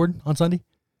even record on Sunday?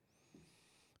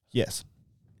 Yes.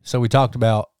 So we talked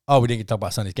about, we didn't get to talk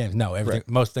about Sunday's games. No, everything. Right.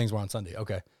 Most things were on Sunday.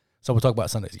 Okay. So we'll talk about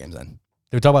Sunday's games then.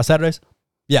 Did we talk about Saturdays?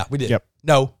 Yeah, we did. Yep.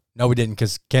 No, we didn't,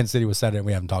 because Kansas City was Saturday and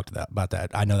we haven't talked about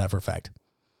that. I know that for a fact.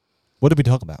 What did we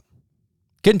talk about?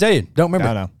 Couldn't tell you. Don't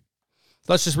remember. No.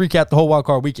 Let's just recap the whole wild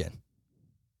card weekend.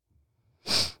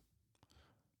 A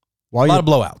While lot you're, of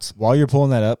blowouts. while you're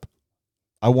pulling that up,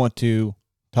 I want to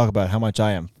talk about how much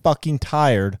I am fucking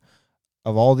tired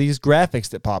of all these graphics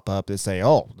that pop up that say,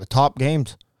 oh, the top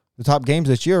games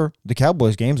this year, the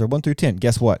Cowboys games are 1 through 10.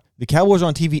 Guess what? The Cowboys are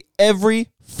on TV every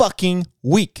fucking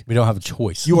week. We don't have a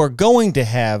choice. You are going to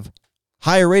have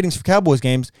higher ratings for Cowboys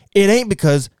games. It ain't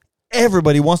because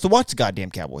everybody wants to watch the goddamn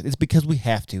Cowboys. It's because we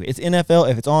have to. It's NFL.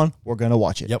 If it's on, we're going to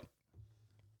watch it. Yep.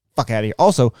 Fuck out of here.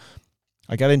 Also,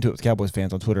 I got into it with Cowboys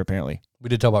fans on Twitter, apparently, We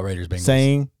did talk about Raiders, Bengals,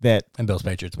 saying that and Bills,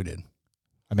 Patriots. We did.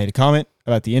 I made a comment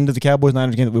about the end of the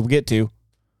Cowboys-Niners game that we will get to,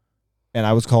 and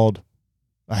I was called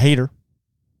a hater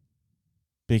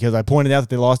because I pointed out that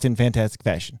they lost in fantastic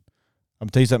fashion. I'm going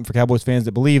to tell you something for Cowboys fans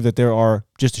that believe that there are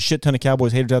just a shit ton of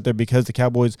Cowboys haters out there because the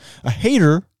Cowboys, a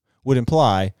hater would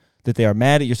imply that they are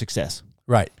mad at your success.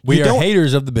 Right. We You are don't-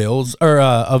 haters of the Bills, or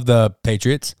of the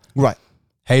Patriots. Right.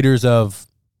 Haters of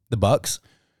the Bucks.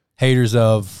 Haters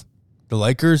of the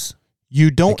Lakers. You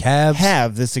don't Cavs.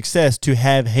 have the success to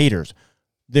have haters.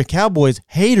 The Cowboys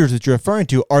haters that you're referring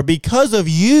to are because of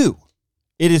you.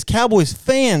 It is Cowboys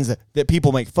fans that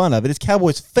people make fun of. It is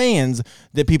Cowboys fans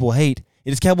that people hate.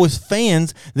 It is Cowboys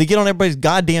fans that get on everybody's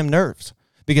goddamn nerves.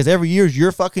 Because every year is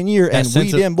your fucking year, That and we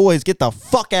sense of- damn boys get the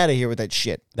fuck out of here with that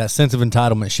shit. That sense of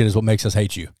entitlement shit is what makes us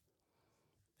hate you.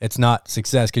 It's not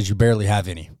success because you barely have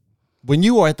any. When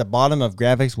you are at the bottom of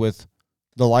graphics with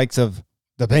the likes of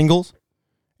the Bengals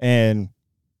and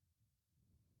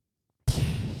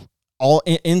all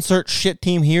insert shit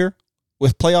team here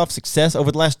with playoff success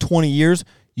over the last 20 years,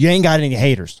 you ain't got any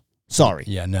haters. Sorry.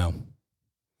 Yeah, no.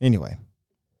 Anyway,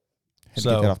 had to So-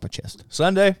 get that off my chest.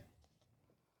 Sunday,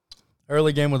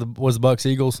 early game was the Bucks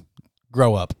Eagles.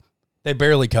 Grow up. They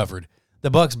barely covered. The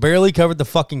Bucks barely covered the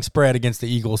fucking spread against the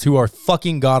Eagles, who are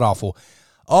fucking god awful.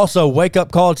 Also, wake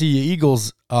up call to you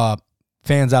Eagles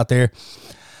fans out there.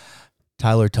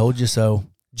 Tyler told you so.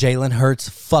 Jalen Hurts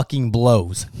fucking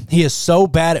blows. He is so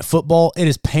bad at football, it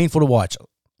is painful to watch.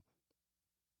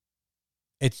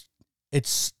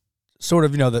 It's sort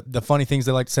of, the funny things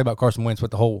they like to say about Carson Wentz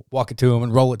with the whole walk it to him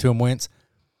and roll it to him Wentz.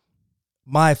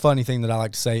 My funny thing that I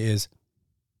like to say is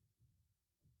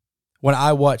when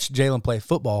I watch Jalen play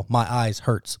football, my eyes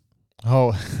hurts.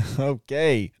 Oh,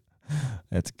 okay.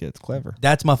 That's clever.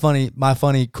 That's my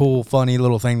funny, cool, funny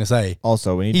little thing to say.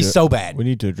 Also, He's so bad. We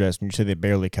need to address when you say they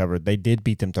barely covered, they did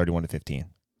beat them 31-15.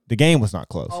 The game was not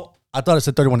close. Oh, I thought it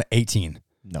said 31-18.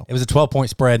 No. It was a 12-point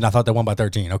spread, and I thought they won by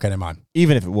 13. Okay, never mind.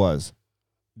 Even if it was,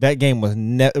 that game was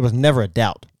it was never a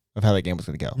doubt of how that game was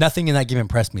going to go. Nothing in that game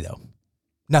impressed me, though.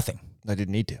 Nothing. They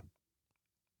didn't need to.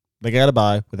 They got a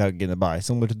bye without getting a bye,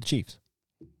 similar to the Chiefs.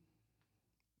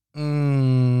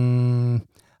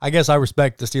 I guess I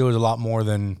respect the Steelers a lot more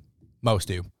than most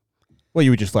do. Well, you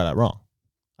were just flat out wrong.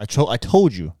 I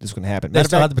told you this was going to happen. They Matter of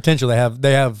still have fact, the potential.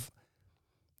 They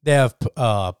have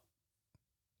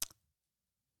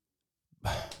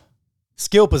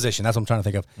skill position. That's what I'm trying to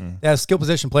think of. They have skill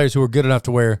position players who are good enough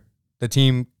to where the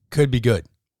team could be good.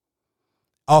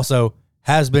 Also,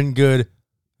 has been good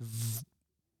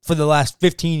for the last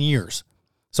 15 years.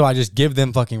 So I just give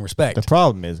them fucking respect. the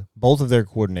problem is both of their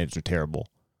coordinators are terrible.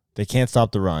 They can't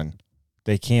stop the run.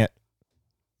 They can't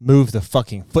move the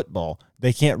fucking football.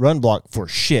 They can't run block for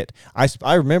shit.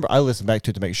 I remember I listened back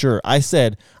to it to make sure. I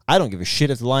said, I don't give a shit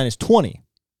if the line is 20.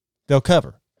 They'll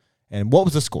cover. And what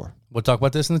was the score? We'll talk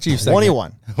about this in the Chiefs segment.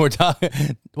 21. We're talking.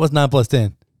 What's 9 plus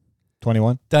 10?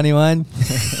 21? 21.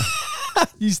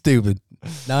 You stupid.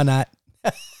 No, not.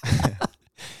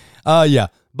 Yeah.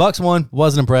 Bucks won.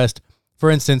 Wasn't impressed. For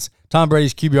instance, Tom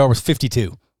Brady's QBR was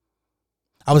 52.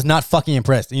 I was not fucking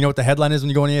impressed. You know what the headline is when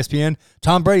you go on ESPN?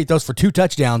 Tom Brady throws for 2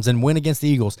 touchdowns and win against the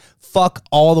Eagles. Fuck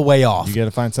all the way off. You got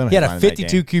to find something. He had a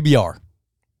 52 QBR.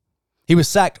 He was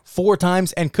sacked 4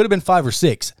 times and could have been 5 or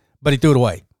 6, but he threw it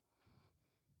away.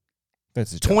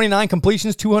 That's a joke. 29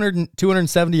 completions,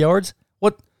 270 yards.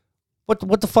 What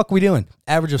the fuck are we doing?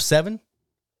 Average of 7?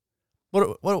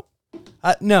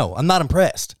 No, I'm not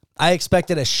impressed. I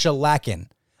expected a shellacking.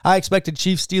 I expected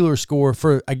Chiefs Steelers score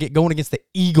for going against the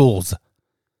Eagles.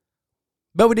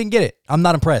 But we didn't get it. I'm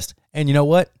not impressed. And you know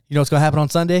what? You know what's going to happen on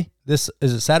Sunday? Is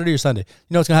it Saturday or Sunday?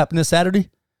 You know what's going to happen this Saturday?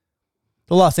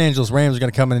 The Los Angeles Rams are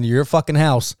going to come into your fucking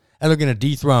house and they're going to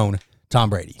dethrone Tom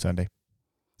Brady.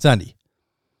 Sunday.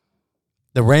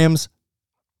 The Rams,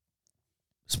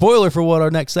 spoiler for what our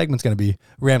next segment's going to be,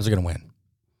 Rams are going to win.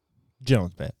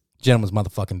 Gentleman's bet. Gentleman's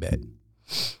motherfucking bet.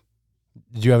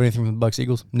 Did you have anything from the Bucks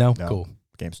Eagles? No? No. Cool.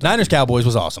 Game started. Niners Cowboys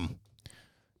was awesome.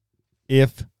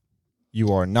 If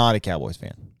you are not a Cowboys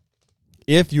fan,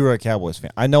 if you're a Cowboys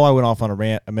fan, I know I went off on a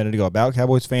rant a minute ago about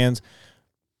Cowboys fans.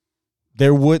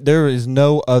 There is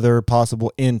no other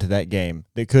possible end to that game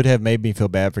that could have made me feel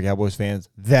bad for Cowboys fans.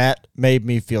 That made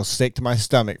me feel sick to my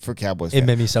stomach for Cowboys fans. It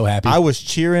made me so happy. I was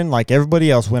cheering like everybody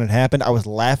else when it happened. I was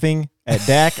laughing at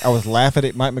Dak. I was laughing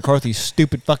at Mike McCarthy's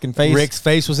stupid fucking face. Rick's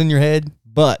face was in your head.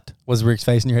 But Was Rick's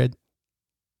face in your head?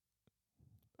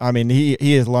 I mean, he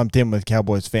is lumped in with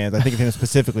Cowboys fans. I think of him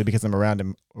specifically because I'm around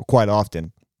him quite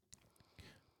often.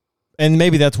 And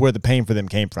maybe that's where the pain for them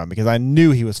came from, because I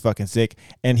knew he was fucking sick,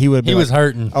 and he would have been He was like,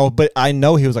 hurting. oh, but I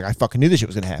know he was like, I fucking knew this shit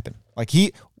was going to happen. Like,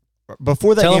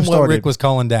 before that Tell game him what started, Rick was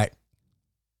calling Dak.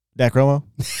 Dak Romo?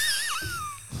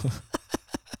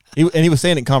 He was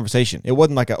saying it in conversation. It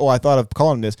wasn't like, I thought of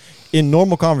calling him this. In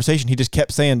normal conversation, he just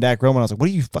kept saying Dak Romo, and I was like, what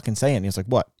are you fucking saying? He was like,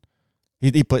 what?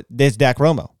 He put, there's Dak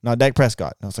Romo, not Dak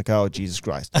Prescott. And I was like, oh, Jesus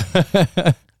Christ.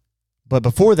 But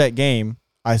before that game,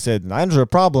 I said, Niners are a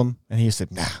problem. And he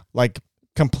said, nah, like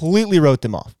completely wrote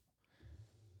them off.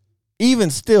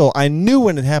 Even still, I knew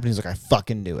when it happened. He's like, I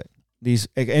fucking knew it.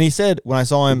 And he said, when I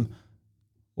saw him,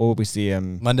 what would we see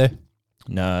him? Monday?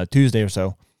 Tuesday or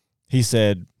so. He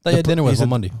said, I had dinner with him on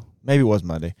Monday. Maybe it was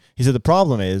Monday. He said, the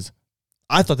problem is,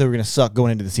 I thought they were going to suck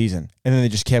going into the season. And then they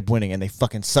just kept winning, and they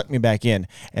fucking sucked me back in.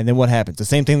 And then what happens? The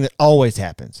same thing that always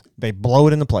happens. They blow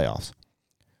it in the playoffs.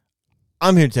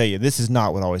 I'm here to tell you, this is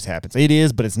not what always happens. It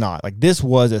is, but it's not. Like, this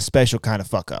was a special kind of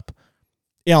fuck up.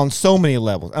 Yeah, on so many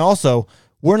levels. And also,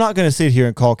 we're not going to sit here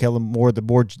and call Kellen Moore the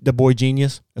boy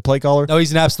genius, the play caller. No,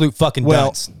 he's an absolute fucking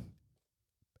dunce.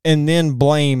 And then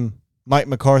blame Mike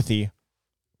McCarthy.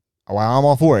 Well, I'm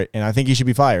all for it, and I think he should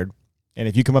be fired. And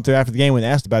if you come up there after the game when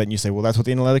asked about it and you say, well, that's what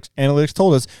the analytics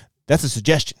told us, that's a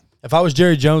suggestion. If I was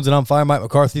Jerry Jones and I'm firing Mike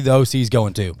McCarthy, the OC's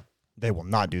going too. They will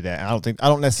not do that. I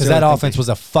don't necessarily because that offense was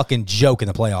a fucking joke in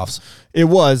the playoffs. It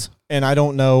was, and I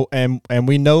don't know, and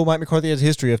we know Mike McCarthy has a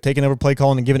history of taking over play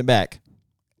calling and giving it back.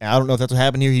 And I don't know if that's what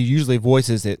happened here. He usually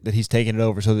voices it that he's taking it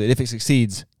over so that if it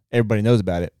succeeds, everybody knows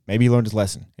about it. Maybe he learned his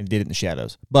lesson and did it in the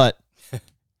shadows. But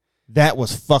that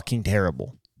was fucking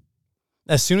terrible.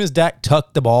 As soon as Dak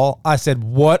tucked the ball, I said,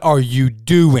 "What are you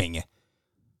doing?"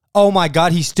 Oh my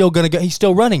God, he's still gonna go. He's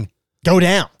still running. Go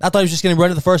down. I thought he was just going to run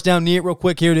to the first down, knee it real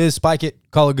quick. Here it is. Spike it.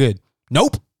 Call it good.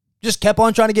 Nope. Just kept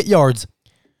on trying to get yards.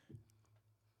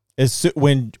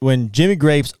 When Jimmy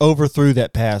Grapes overthrew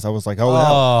that pass, I was like, oh,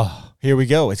 no. Here we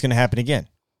go. It's going to happen again.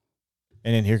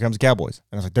 And then here comes the Cowboys.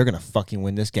 And I was like, they're going to fucking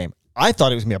win this game. I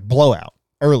thought it was going to be a blowout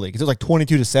early because it was like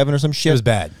 22-7 or some shit. It was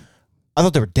bad. I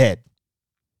thought they were dead.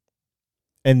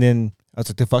 And then I was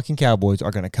like, the fucking Cowboys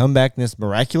are going to come back in this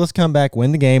miraculous comeback,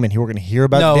 win the game, and we're going to hear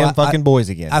about them fucking boys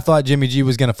again. I thought Jimmy G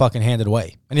was going to fucking hand it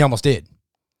away, and he almost did.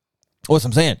 What's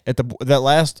I'm saying? At the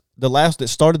last that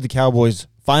started the Cowboys'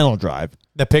 final drive.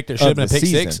 The pick that should have been a pick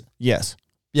six? Yes.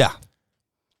 Yeah.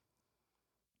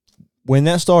 When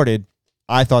that started,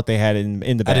 I thought they had it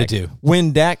in the bag. I did too.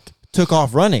 When Dak took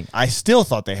off running, I still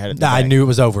thought they had it in the bag. I knew it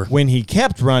was over. When he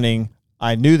kept running,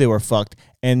 I knew they were fucked.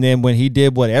 And then when he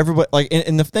did what everybody like,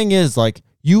 and the thing is, like,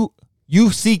 you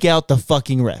seek out the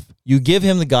fucking ref. You give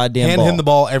him the goddamn ball. Hand him the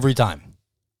ball every time.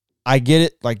 I get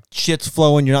it. Like, shit's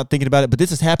flowing. You're not thinking about it. But this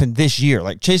has happened this year.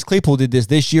 Like, Chase Claypool did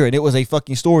this year, and it was a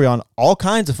fucking story on all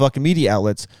kinds of fucking media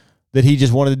outlets that he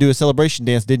just wanted to do a celebration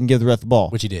dance, didn't give the ref the ball.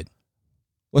 Which he did.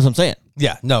 What's what I'm saying?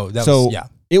 Yeah. No,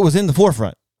 It was in the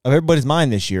forefront of everybody's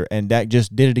mind this year, and Dak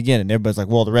just did it again. And everybody's like,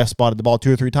 well, the ref spotted the ball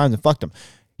 2 or 3 times and fucked him.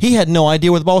 He had no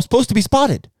idea where the ball was supposed to be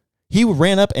spotted. He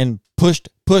ran up and pushed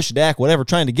Dak, whatever,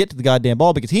 trying to get to the goddamn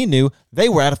ball because he knew they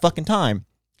were out of fucking time,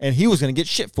 and he was going to get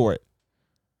shit for it.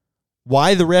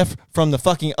 Why the ref from the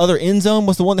fucking other end zone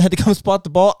was the one that had to come spot the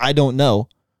ball, I don't know.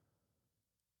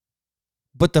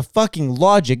 But the fucking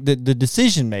logic, the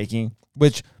decision-making,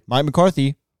 which Mike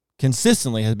McCarthy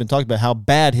consistently has been talking about how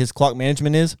bad his clock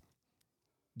management is,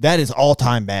 that is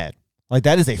all-time bad. Like,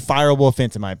 that is a fireable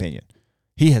offense, in my opinion.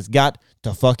 He has got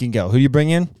to fucking go. Who do you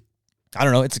bring in? I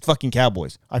don't know. It's the fucking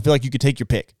Cowboys. I feel like you could take your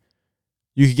pick.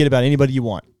 You could get about anybody you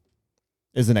want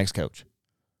as the next coach.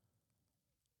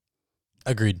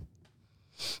 Agreed.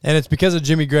 And it's because of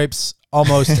Jimmy Grapes'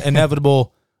 almost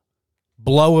inevitable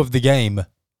blow of the game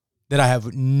that I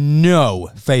have no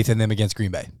faith in them against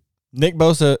Green Bay. Nick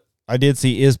Bosa, I did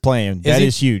see, is playing. That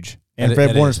is huge. And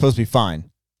Fred Warner's supposed to be fine.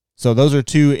 So those are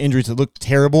 2 injuries that looked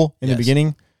terrible in the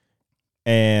beginning.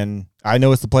 And I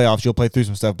know it's the playoffs. You'll play through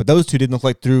some stuff. But those 2 didn't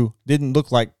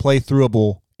look like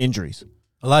play-throughable injuries.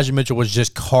 Elijah Mitchell was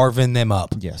just carving them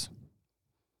up. Yes.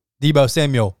 Deebo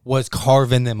Samuel was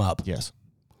carving them up. Yes.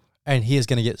 And he is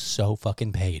going to get so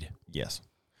fucking paid. Yes.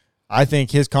 I think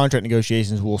his contract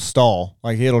negotiations will stall.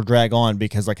 Like, it'll drag on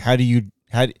because, like,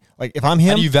 if I'm him.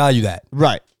 How do you value that?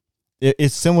 Right.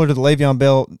 It's similar to the Le'Veon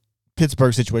Bell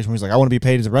Pittsburgh situation where he's like, I want to be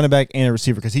paid as a running back and a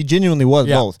receiver because he genuinely was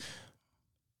both.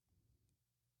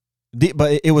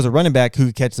 But it was a running back who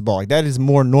could catch the ball. Like, that is a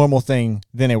more normal thing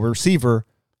than a receiver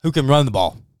Who can run the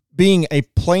ball. being a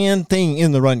planned thing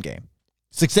in the run game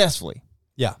successfully.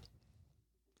 Yeah.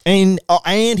 And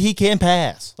he can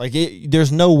pass. Like,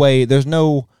 there's no way. There's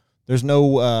no.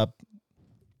 Yep.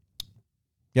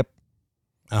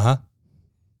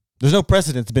 There's no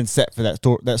precedent's been set for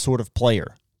that sort of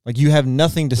player. Like, you have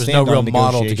nothing to There's stand no on. real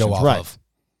model to go off of.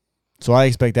 So I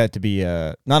expect that to be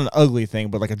not an ugly thing,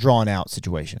 but like a drawn out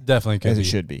situation. Definitely could as be. it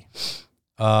should be.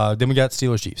 Then we got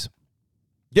Steelers Chiefs.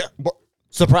 Yeah.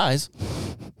 Surprise.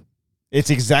 It's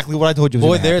exactly what I told you was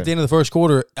Boy, gonna there at happen. the end of the first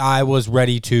quarter, I was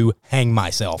ready to hang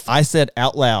myself. I said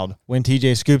out loud when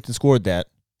TJ scooped and scored that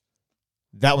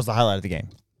was the highlight of the game.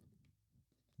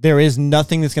 There is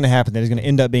nothing that's going to happen that is going to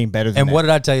end up being better than And that. what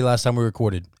did I tell you last time we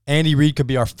recorded? Andy Reid could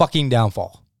be our fucking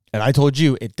downfall. And I told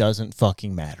you it doesn't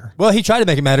fucking matter. Well, he tried to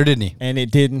make it matter, didn't he? And it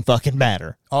didn't fucking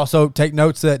matter. Also, take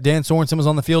notes that Dan Sorensen was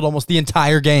on the field almost the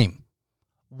entire game.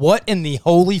 What in the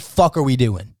holy fuck are we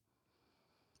doing?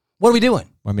 What are we doing?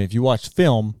 I mean, if you watch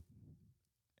film,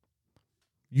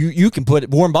 you can put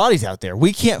warm bodies out there.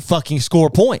 We can't fucking score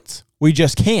points. We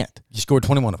just can't. You scored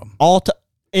 21 of them.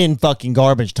 In fucking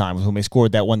garbage time was when we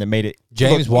scored that one that made it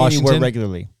James look anywhere Washington?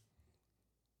 regularly.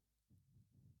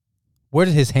 Where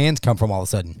did his hands come from all of a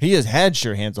sudden? He has had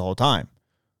sure hands the whole time.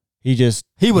 He was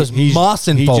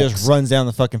mossing He folks. just runs down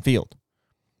the fucking field.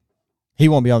 He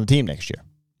won't be on the team next year.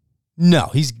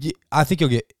 No, I think you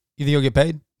think he'll get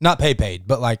paid? Not paid,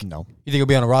 but like, No. You think he'll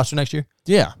be on a roster next year?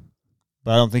 Yeah,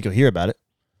 but I don't think you'll hear about it.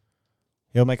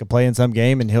 He'll make a play in some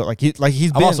game, and he's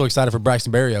I'm been. also excited for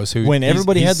Braxton Berrios, who When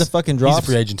everybody had the fucking drops, he's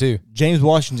a free agent too. James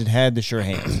Washington had the sure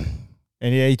hands,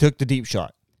 and he took the deep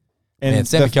shot. And And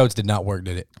Sammy Coates did not work,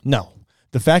 did it? No.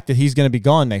 The fact that he's going to be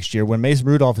gone next year when Mason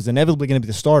Rudolph is inevitably going to be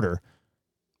the starter,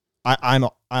 I'm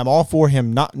all for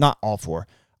him, not all for.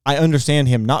 I understand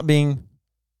him not being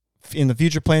in the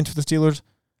future plans for the Steelers,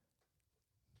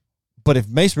 but if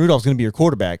Mason Rudolph's going to be your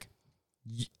quarterback,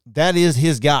 that is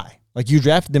his guy. Like, you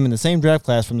drafted them in the same draft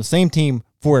class from the same team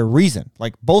for a reason.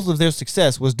 Like, both of their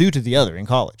success was due to the other in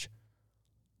college.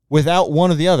 Without one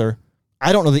or the other,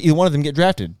 I don't know that either one of them get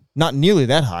drafted. Not nearly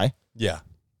that high. Yeah.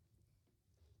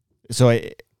 So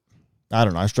I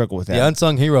don't know. I struggle with that. The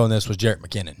unsung hero in this was Jerick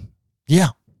McKinnon. Yeah.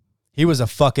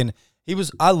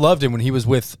 I loved him when he was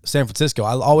with San Francisco.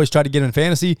 I always tried to get him in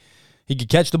fantasy. He could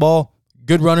catch the ball,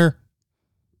 good runner.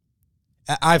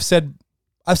 I've said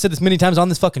this many times on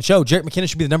this fucking show. Jerick McKinnon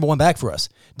should be the number one back for us.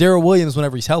 Darrell Williams,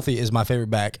 whenever he's healthy, is my favorite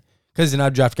back because he's an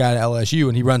out-draft guy at LSU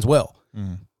and he runs well.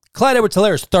 Clyde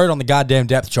Edwards-Helaire is third on the goddamn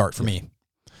depth chart for me.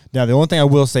 Now, the only thing I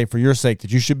will say for your sake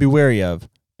that you should be wary of,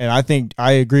 and I think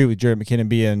I agree with Jerick McKinnon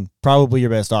being probably your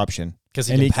best option. Because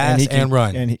he can pass and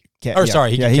run. And he can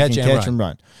catch and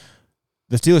run.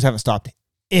 The Steelers haven't stopped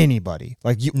anybody.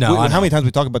 Like, No, I how know. many times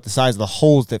we talk about the size of the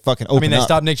holes that fucking open They up?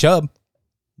 stopped Nick Chubb.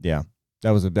 Yeah,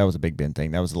 that was a Big Ben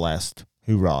thing. That was the last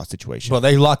hoorah situation. Well,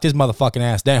 they locked his motherfucking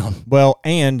ass down. Well,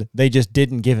 and they just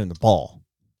didn't give him the ball.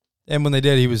 And when they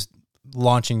did, he was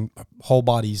launching whole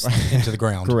bodies into the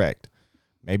ground. Correct.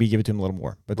 Maybe give it to him a little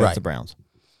more, but that's Right. the Browns.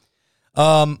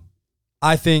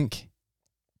 I think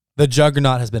the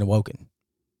juggernaut has been awoken.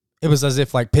 It was as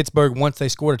if like Pittsburgh, once they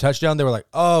scored a touchdown, they were like,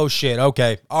 "Oh shit,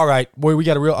 okay, all right, boy, we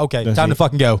got a real okay, Does time he- to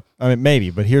fucking go." I mean, maybe,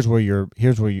 but here's what you're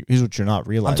not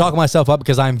realizing. I'm talking myself up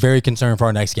because I'm very concerned for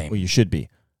our next game. Well, you should be.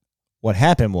 What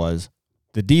happened was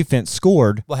the defense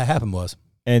scored, What happened was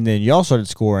and then y'all started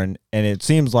scoring, and it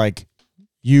seems like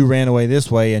you ran away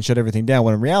this way and shut everything down,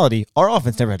 when in reality, our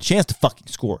offense never had a chance to fucking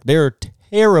score. They're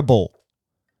terrible.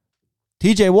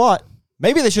 TJ Watt,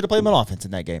 maybe they should have played him on offense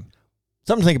in that game.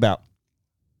 Something to think about.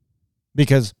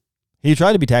 Because he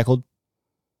tried to be tackled,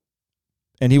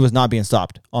 and he was not being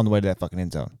stopped on the way to that fucking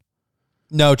end zone.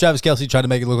 no. Travis Kelce tried to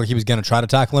make it look like he was going to try to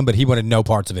tackle him, but he wanted no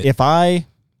parts of it.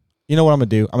 You know what I'm going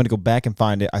to do? I'm going to go back and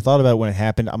find it. I thought about it when it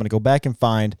happened. I'm going to go back and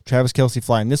find Travis Kelce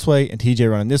flying this way and TJ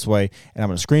running this way, and I'm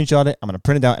going to screenshot it. I'm going to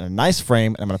print it out in a nice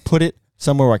frame, and I'm going to put it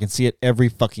somewhere where I can see it every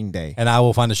fucking day. And I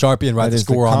will find a Sharpie and write That the is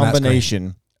score on that screen.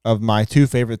 combination of my two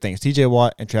favorite things, TJ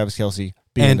Watt and Travis Kelce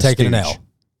being And the taking an stooge. L.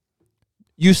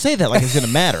 You say that like it's going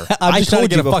to matter. I'm I just trying to told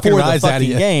get you a fucking before the rise out of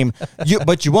fucking you. game,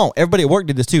 but you won't. Everybody at work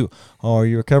did this too. Oh, are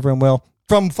you recovering well?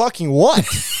 From fucking what?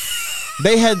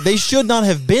 They should not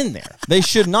have been there. They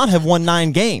should not have won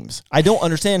 9 games. I don't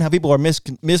understand how people are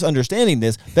misunderstanding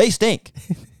this. They stink.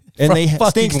 And From they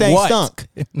fucking stink, what? stunk.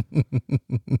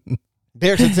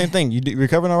 Derek said the same thing. You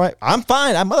recovering all right? I'm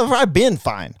fine. I've been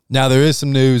fine. Now there is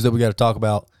some news that we got to talk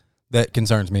about that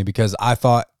concerns me because I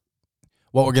thought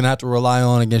What we're going to have to rely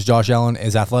on against Josh Allen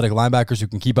is athletic linebackers who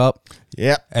can keep up.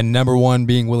 Yeah. And number one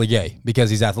being Willie Gay because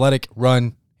he's athletic,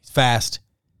 he's fast,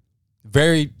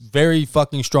 very, very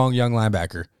fucking strong young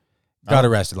linebacker. Got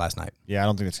arrested last night. Yeah, I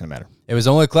don't think it's going to matter. It was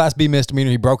only a Class B misdemeanor.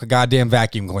 He broke a goddamn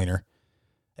vacuum cleaner.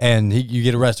 And you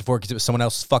get arrested for it because it was someone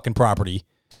else's fucking property.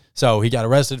 So he got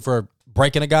arrested for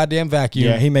breaking a goddamn vacuum.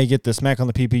 Yeah, he may get the smack on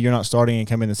the PP, you're not starting, and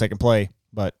come in the second play,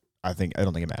 but I don't think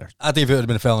it matters. I think if it would have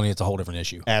been a felony, it's a whole different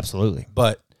issue. Absolutely.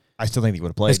 But I still think he would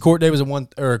have played. his court date was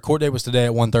court date was today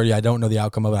at 1:30. I don't know the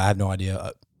outcome of it. I have no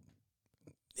idea.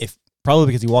 Probably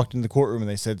because he walked into the courtroom and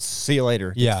they said, "See you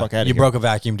later." Get the fuck out of you here. broke a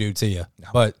vacuum, dude. See ya. No.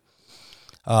 But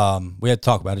we had to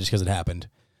talk about it just because it happened.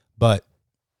 But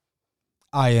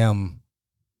I am,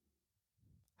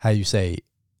 how you say,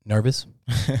 nervous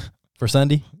for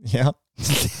Sunday. Yeah.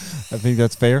 I think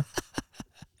that's fair.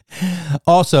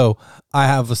 Also, I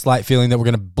have a slight feeling that we're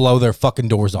going to blow their fucking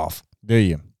doors off. Do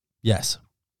you? Yes.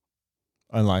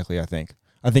 Unlikely, I think.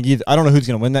 I don't know who's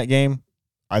going to win that game.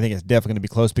 I think it's definitely going to be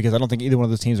close because I don't think either one of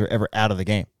those teams are ever out of the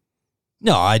game.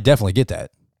 No, I definitely get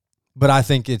that. But I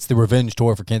think it's the revenge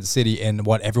tour for Kansas City, and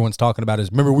what everyone's talking about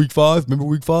is, remember week 5? Remember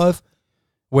week 5?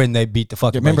 When they beat the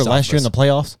fucking Remember brakes off last of year in us. the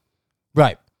playoffs?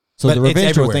 Right. So But the it's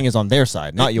revenge tour everywhere. thing is on their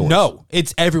side, not yours. No,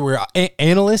 it's everywhere.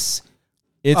 Analysts,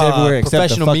 It's everywhere except the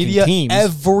professional fucking media, teams.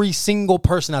 every single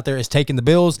person out there is taking the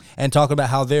Bills and talking about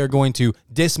how they're going to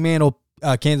dismantle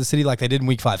Kansas City like they did in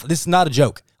week 5. This is not a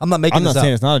joke. I'm not making I'm this not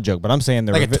saying up. it's not a joke, but I'm saying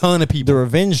Like a ton of the people.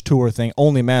 revenge tour thing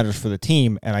only matters for the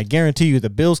team, and I guarantee you the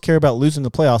Bills care about losing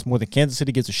the playoffs more than Kansas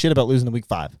City gives a shit about losing the week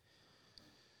 5.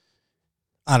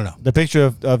 I don't know. The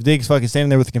picture of Diggs fucking standing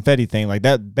there with the confetti thing, like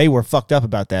that, they were fucked up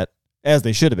about that, as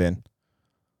they should have been.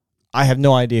 I have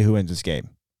no idea who wins this game.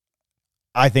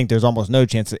 I think there's almost no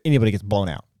chance that anybody gets blown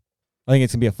out. I think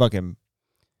it's going to be a fucking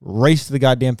race to the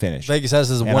goddamn finish. Vegas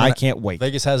has us and I can't wait.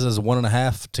 Vegas has us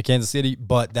 1.5 to Kansas City,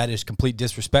 but that is complete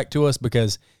disrespect to us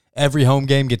because every home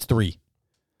game gets 3.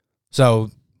 So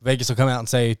Vegas will come out and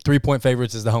say 3-point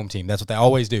favorites is the home team. That's what they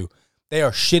always do. They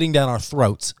are shitting down our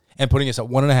throats and putting us at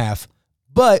 1.5,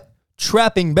 but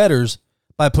trapping bettors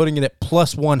by putting it at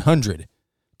plus 100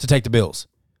 to take the Bills,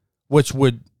 which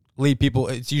would lead people.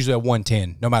 It's usually a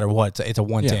 110, no matter what. It's a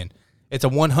 110. Yeah. It's a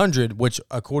 100, which,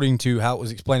 according to how it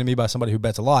was explained to me by somebody who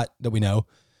bets a lot that we know,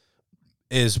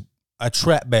 is a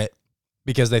trap bet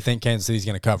because they think Kansas City's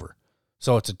going to cover.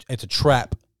 So it's a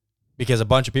trap because a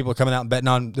bunch of people are coming out and betting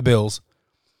on the Bills.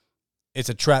 It's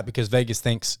a trap because Vegas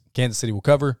thinks Kansas City will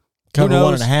cover. Cover Who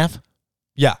knows? 1.5?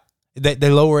 Yeah. They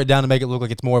lower it down to make it look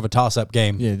like it's more of a toss-up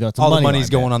game. Yeah, that's a all the money money's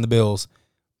line going bet. on the Bills,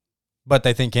 but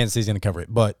they think Kansas City's going to cover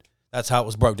it. But that's how it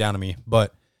was broke down to me.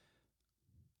 But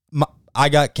I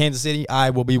got Kansas City. I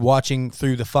will be watching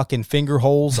through the fucking finger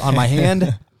holes on my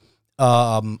hand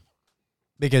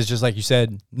because just like you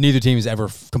said, neither team is ever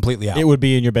completely out. It would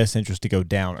be in your best interest to go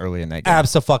down early in that game.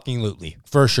 Abso-fucking-lutely,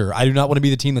 for sure. I do not want to be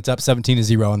the team that's up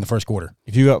 17-0 in the first quarter.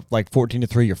 If you go like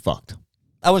 14-3, you're fucked.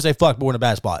 I wouldn't say fuck, but we're in a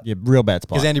bad spot Yeah, real bad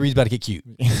spot. because Andy Reid's about to get cute.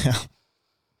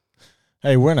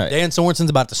 Hey, we're in Dan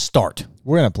Sorensen's about to start. a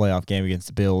playoff game against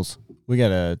the Bills. We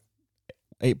got a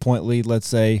 8-point lead, let's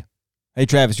say. Hey,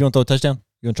 Travis, you want to throw a touchdown?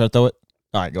 You want to try to throw it?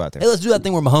 All right, go out there. Hey, let's do that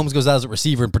thing where Mahomes goes out as a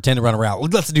receiver and pretend to run a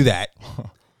route. Let's do that.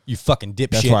 You fucking dipshit.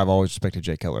 That's why I've always respected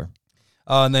Jay Keller.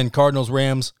 And then Cardinals,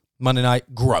 Rams, Monday night.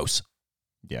 Gross.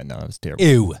 Yeah, no, that was terrible.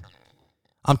 Ew.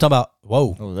 I'm talking about,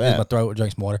 whoa. Oh, There's that. my throat.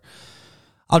 Drink some water.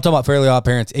 I'm talking about Fairly Odd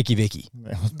Parents, Icky Vicky.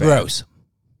 That was bad. Gross.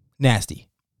 Nasty.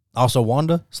 Also,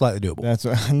 Wanda, slightly doable. That's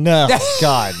no,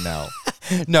 God, no,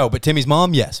 No, but Timmy's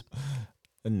mom, yes.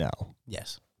 no.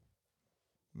 Yes.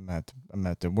 There's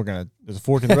a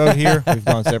fork in the road here. We've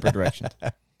gone separate directions.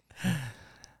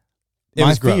 It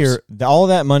was gross. all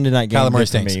that Monday night game Kyler Murray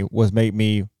did for stinks. me was make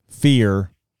me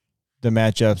fear the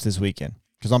matchups this weekend.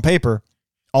 Because on paper,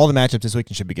 all the matchups this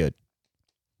weekend should be good.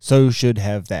 So should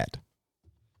have that.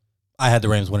 I had the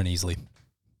Rams winning easily.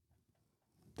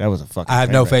 That was a fucking. I have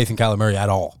no train wreck. faith in Kyler Murray at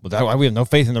all. Well, we have no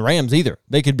faith in the Rams either.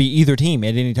 They could be either team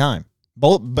at any time.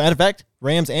 Both, matter of fact,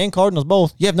 Rams and Cardinals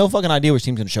both. You have no fucking idea which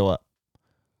team's going to show up.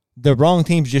 The wrong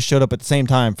teams just showed up at the same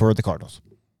time for the Cardinals.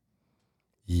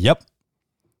 Yep.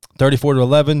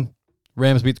 34-11.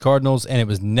 Rams beat the Cardinals, and it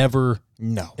was never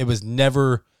No. a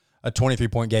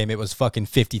 23-point game. It was fucking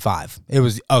 55. It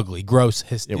was ugly, gross.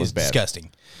 It was bad.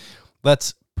 Disgusting.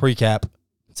 Let's recap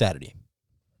Saturday.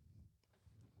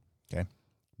 Okay.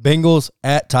 Bengals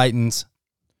at Titans.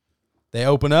 They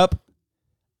open up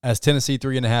as Tennessee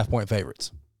 3.5-point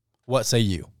favorites. What say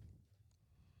you?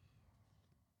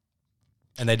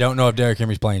 And they don't know if Derrick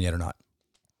Henry's playing yet or not.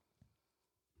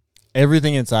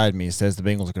 Everything inside me says the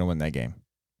Bengals are going to win that game.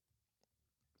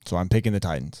 So I'm picking the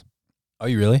Titans. Oh,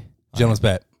 you really? Gentleman's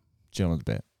bet. Gentleman's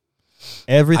bet.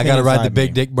 Everything I got to ride the inside big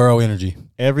me- Dick Burrow energy.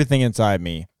 Everything inside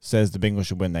me says the Bengals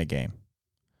should win that game.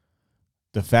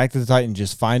 The fact that the Titans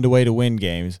just find a way to win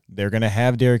games, they're going to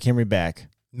have Derrick Henry back.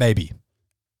 Maybe.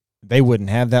 They wouldn't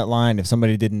have that line if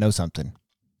somebody didn't know something.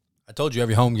 I told you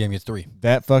every home game gets 3.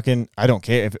 That fucking, I don't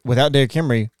care. If without Derrick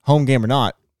Henry, home game or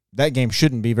not, that game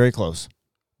shouldn't be very close.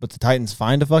 But the Titans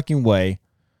find a fucking way.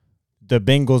 The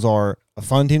Bengals are a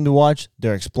fun team to watch.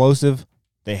 They're explosive.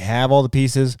 They have all the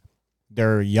pieces.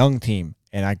 They're a young team.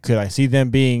 And I see them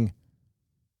being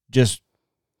just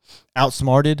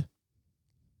outsmarted.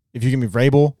 If you give me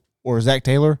Vrabel or Zach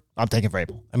Taylor, I'm taking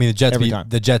Vrabel. I mean, the Jets Every beat time.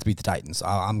 the Jets beat the Titans.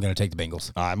 I'm going to take the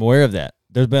Bengals. I'm aware of that.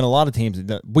 There's been a lot of teams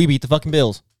that we beat the fucking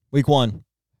Bills week 1.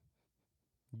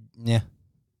 Yeah.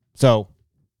 So,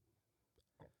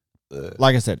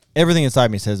 like I said, everything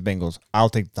inside me says Bengals. I'll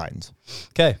take the Titans.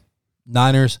 Okay.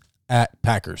 Niners at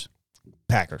Packers.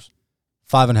 Packers.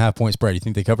 5.5 point spread. You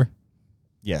think they cover?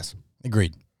 Yes.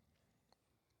 Agreed.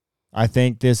 I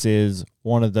think this is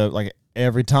one of the, like,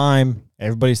 every time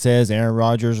everybody says Aaron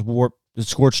Rodgers warped the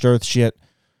scorched earth shit,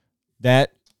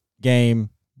 that game,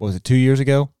 what was it, 2 years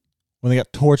ago when they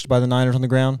got torched by the Niners on the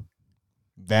ground?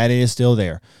 That is still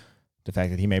there. The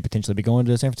fact that he may potentially be going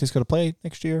to San Francisco to play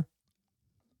next year,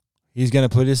 he's going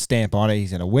to put his stamp on it.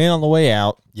 He's going to win on the way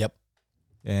out. Yep.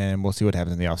 And we'll see what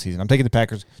happens in the offseason. I'm taking the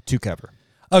Packers to cover.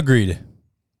 Agreed.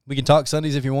 We can talk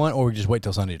Sundays if you want, or we can just wait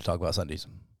till Sunday to talk about Sundays.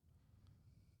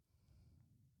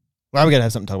 Well, we got to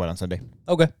have something to talk about on Sunday.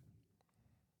 Okay.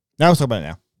 Now let's talk about it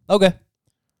now. Okay.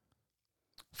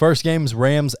 First game's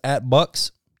Rams at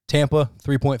Bucks. Tampa,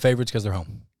 3-point favorites because they're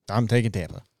home. I'm taking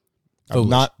Tampa. Foolish. I'm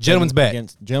not Gentleman's betting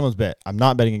bet. Gentleman's bet. I'm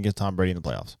not betting against Tom Brady in the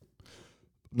playoffs.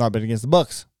 I'm not betting against the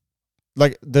Bucks.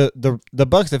 Like the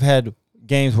Bucks have had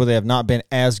games where they have not been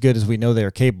as good as we know they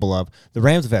are capable of. The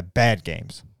Rams have had bad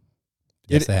games.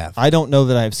 Yes, they have. I don't know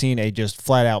that I've seen a just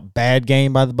flat out bad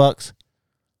game by the Bucks.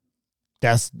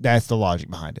 That's the logic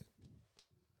behind it.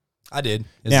 I did.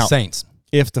 It's Now, the Saints.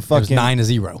 If the It was fucking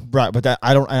 9-0. right, but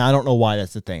I don't know why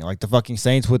that's the thing. Like the fucking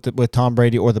Saints with Tom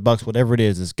Brady or the Bucks, whatever it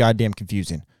is goddamn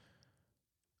confusing.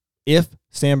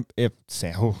 Sam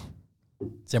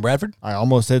Bradford? I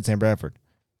almost said Sam Bradford.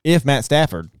 If Matt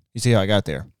Stafford, you see how I got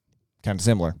there, kind of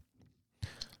similar.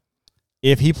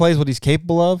 If he plays what he's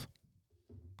capable of,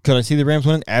 could I see the Rams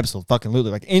winning?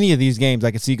 Absolutely. Like any of these games,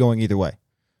 I could see going either way.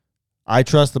 I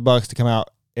trust the Bucks to come out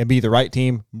and be the right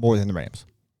team more than the Rams.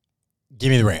 Give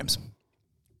me the Rams.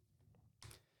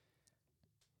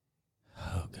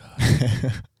 Oh,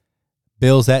 God.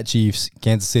 Bills at Chiefs.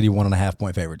 Kansas City, 1.5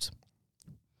 point favorites.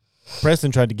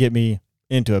 Preston tried to get me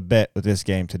into a bet with this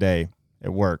game today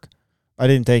at work. I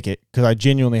didn't take it because I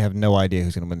genuinely have no idea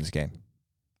who's going to win this game.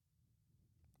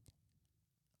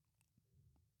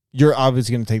 You're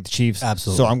obviously going to take the Chiefs.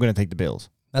 Absolutely. So I'm going to take the Bills.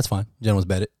 That's fine. Gentlemen's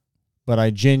bet it. But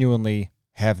I genuinely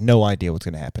have no idea what's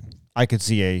going to happen. I could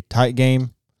see a tight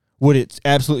game. Would it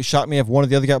absolutely shock me if one or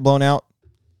the other got blown out?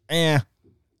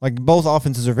 Like both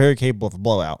offenses are very capable of a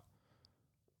blowout.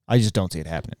 I just don't see it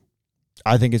happening.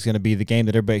 I think it's going to be the game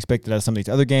that everybody expected out of some of these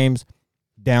other games,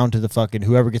 down to the fucking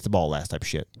whoever gets the ball last type of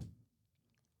shit.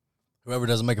 Whoever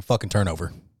doesn't make a fucking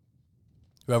turnover.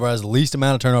 Whoever has the least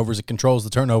amount of turnovers that controls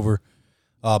the turnover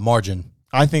margin.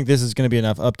 I think this is going to be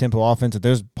enough up-tempo offense that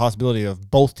there's a possibility of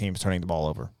both teams turning the ball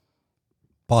over.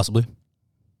 Possibly.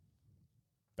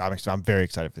 I'm very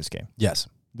excited for this game. Yes.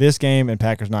 This game and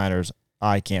Packers-Niners,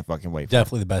 I can't fucking wait for.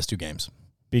 Definitely the best 2 games.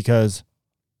 Because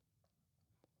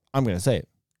I'm going to say it.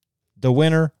 The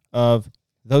winner of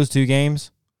those 2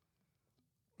 games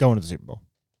going to the Super Bowl.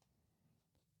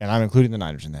 And I'm including the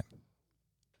Niners in that.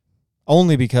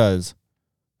 Only because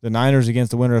the Niners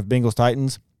against the winner of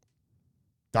Bengals-Titans,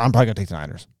 I'm probably going to take the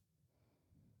Niners.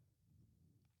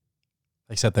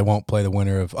 Except they won't play the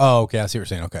winner of... Oh, okay. I see what you're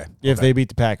saying. Okay. If Okay. they beat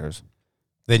the Packers.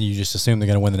 Then you just assume they're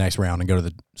going to win the next round and go to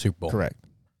the Super Bowl. Correct.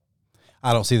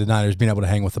 I don't see the Niners being able to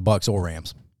hang with the Bucks or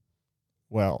Rams.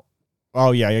 Well,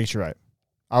 yeah, I guess you're right.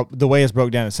 The way it's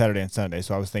broke down is Saturday and Sunday,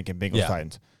 so I was thinking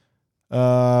Bengals-Titans.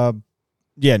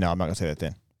 Yeah, no, I'm not going to say that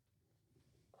then.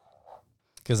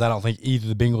 Because I don't think either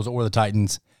the Bengals or the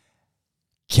Titans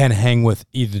can hang with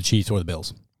either the Chiefs or the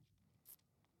Bills.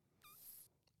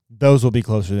 Those will be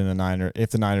closer than the Niners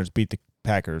if the Niners beat the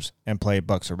Packers and play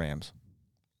Bucks or Rams.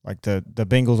 Like the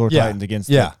Bengals or Titans against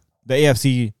the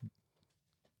AFC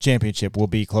championship will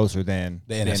be closer than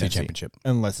The NFC championship.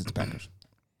 Unless it's the Packers.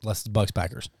 Unless it's Bucks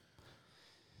Packers.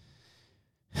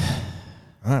 All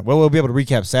right. Well, we'll be able to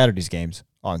recap Saturday's games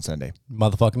on Sunday.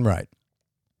 Motherfucking right.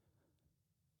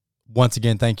 Once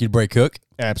again, thank you to Bray Cook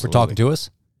Absolutely. for talking to us.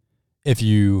 If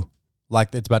you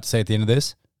like it's about to say at the end of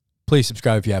this, please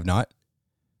subscribe if you have not.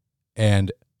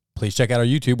 And please check out our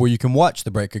YouTube where you can watch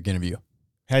the Brett Cook interview.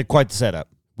 Had quite the setup.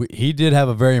 He did have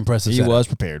a very impressive He setup. was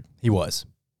prepared. He was.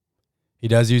 He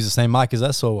does use the same mic as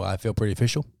us, so I feel pretty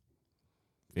official.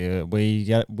 Yeah, we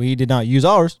did not use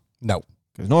ours No.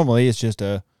 because normally it's just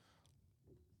a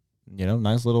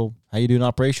nice little how you doing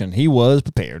operation. He was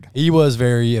prepared, He was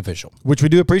very official. which we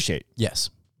do appreciate. Yes.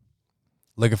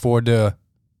 Looking forward to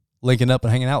linking up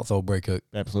and hanging out with old Brett Cook.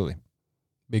 Absolutely.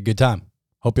 Be a good time.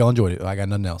 Hope y'all enjoyed it. I got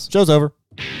nothing else. Show's over.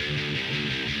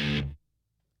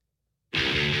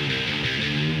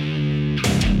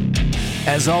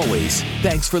 As always,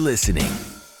 thanks for listening.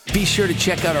 Be sure to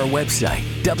check out our website,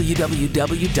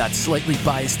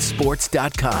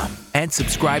 www.slightlybiasedsports.com, and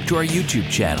subscribe to our YouTube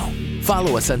channel.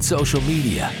 Follow us on social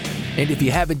media. And if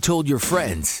you haven't told your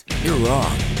friends, you're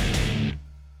wrong.